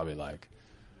 This was probably like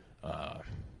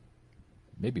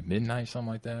maybe midnight,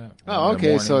 something like that. Oh, In the okay.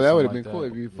 morning, So that would have something been like cool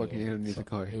that. if you fucking hit underneath the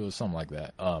car. It was something like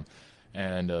that.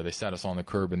 And they sat us on the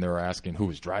curb and they were asking who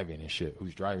was driving and shit.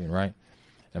 Who's driving, right?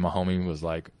 And my homie was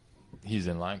like, he's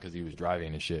in line because he was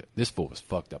driving and shit. This fool was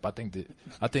fucked up. I think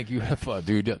you have,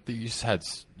 dude. You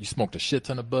smoked a shit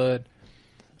ton of bud.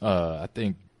 I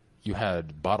think you had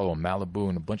a bottle of Malibu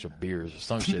and a bunch of beers or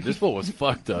some shit. This fool was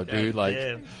fucked up, dude. Like,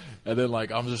 Damn. and then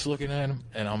like I'm just looking at him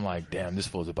and I'm like, damn, this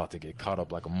fool's about to get caught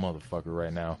up like a motherfucker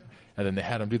right now. And then they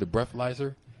had him do the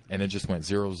breathalyzer. And it just went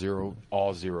 0, 0,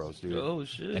 all zeros, dude. Oh,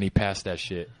 shit. And he passed that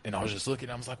shit. And I was just looking,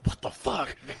 I was like, what the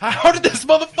fuck? How did this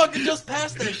motherfucker just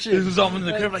pass that shit? This was all in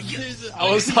the curb, like, yes.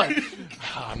 I was like,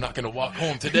 I'm not going to walk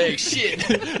home today. Shit.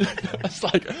 It's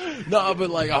like, no, but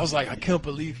like, I was like, I can't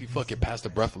believe he fucking passed the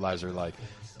breathalyzer. Like,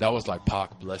 that was like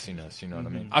Pac blessing us, you know what I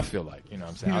mean? I feel like, you know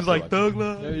what I'm saying? He was I feel like, Thug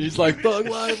Life. Yeah, he's like, Thug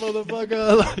Life,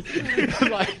 motherfucker.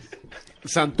 like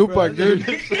San Tupac, dude.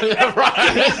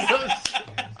 right.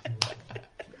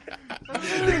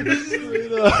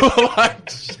 Like,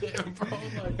 shit.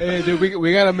 Hey, dude,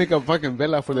 we gotta make a fucking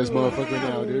vela for this motherfucker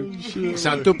now, dude.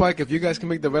 San Tupac, if you guys can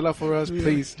make the vela for us,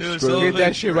 please. Dude, Get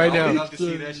that shit right now. Love to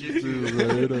see that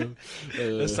shit.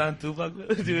 The San Tupac,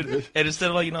 dude. And instead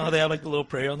of like, you know how they have like the little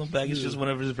prayer on the back, it's just one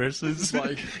of his verses.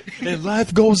 Like, and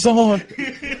life goes on.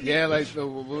 Yeah, like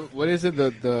what is it?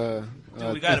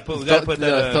 Dude, we gotta put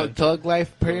that Thug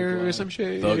Life prayer or some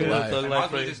shit. Thug yeah, Life. Thug I Life might as well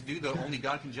prayer. just do the only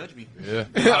God can judge me. Yeah.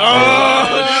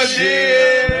 Oh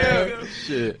shit!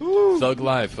 Shit. Thug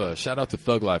Life. Shout out to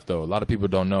Thug Life, though. A lot of people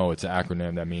don't know it's an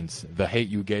acronym that means the hate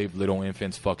you gave little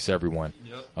infants fucks everyone.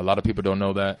 Yep. A lot of people don't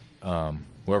know that.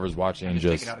 Whoever's watching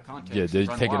Just just take it out of context. yeah, they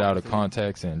Run take it wild out of with it.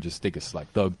 context and just think it's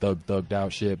like thugged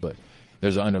out shit. But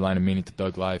there's an underlying meaning to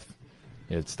Thug Life.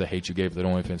 It's the hate you gave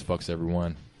little infants fucks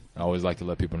everyone. I always like to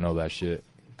let people know that shit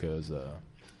because I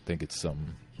think it's some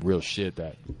real shit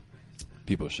that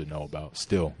people should know about.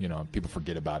 Still, you know, people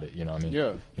forget about it. You know what I mean?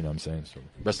 Yeah. You know what I'm saying? So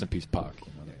rest in peace, Pac. You know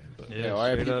what I mean? But, Yeah,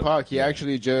 straight R.I.P. up. Pac. He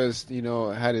actually just,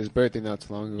 had his birthday not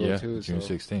too long ago yeah, too. June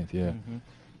So. 16th. Yeah,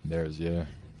 there's June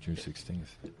 16th.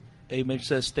 Hey, make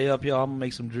sure to stay up, y'all. I'm gonna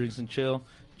make some drinks and chill.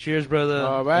 Cheers, brother.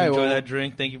 All right, Enjoy well- that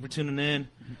drink. Thank you for tuning in.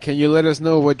 Can you let us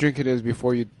know what drink it is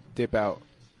before you dip out?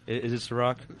 Is it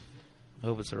Ciroc? I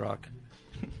hope it's Ciroc.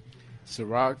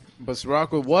 Ciroc, but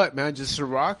Ciroc with what, man? Just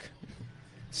Ciroc?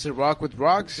 Ciroc with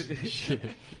rocks?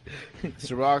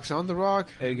 Ciroc's on the rock?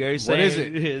 Hey, Gary's What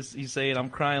saying, is it? He's saying, I'm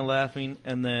crying laughing.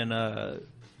 And then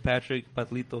Patrick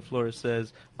Patlito Flores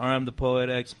says, RM the Poet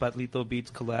X Patlito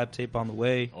Beats collab tape on the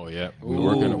way. Oh yeah, we Ooh.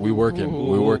 working. We working.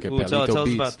 We working. Ooh, tell Palito us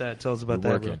Beats. about that. Tell us about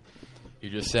We're that, bro. working. He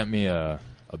just sent me a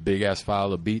big ass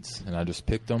file of beats, and I just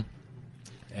picked them.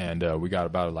 And we got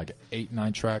about like an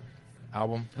 8-9 track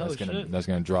album. Oh, That's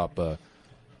gonna drop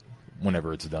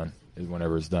whenever it's done.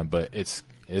 But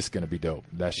it's gonna be dope.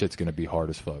 That shit's gonna be hard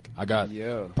as fuck.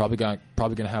 Yeah. Probably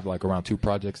gonna have like around 2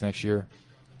 projects next year.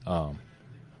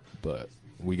 But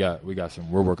we got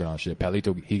some. We're working on shit.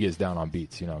 Palito, he gets down on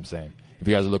beats. You know what I'm saying? If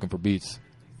you guys are looking for beats,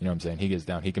 you know what I'm saying? He gets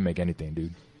down. He can make anything,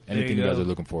 dude. Anything you guys go. are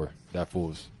looking for. That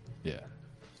fool's. Yeah.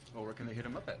 Well, where can they hit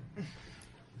him up at?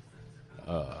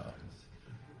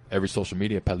 Every social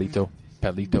media, Palito.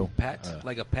 Pat?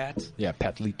 Like a Pat? Yeah,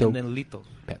 Patlito. And then Lito.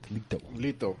 Patlito.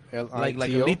 Lito. L-I-T-O. Like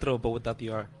a litro, but without the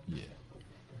R. Yeah.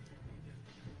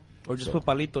 Or just So- put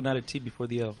Palito, not a T before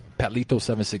the L. Patlito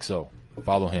 760.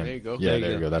 Follow him. There you go. Yeah, There you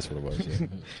there you go. go. That's what it was. Yeah.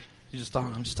 I'm just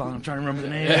talking. I'm trying to remember the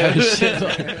name. Yeah,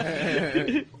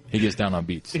 shit. He gets down on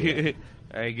beats. Yeah.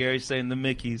 All right, Gary's saying the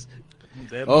Mickeys.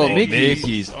 Them Oh, Mickeys.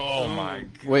 Mickey's. Oh my.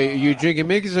 Wait, are you drinking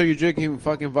Mickey's or are you drinking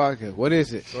fucking vodka? What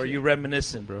is it? Or are you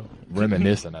reminiscent, bro?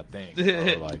 Reminiscent, I think.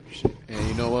 Like, shit. And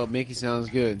you know what? Mickey sounds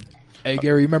good. Hey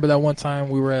Gary, you remember that one time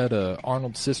we were at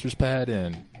Arnold's sister's pad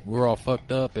and we were all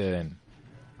fucked up and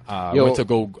I Yo. went to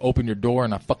go open your door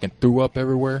and I fucking threw up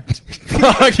everywhere.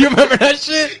 You remember that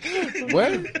shit?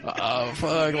 What?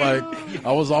 Fuck, like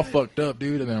I was all fucked up,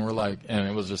 dude. And then we're like, and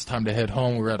it was just time to head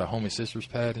home. We were at a homie sister's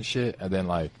pad and shit. And then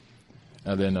I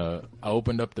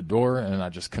opened up the door and I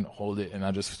just couldn't hold it and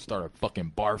I just started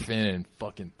fucking barfing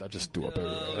and I just threw up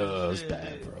everywhere. It was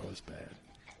bad, bro. It was bad.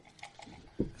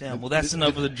 Damn, well, that's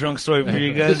enough of the drunk story for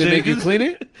you guys. Did they make you clean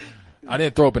it? I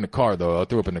didn't throw up in the car though. I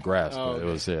threw up in the grass. Oh, But okay.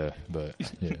 it was but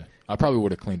yeah. I probably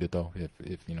would have cleaned it though if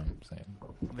you know what I'm saying.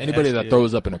 Anybody that yeah.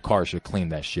 throws up in a car should clean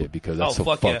that shit because that's some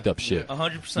fuck fucked yeah. up shit.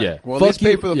 100%. Yeah. Well, at Fuck least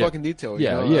pay you. for the Yeah. fucking detail. you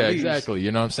Yeah, know, yeah, at least. exactly.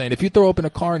 You know what I'm saying? If you throw up in a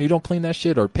car and you don't clean that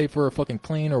shit or pay for a fucking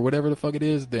clean or whatever the fuck it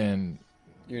is, then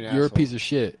You're, an you're a asshole. piece of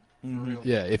shit.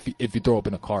 Yeah, if you throw up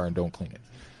in a car and don't clean it.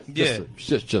 Yeah.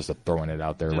 Just throwing it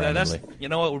out there Dude, randomly. you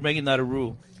know what? We're making that a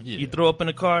rule. Yeah. You throw up in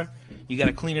a car, you got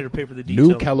to clean it or pay for the detail.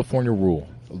 New California rule.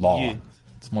 Law. Yeah.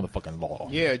 It's motherfucking law.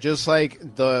 Yeah, just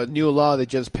like the new law that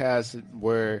just passed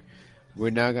where we're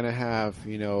not going to have,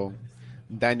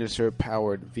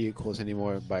 dinosaur-powered vehicles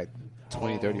anymore by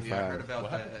 2035. Yeah, I heard about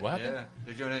What that. happened? What happened? Yeah,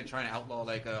 they're trying to outlaw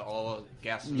all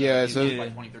gas. Yeah, so- vehicles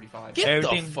by 2035. Get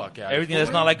everything, the fuck out everything of that's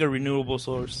here. not like a renewable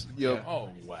source. Yep. Oh,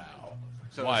 wow.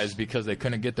 So Why? Is because they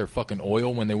couldn't get their fucking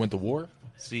oil when they went to war?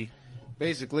 See,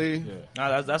 Basically.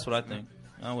 that's what I think.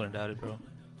 I wouldn't doubt it, bro.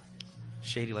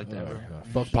 Shady like that, bro.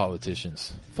 Fuck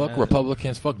politicians. Fuck Yeah.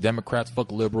 Republicans. Fuck Democrats.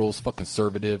 Fuck liberals. Fuck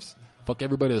conservatives. Fuck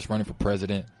everybody that's running for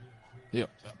president. Yeah.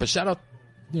 But shout out,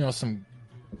 some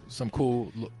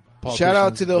cool politicians. Shout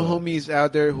out to the but- homies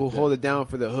out there who hold it down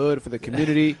for the hood, for the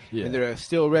community, Yeah. and they're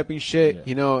still repping shit.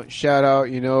 Yeah. Shout out,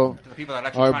 to the people that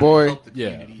actually Our trying boy- to help the Yeah,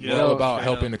 community. we're all about straight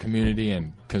helping up. the community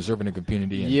and conserving the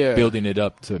community and building it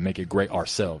up to make it great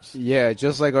ourselves. Yeah,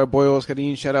 just like our boy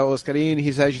Oscarin, shout out Oscarin.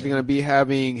 He's actually going to be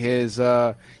having his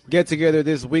get-together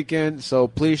this weekend, so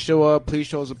please show up, please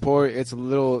show support. It's a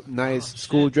little nice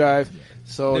school drive.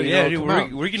 So, dude,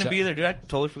 we're going to be there, dude. I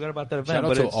totally forgot about that event.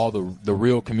 Shout out to all the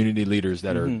real community leaders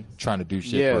that are trying to do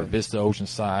shit for Vista,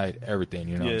 Oceanside, everything,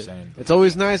 you know what I'm saying? It's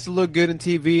always nice to look good on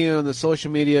TV and on the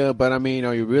social media, but, I mean,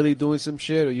 are you really doing some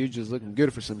shit, or you just looking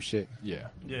good for some shit? Yeah.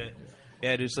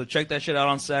 Yeah, dude, so check that shit out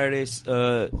on Saturday,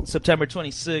 September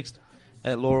 26th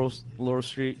at Laurel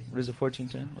Street. What is it,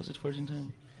 1410? Was it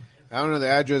 1410? I don't know the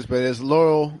address, but it's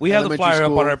Laurel. We have the flyer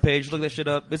up on our page. Look that shit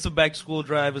up. It's a back-to-school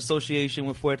drive association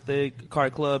with Fuerte Car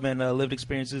Club and Lived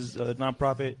Experiences,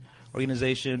 nonprofit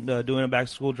organization, doing a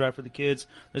back-to-school drive for the kids.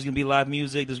 There's going to be live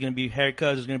music. There's going to be haircuts.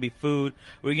 There's going to be food.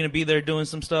 We're going to be there doing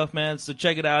some stuff, man. So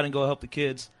check it out and go help the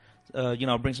kids.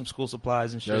 Bring some school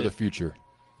supplies and shit. They're the future.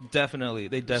 Definitely.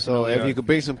 They definitely So if you could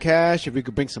bring some cash, if you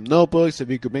could bring some notebooks, if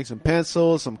you could bring some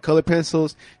pencils, some color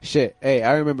pencils, shit. Hey,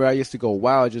 I remember I used to go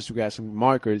wild just to grab some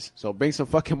markers. So bring some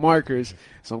fucking markers,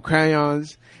 some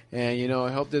crayons, and,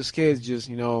 help these kids just,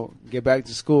 get back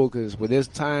to school. Because with these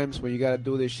times when you got to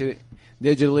do this shit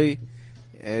digitally,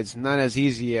 it's not as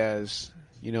easy as,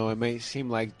 it may seem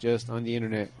like just on the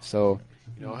internet. So,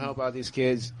 help out these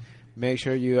kids. Make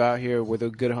sure you're out here with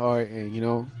a good heart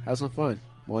and, have some fun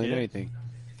more than anything.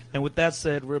 And with that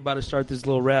said, we're about to start this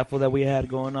little raffle that we had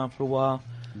going on for a while.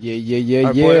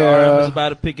 Our boy RM is about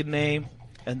to pick a name,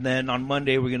 and then on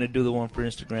Monday we're going to do the one for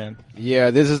Instagram.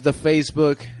 Yeah, this is the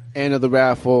Facebook end of the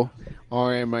raffle.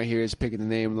 RM right here is picking the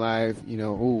name live.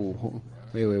 Ooh,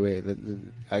 wait.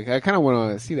 I kind of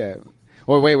want to see that.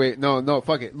 Or wait, no,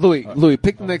 fuck it. Louis,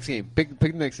 pick the next game. Pick the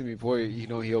next game before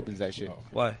he opens that shit.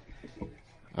 Why?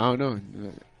 I don't know.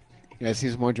 Yeah, it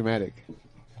seems more dramatic.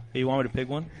 Hey, you want me to pick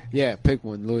one? Yeah, pick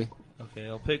one, Louis. Okay,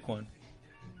 I'll pick one.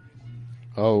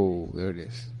 Oh, there it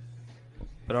is.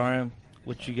 But RM,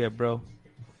 what you get, bro?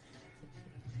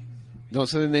 Don't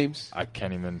say the names. I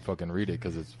can't even fucking read it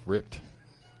because it's ripped.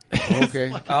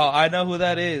 Okay. Oh, I know who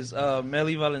that is.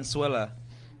 Meli Valenzuela.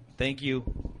 Thank you.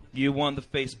 You won the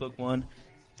Facebook one.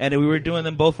 And if we were doing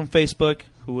them both from Facebook,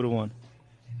 who would have won?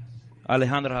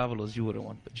 Alejandra Avalos, you would have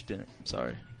won, but you didn't. I'm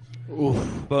sorry. Oof.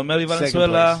 But Meli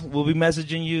Valenzuela will be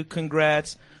messaging you.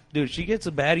 Congrats, dude. She gets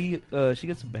a baddie.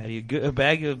 A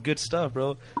bag of good stuff,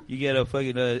 bro. You get a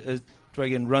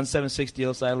fucking Run 760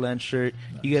 outside land shirt.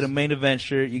 Nice. You get a main event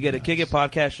shirt. You get a Kick It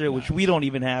podcast shirt, which we don't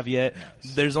even have yet.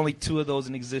 Nice. There's only 2 of those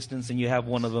in existence, and you have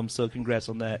one of them. So congrats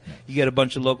on that. Nice. You get a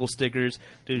bunch of local stickers,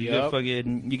 dude. You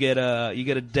get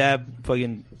a dab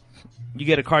fucking. You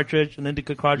get a cartridge, an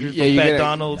indica cartridge from Fat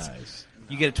Donald's. Nice.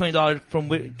 You get a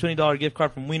 $20 gift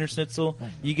card from Wiener Schnitzel.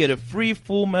 You get a free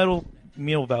Full Metal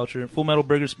meal voucher, Full Metal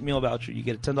Burgers meal voucher. You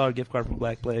get a $10 gift card from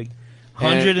Black Plague.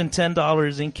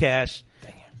 $110 in cash.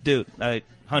 Dude, $100,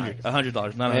 not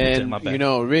 $110, my bad.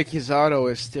 Ricky's Auto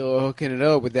is still hooking it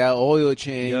up with that oil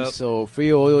change. Yep. So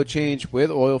free oil change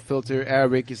with oil filter at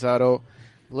Ricky's Auto.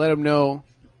 Let them know,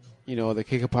 the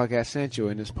Kick It Podcast sent you,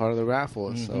 and it's part of the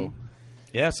raffle. Mm-hmm. So,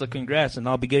 yeah, so congrats, and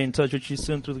I'll be getting in touch with you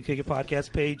soon through the Kick It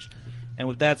Podcast page. And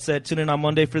with that said, tune in on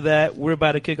Monday for that. We're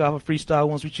about to kick off a freestyle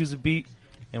once we choose a beat,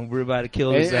 and we're about to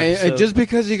kill this episode. And just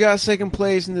because you got second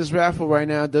place in this raffle right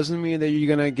now doesn't mean that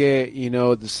you're going to get,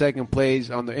 the second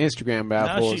place on the Instagram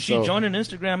raffle. No, she joined an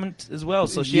Instagram as well,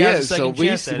 so she has a second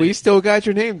chance at we still got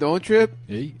your name. Don't trip.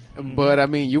 Hey. But, I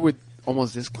mean, you were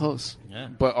almost this close. Yeah.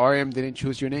 But RM didn't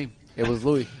choose your name. It was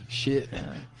Louis. Shit.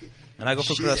 Yeah. And I go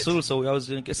for Cruz Azul, so I was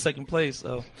going to get second place,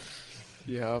 so...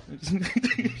 Yeah,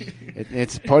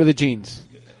 it's part of the genes.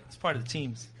 It's part of the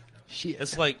teams. Shit,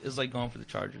 it's like going for the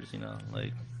Chargers,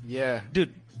 yeah,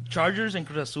 dude. Chargers and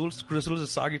Cruz Azul is a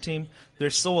soccer team.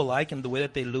 They're so alike, and the way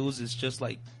that they lose is just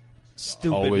like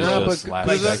stupid. Always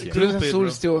but Cruz Azul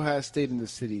still has stayed in the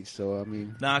city, so I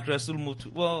mean, Cruz Azul moved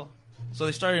to so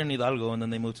they started in Hidalgo and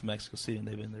then they moved to Mexico City, and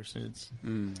they've been there since.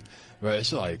 Right,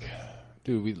 it's like,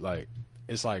 dude,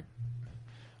 it's like.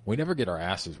 We never get our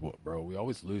asses whooped, bro. We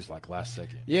always lose last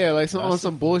second. Yeah, on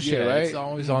some bullshit, right? It's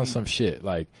always on some shit.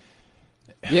 Yeah,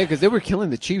 because they were killing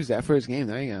the Chiefs that first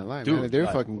game. I ain't gonna lie, dude. Man. They were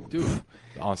fucking. Dude,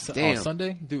 on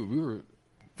Sunday, dude, we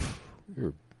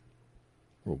were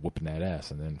whooping that ass,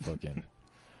 and then fucking.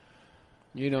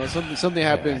 Something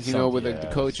happens, with the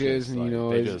coaches, and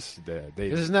this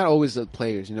is not always the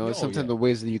players, It's sometimes the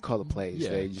ways that you call the plays.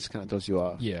 Yeah. They just kind of throws you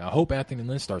off. Yeah, I hope Anthony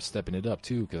Lynn starts stepping it up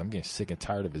too, because I'm getting sick and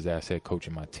tired of his ass head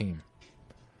coaching my team,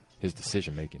 his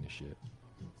decision making and shit.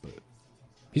 But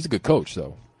he's a good coach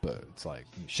though. But it's like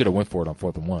should have went for it on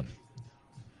 4th and 1.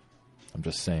 I'm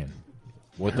just saying.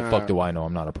 What the fuck do I know?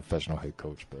 I'm not a professional head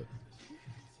coach, but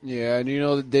Yeah, and you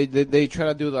know they try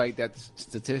to do like that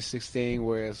statistics thing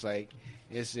where it's like,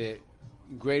 is it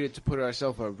greater to put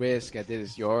ourselves at risk at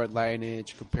this yard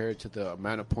lineage compared to the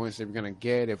amount of points that we're gonna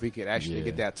get if we could actually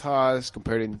get that toss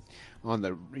compared on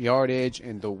the yardage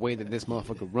and the way that this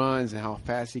motherfucker runs and how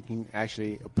fast he can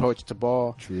actually approach the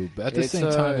ball. True, but at the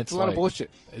same time, it's a lot like, of bullshit.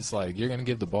 It's like you're gonna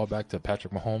give the ball back to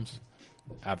Patrick Mahomes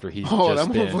after he's that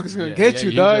motherfucker's gonna get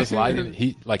you, dog.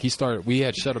 He started. We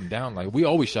had shut him down. Like we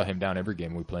always shut him down every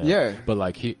game we play. Yeah,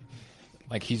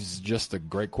 but he's just a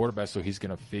great quarterback, so he's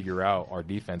gonna figure out our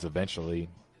defense eventually.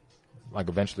 Like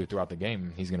eventually throughout the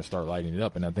game, he's gonna start lighting it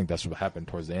up, and I think that's what happened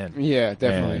towards the end. Yeah,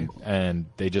 definitely. And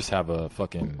they just have a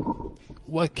fucking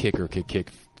what kicker could kick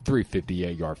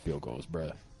 358-yard field goals,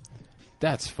 bruh?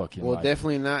 That's fucking. Well,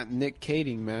 definitely not Nick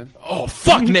Kading, man. Oh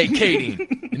fuck, Nate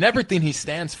Kading and everything he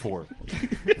stands for.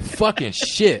 Fucking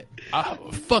shit.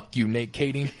 Fuck you, Nate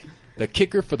Kading, the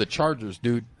kicker for the Chargers,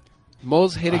 dude.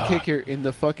 Most hated kicker in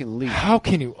the fucking league. How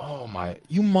can you? Oh my,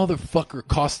 you motherfucker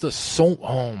cost us so.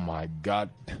 Oh my god.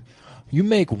 You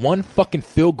make one fucking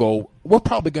field goal, we're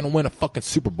probably going to win a fucking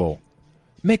Super Bowl.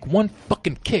 Make one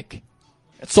fucking kick.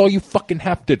 That's all you fucking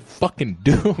have to fucking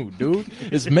do, dude,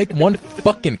 is make one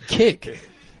fucking kick.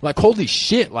 Like, holy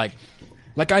shit. Like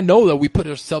I know that we put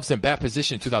ourselves in bad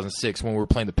position in 2006 when we were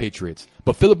playing the Patriots.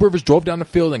 But Phillip Rivers drove down the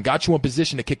field and got you in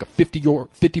position to kick a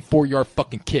 54-yard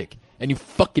fucking kick. And you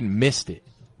fucking missed it.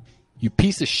 You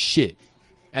piece of shit.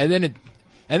 And then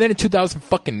in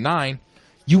 2009,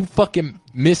 you fucking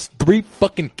missed 3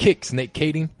 fucking kicks, Nate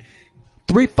Kading.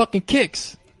 3 fucking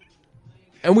kicks.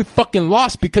 And we fucking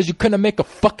lost because you couldn't make a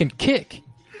fucking kick.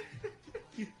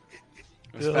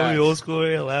 The old school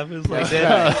laughing like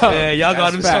that. Yeah, y'all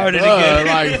got him started again.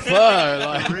 Like,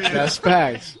 fuck. Like, that's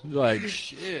facts. Like,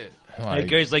 shit. Hey,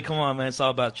 Gary's like, come on, man. It's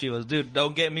all about Chivas. Dude,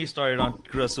 don't get me started on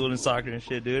Russell and soccer and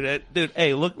shit, dude. Dude,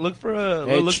 hey, look for a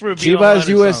beat Chivas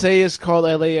USA is called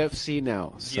LAFC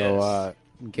now. So,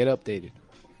 get updated.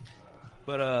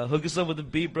 But hook us up with the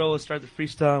beat, bro. Let's start the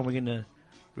freestyle. And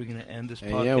we're gonna end this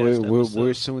podcast. Yeah,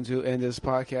 we're soon to end this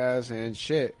podcast and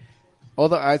shit. All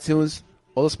the iTunes,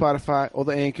 all the Spotify, all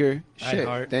the Anchor, shit.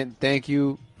 Thank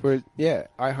you for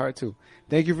iHeart too.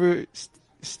 Thank you for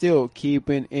still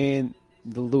keeping in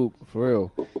the loop for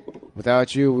real.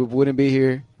 Without you, we wouldn't be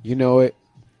here. You know it.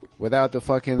 Without the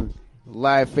fucking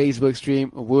live Facebook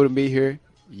stream, we wouldn't be here.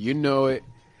 You know it.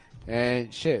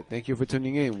 And shit, thank you for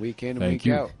tuning in week in and week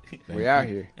out. We're out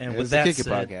here. And with that said,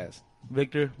 podcast.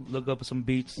 Victor, look up some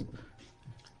beats.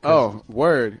 Oh,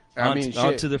 word. On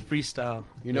to the freestyle.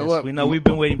 You know what? We know we've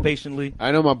been waiting patiently.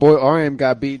 I know my boy RM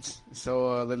got beats,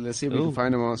 so let's see if we can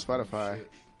find them on Spotify.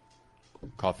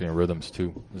 Coffee and Rhythms,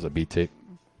 too. There's a beat tape.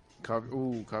 Coffee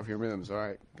and Rhythms. All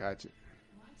right, gotcha.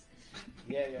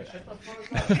 Yeah, shut the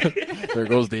fuck up. There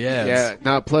goes the ads. Yeah,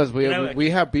 now plus we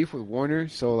have beef with Warner,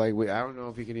 so like I don't know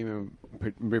if he can even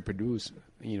reproduce,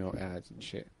 ads and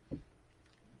shit.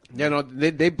 Yeah, no,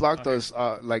 they blocked us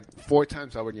like 4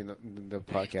 times already in the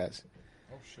podcast.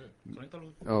 Oh shit.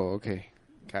 Oh, okay,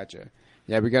 gotcha.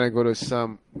 Yeah, we gotta go to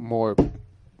some more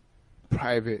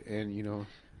private and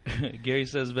Gary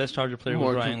says best Charger player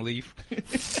was Ryan Leaf.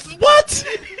 What?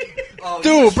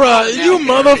 Dude, bro, you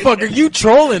motherfucker, you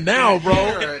trolling now, bro.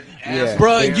 Yeah,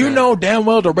 bro, you know damn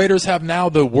well the Raiders have now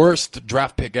the worst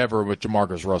draft pick ever with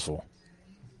Jamarcus Russell.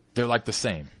 They're like the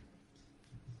same.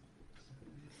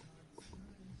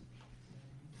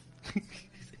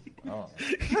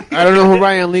 I don't know who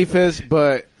Ryan Leaf is,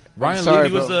 but Ryan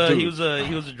Leaf he was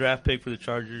a draft pick for the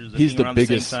Chargers. He's the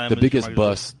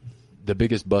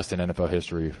biggest bust in NFL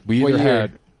history. We either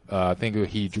had I think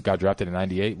he got drafted in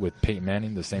 '98 with Peyton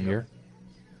Manning the same year.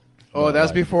 Oh,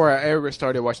 that's before I ever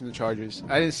started watching the Chargers.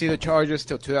 I didn't see the Chargers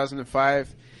till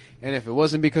 2005, and if it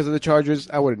wasn't because of the Chargers,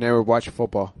 I would have never watched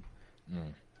football.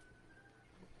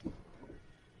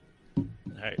 All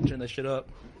right, turn that shit up.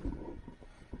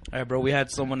 All right, bro. We had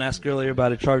someone ask earlier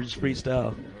about a Chargers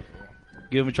freestyle.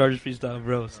 Give him a Chargers freestyle,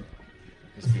 bros.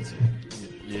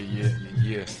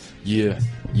 Yeah.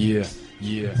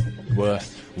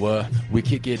 What? We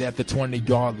kick it at the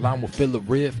 20-yard line with Phillip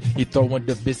Rivers. He throwing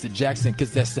to Vincent Jackson,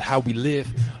 cause that's how we live.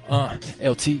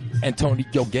 LT,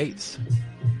 Antonio Gates.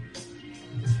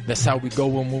 That's how we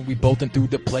going when we bolting through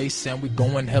the place, and we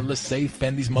going hella safe.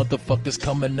 And these motherfuckers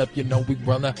coming up, we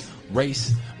run a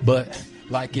race, but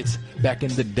like it's back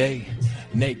in the day.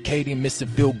 Nate Kading missing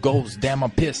field goals. Damn,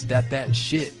 I'm pissed at that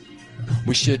shit.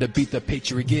 We should have beat the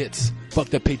Patriots. Fuck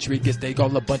the Patriots, they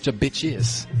all a bunch of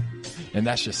bitches. And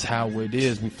that's just how it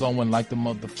is. We flowing like the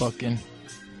motherfucking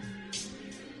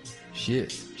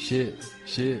shit.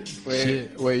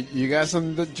 Wait, you got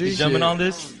something, G? You jumping on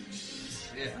this?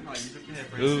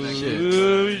 Ooh,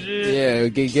 shit. Yeah,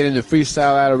 get in the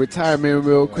freestyle out of retirement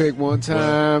real quick one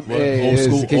time. Hey,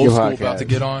 old school about to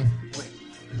get on. Wait,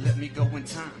 let me go in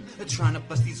time. They're trying to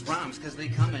bust these rhymes cause they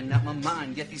coming out my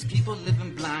mind. Yet these people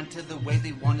living blind to the way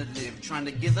they want to live. Trying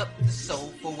to give up the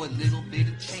soul for a little bit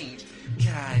of change.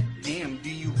 God damn,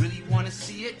 do you really want to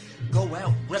see it? Go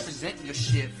out, represent your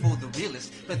shit for the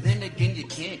realest. But then again you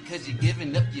can't cause you're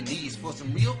giving up your knees for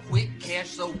some real quick cash,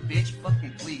 so bitch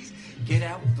fucking please. Get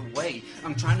out the way.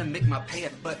 I'm trying to make my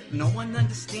path, but no one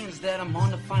understands that I'm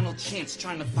on a final chance,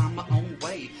 trying to find my own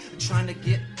way, trying to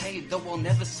get paid, though I'll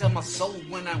never sell my soul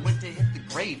when I went to hit the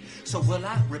grave. So will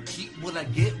I repeat? Will I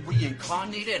get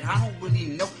reincarnated? I don't really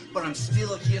know, but I'm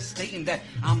still here stating that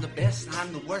I'm the best,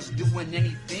 I'm the worst, doing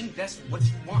anything, that's what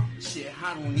you want. Shit,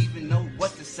 I don't even know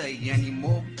what to say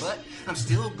anymore, but I'm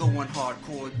still going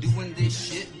hardcore, doing this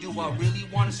shit. Do I really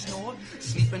want to snore?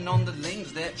 Sleeping on the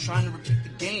lanes that trying to repeat the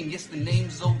game. Yes, the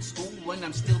name's old school and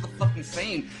I'm still the fucking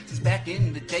same. Since back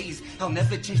in the days, I'll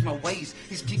never change my ways.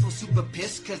 These people super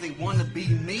pissed cause they wanna be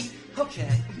me. Okay.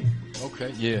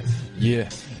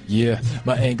 Yeah.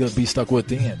 My anger be stuck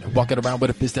within. Walking around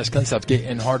with a fist that's clean, stops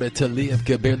getting harder to live.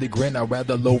 Could barely grin. I'd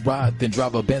rather low ride than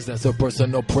drive a Benz. That's a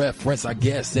personal preference, I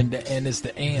guess. In the end, it's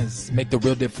the ends make the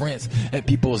real difference. In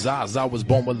people's eyes, I was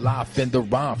born with life in the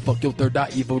rhyme. Fuck your third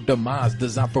eye, evil demise.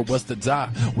 Designed for us to die.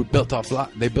 We built off life.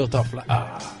 They built off life.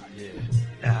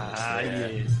 Yeah.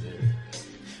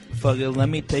 Fuck it, let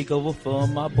me take over for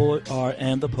my boy R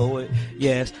and the poet.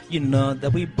 Yes, you know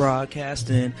that we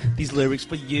broadcasting these lyrics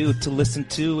for you to listen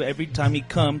to every time you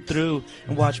come through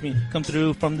and watch me come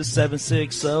through from the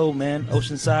 760, man,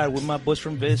 Oceanside with my boys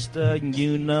from Vista. And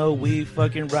you know we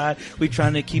fucking ride. We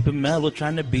trying to keep it mellow,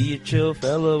 trying to be a chill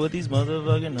fella with these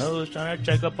motherfucking hoes, trying to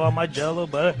check up on my jello,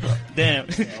 but damn,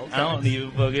 I don't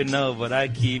even fucking know, but I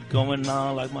keep going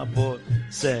on like my boy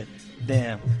said.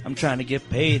 Damn, I'm trying to get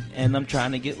paid and I'm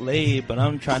trying to get laid, but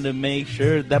I'm trying to make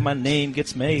sure that my name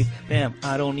gets made. Damn,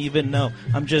 I don't even know.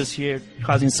 I'm just here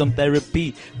causing some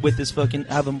therapy with this fucking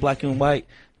album Black and White.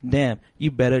 Damn,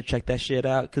 you better check that shit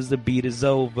out cause the beat is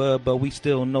over, but we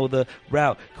still know the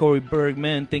route. Corey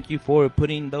Bergman, thank you for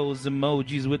putting those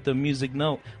emojis with the music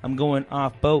note. I'm going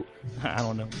off boat. I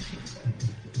don't know.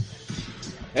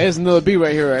 There's another beat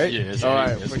right here, right? Yeah, all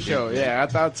right, for sure. Yeah, I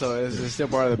thought so. It's still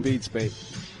part of the beat space.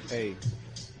 Hey.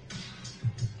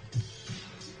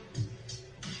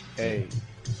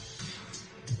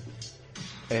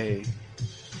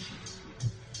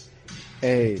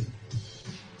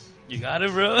 You got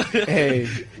it, bro? Hey.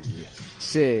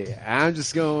 Shit, I'm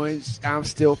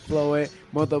still flowing.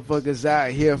 Motherfuckers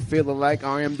out here feeling like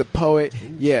I am the poet.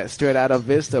 Yeah, straight out of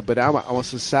Vista, but I'm on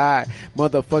some side.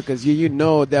 Motherfuckers, you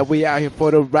know that we out here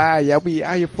for the ride. Yeah, we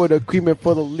out here for the cream and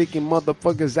for the leaking.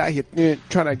 Motherfuckers out here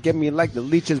trying to get me like the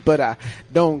leeches, but I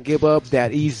don't give up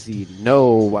that easy.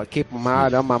 No, I keep them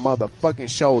out on my motherfucking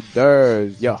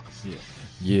shoulders. Yeah.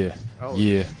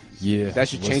 That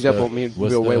should change up on me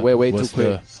way too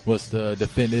quick. What's the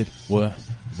definitive?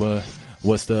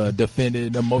 What's the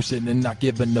definitive emotion and not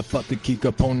giving a fuck to keep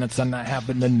opponents and not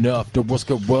having enough? The world's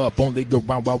corrupt, only go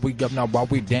round while we up, not while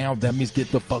we down. That means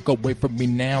get the fuck away from me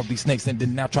now. These snakes and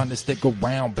then now trying to stick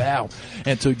around. Bow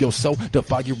into your soul,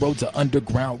 defy your roads are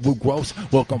underground. Root gross,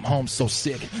 welcome home so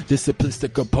sick.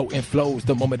 Disciplistic, potent flows.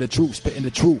 The moment of truth, spitting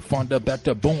the truth. On the back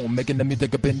to boom, making the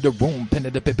music up in the room. Pen to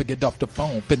the paper, get off the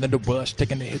phone. Feeling the rush,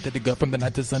 taking a hit to the gut from the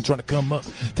night to sun, trying to come up.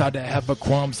 Tired to have a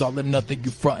crumbs, all or nothing. You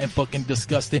front and fucking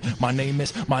disgusting. My name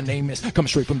is coming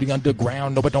straight from the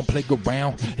underground. No, I don't play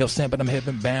around. Hell sent, but I'm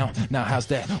heaven bound. Now how's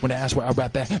that? When I ask where I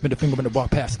rap at, been the finger when I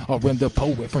walk past. Or I'm the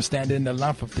poet from standing in the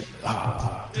line for dude.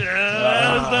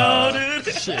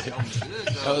 Shit.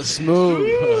 That was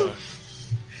smooth.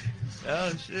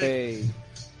 Oh shit.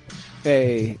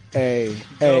 Hey.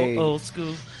 Go old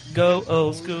school. Go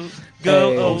old school.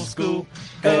 Go old school.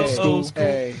 Go old school.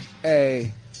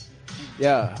 Hey.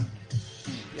 Yeah.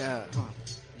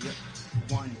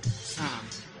 One time.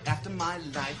 After my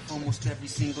life, almost every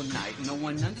single night, no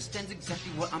one understands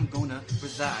exactly where I'm gonna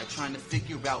reside. Trying to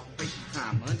figure out breaking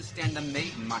time. Understand I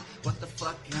made mine. What the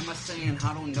fuck am I saying?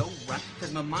 I don't know, right?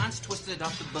 Cause my mind's twisted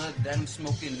off the bud that I'm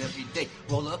smoking every day.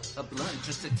 Roll up a blunt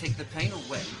just to take the pain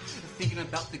away. Thinking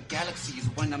about the galaxies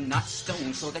when I'm not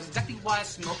stoned. So that's exactly why I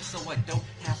smoke, so I don't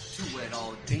have to at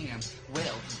all. Damn,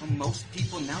 well, most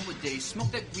people nowadays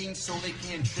smoke that green so they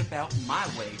can trip out my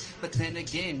way. But then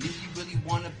again, if you really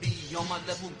wanna be on my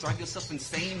level, drive yourself yourself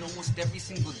insane almost every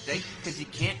single day, cause you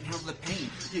can't handle the pain.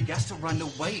 You got to run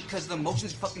away, cause the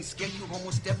emotions fucking scare you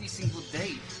almost every single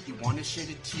day. You wanna shed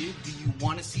a tear? Do you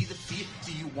wanna see the fear?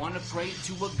 Do you wanna pray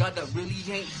to a God that really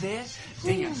ain't there?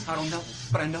 Damn, I don't know,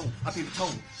 but I know I've been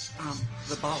told I'm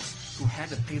the boss who had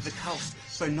to pay the cost.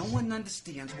 But no one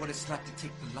understands what it's like to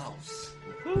take the loss.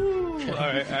 All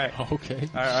right. Okay.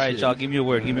 All right, y'all. Give me a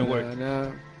word.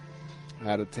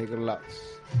 How to take a loss.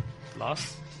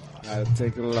 Loss? How to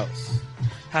take a loss.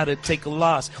 How to take a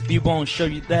loss. We won't show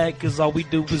you that, cause all we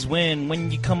do is win.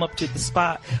 When you come up to the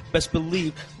spot, best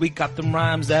believe we got them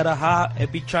rhymes that are hot.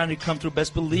 If we trying to come through,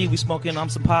 best believe we smoking on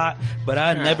some pot. But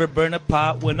I never burn a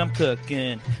pot when I'm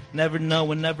cooking. Never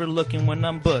know and never looking when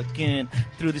I'm booking.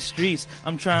 Through the streets,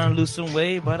 I'm trying to lose some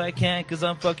weight, but I can't cause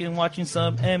I'm fucking watching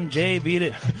some MJ beat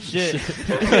it. Shit.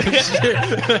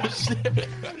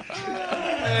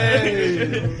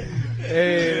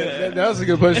 Hey, that was a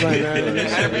good punchline, man.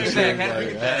 Had to bring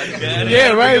it back.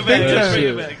 Yeah, right. Big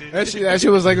time. That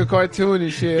shit was like a cartoon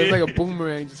and shit. It was like a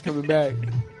boomerang just coming back.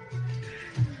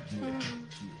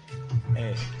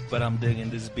 Hey, but I'm digging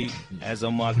this beat as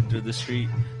I'm walking through the street,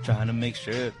 trying to make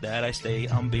sure that I stay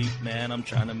on beat, man. I'm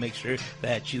trying to make sure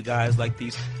that you guys like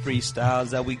these freestyles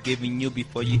that we giving you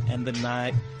before you end the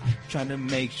night. Trying to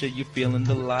make sure you're feeling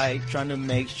the light. Trying to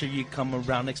make sure you come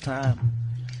around next time.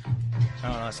 I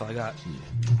don't know, that's all I got.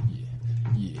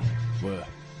 Yeah. What?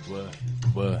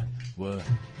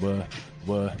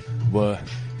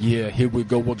 Yeah, here we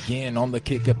go again on the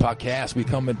Kick It Podcast. We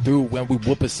coming through when we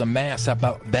whooping some ass. How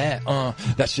about that?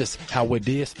 That's just how it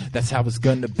is. That's how it's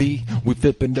gonna be. We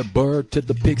flipping the bird to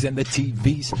the pigs and the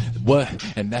TVs. What?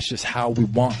 And that's just how we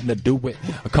want to do it.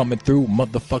 Coming through,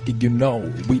 motherfucker, you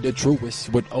know we the truest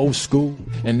with old school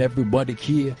and everybody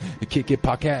here. The Kick It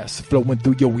Podcast flowing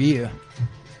through your ear.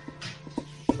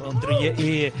 Through your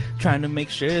ear, trying to make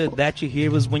sure that you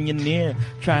hear us when you're near,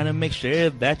 trying to make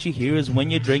sure that you hear us when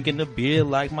you're drinking a beer,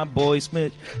 like my boy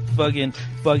Smith, fucking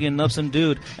up some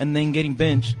dude and then getting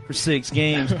benched for 6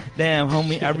 games. Damn,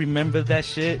 homie, I remember that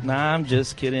shit. Nah, I'm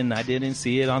just kidding. I didn't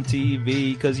see it on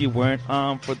TV because you weren't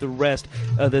on for the rest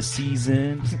of the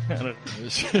season.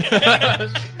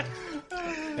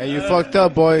 Hey, you fucked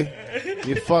up, boy.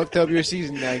 You fucked up your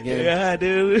season that game. Yeah,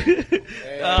 dude.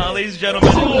 Ladies and gentlemen.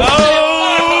 Oh!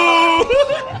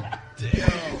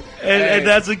 And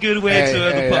that's a good way to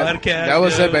end the podcast. That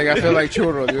was setback. I feel like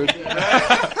churro, dude.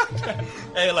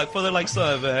 Hey, like father, like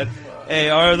son, man. Hey,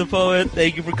 R the Poet,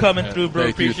 thank you for coming through, bro.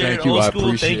 Appreciate it. Old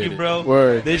school, thank you, bro.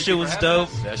 Word. This shit was dope.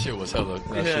 That shit was hella.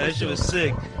 That shit was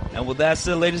sick. And with that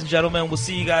said, ladies and gentlemen, we'll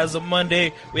see you guys on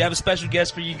Monday. We have a special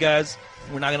guest for you guys.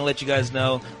 We're not gonna let you guys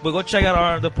know, but go check out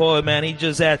Arm the Poet, man. He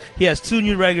has 2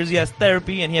 new records. He has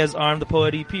Therapy and he has Arm the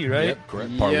Poet EP, right? Yep,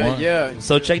 correct. Part 1. Yeah.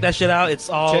 So check that shit out. It's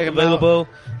all available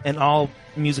in all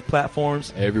music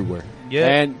platforms Everywhere. Yeah.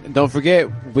 And don't forget,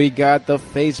 we got the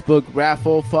Facebook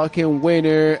raffle fucking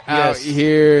winner out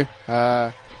here.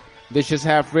 This is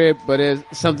half rib, but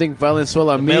it's something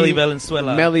Valenzuela. Meli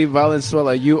Valenzuela. Meli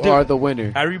Valenzuela, you are the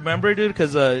winner. I remember, dude,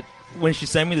 because when she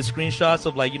sent me the screenshots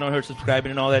of, like, you know, her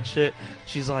subscribing and all that shit,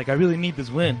 she's like, I really need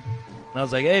this win. And I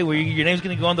was like, hey, well, your name's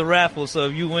going to go on the raffle, so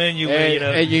if you win, you win, you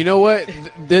know. And you know what?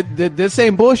 This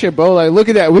ain't bullshit, bro. Like, look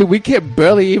at that. We can't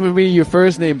barely even read your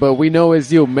first name, but we know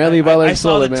it's you, Meli Valenzuela, I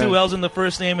saw the 2 L's in the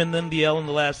first name and then the L in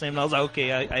the last name, and I was like,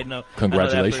 okay, I know.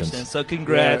 Congratulations. I know that person. So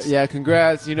congrats. Yeah,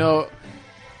 congrats. You know,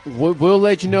 we'll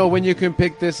let you know when you can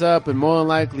pick this up, and more than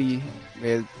likely,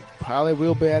 it probably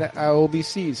will be at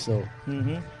OBC, so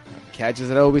catch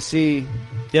us at OBC.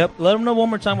 Yep. Let them know one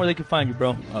more time where they can find you,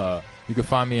 bro. You can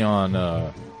find me on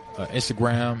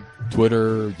Instagram,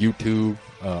 Twitter, YouTube,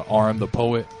 RM the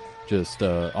Poet. Just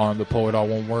RM the Poet, all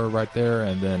one word right there.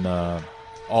 And then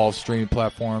all streaming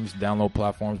platforms, download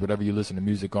platforms, whatever you listen to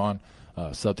music on.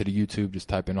 Sub to the YouTube, just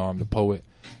type in RM the Poet.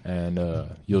 And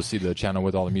you'll see the channel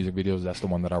with all the music videos. That's the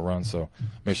one that I run. So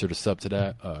make sure to sub to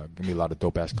that. Give me a lot of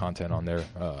dope-ass content on there.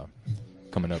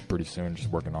 Coming up pretty soon. Just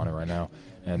working on it right now.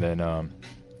 And then,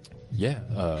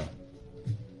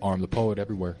 RM the Poet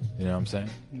everywhere. You know what I'm saying?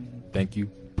 Thank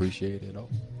you. Appreciate it all.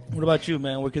 What about you,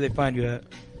 man? Where can they find you at?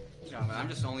 Yeah, man, I'm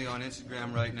just only on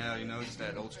Instagram right now, you know, just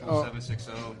that old school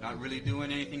 760. Not really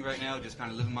doing anything right now, just kind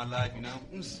of living my life, you know.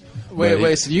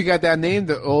 Wait, so you got that name,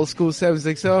 the old school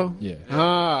 760?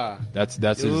 Yeah. That's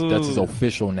his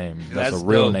official name. That's a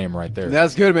real name right there.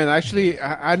 That's good, man. Actually,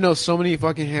 I know so many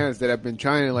fucking hands that have been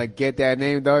trying to like get that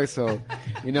name, dog. So,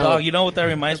 you know, dog, you know what that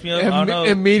reminds me of? I don't know.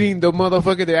 And meeting the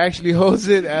motherfucker that actually holds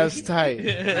it, that's tight.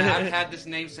 Man, I've had this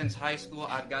name since high school.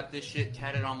 I've got this shit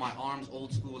tatted on my arms,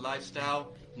 old school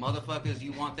lifestyle. motherfuckers,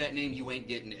 you want that name, you ain't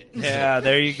getting it. Yeah,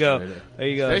 there you go. There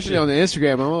you go. Especially on the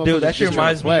Instagram. Dude, that shit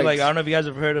reminds me, like, I don't know if you guys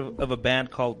have heard of a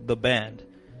band called The Band.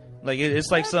 Like, it's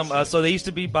like some, so they used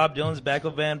to be Bob Dylan's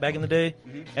backup band back in the day,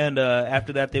 and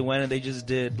after that they went and they just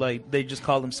did, like, they just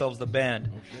called themselves The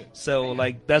Band. So,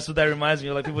 like, that's what that reminds me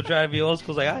of. Like, people try to be old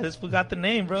school, like, this fool got the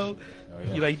name, bro.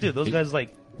 You're like, dude, those guys,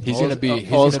 like, he's gonna be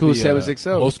old school 760.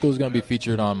 Old school is gonna be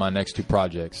featured on my next 2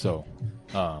 projects. So,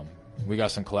 we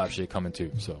got some collab shit coming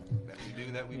too. So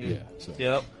That we do. yeah. So.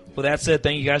 Yep. Well, that said,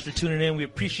 thank you guys for tuning in. We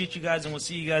appreciate you guys, and we'll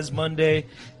see you guys Monday.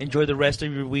 Enjoy the rest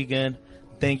of your weekend.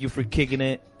 Thank you for kicking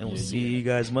it, and we'll see you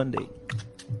guys Monday.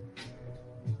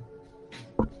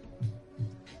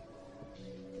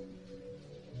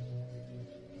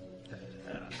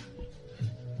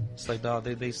 It's like, dog,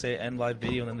 they say end live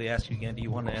video, and then they ask you again, do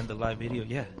you want to end the live video?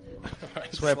 Yeah.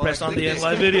 That's why I pressed on the end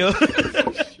live video.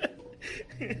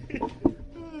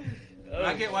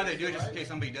 I get why they do it, just in case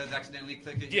somebody does accidentally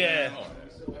click it. Yeah.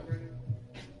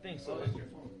 I think so.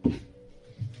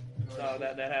 So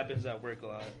that happens at work a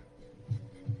lot.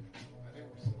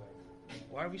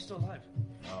 Why are we still live?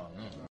 Oh no.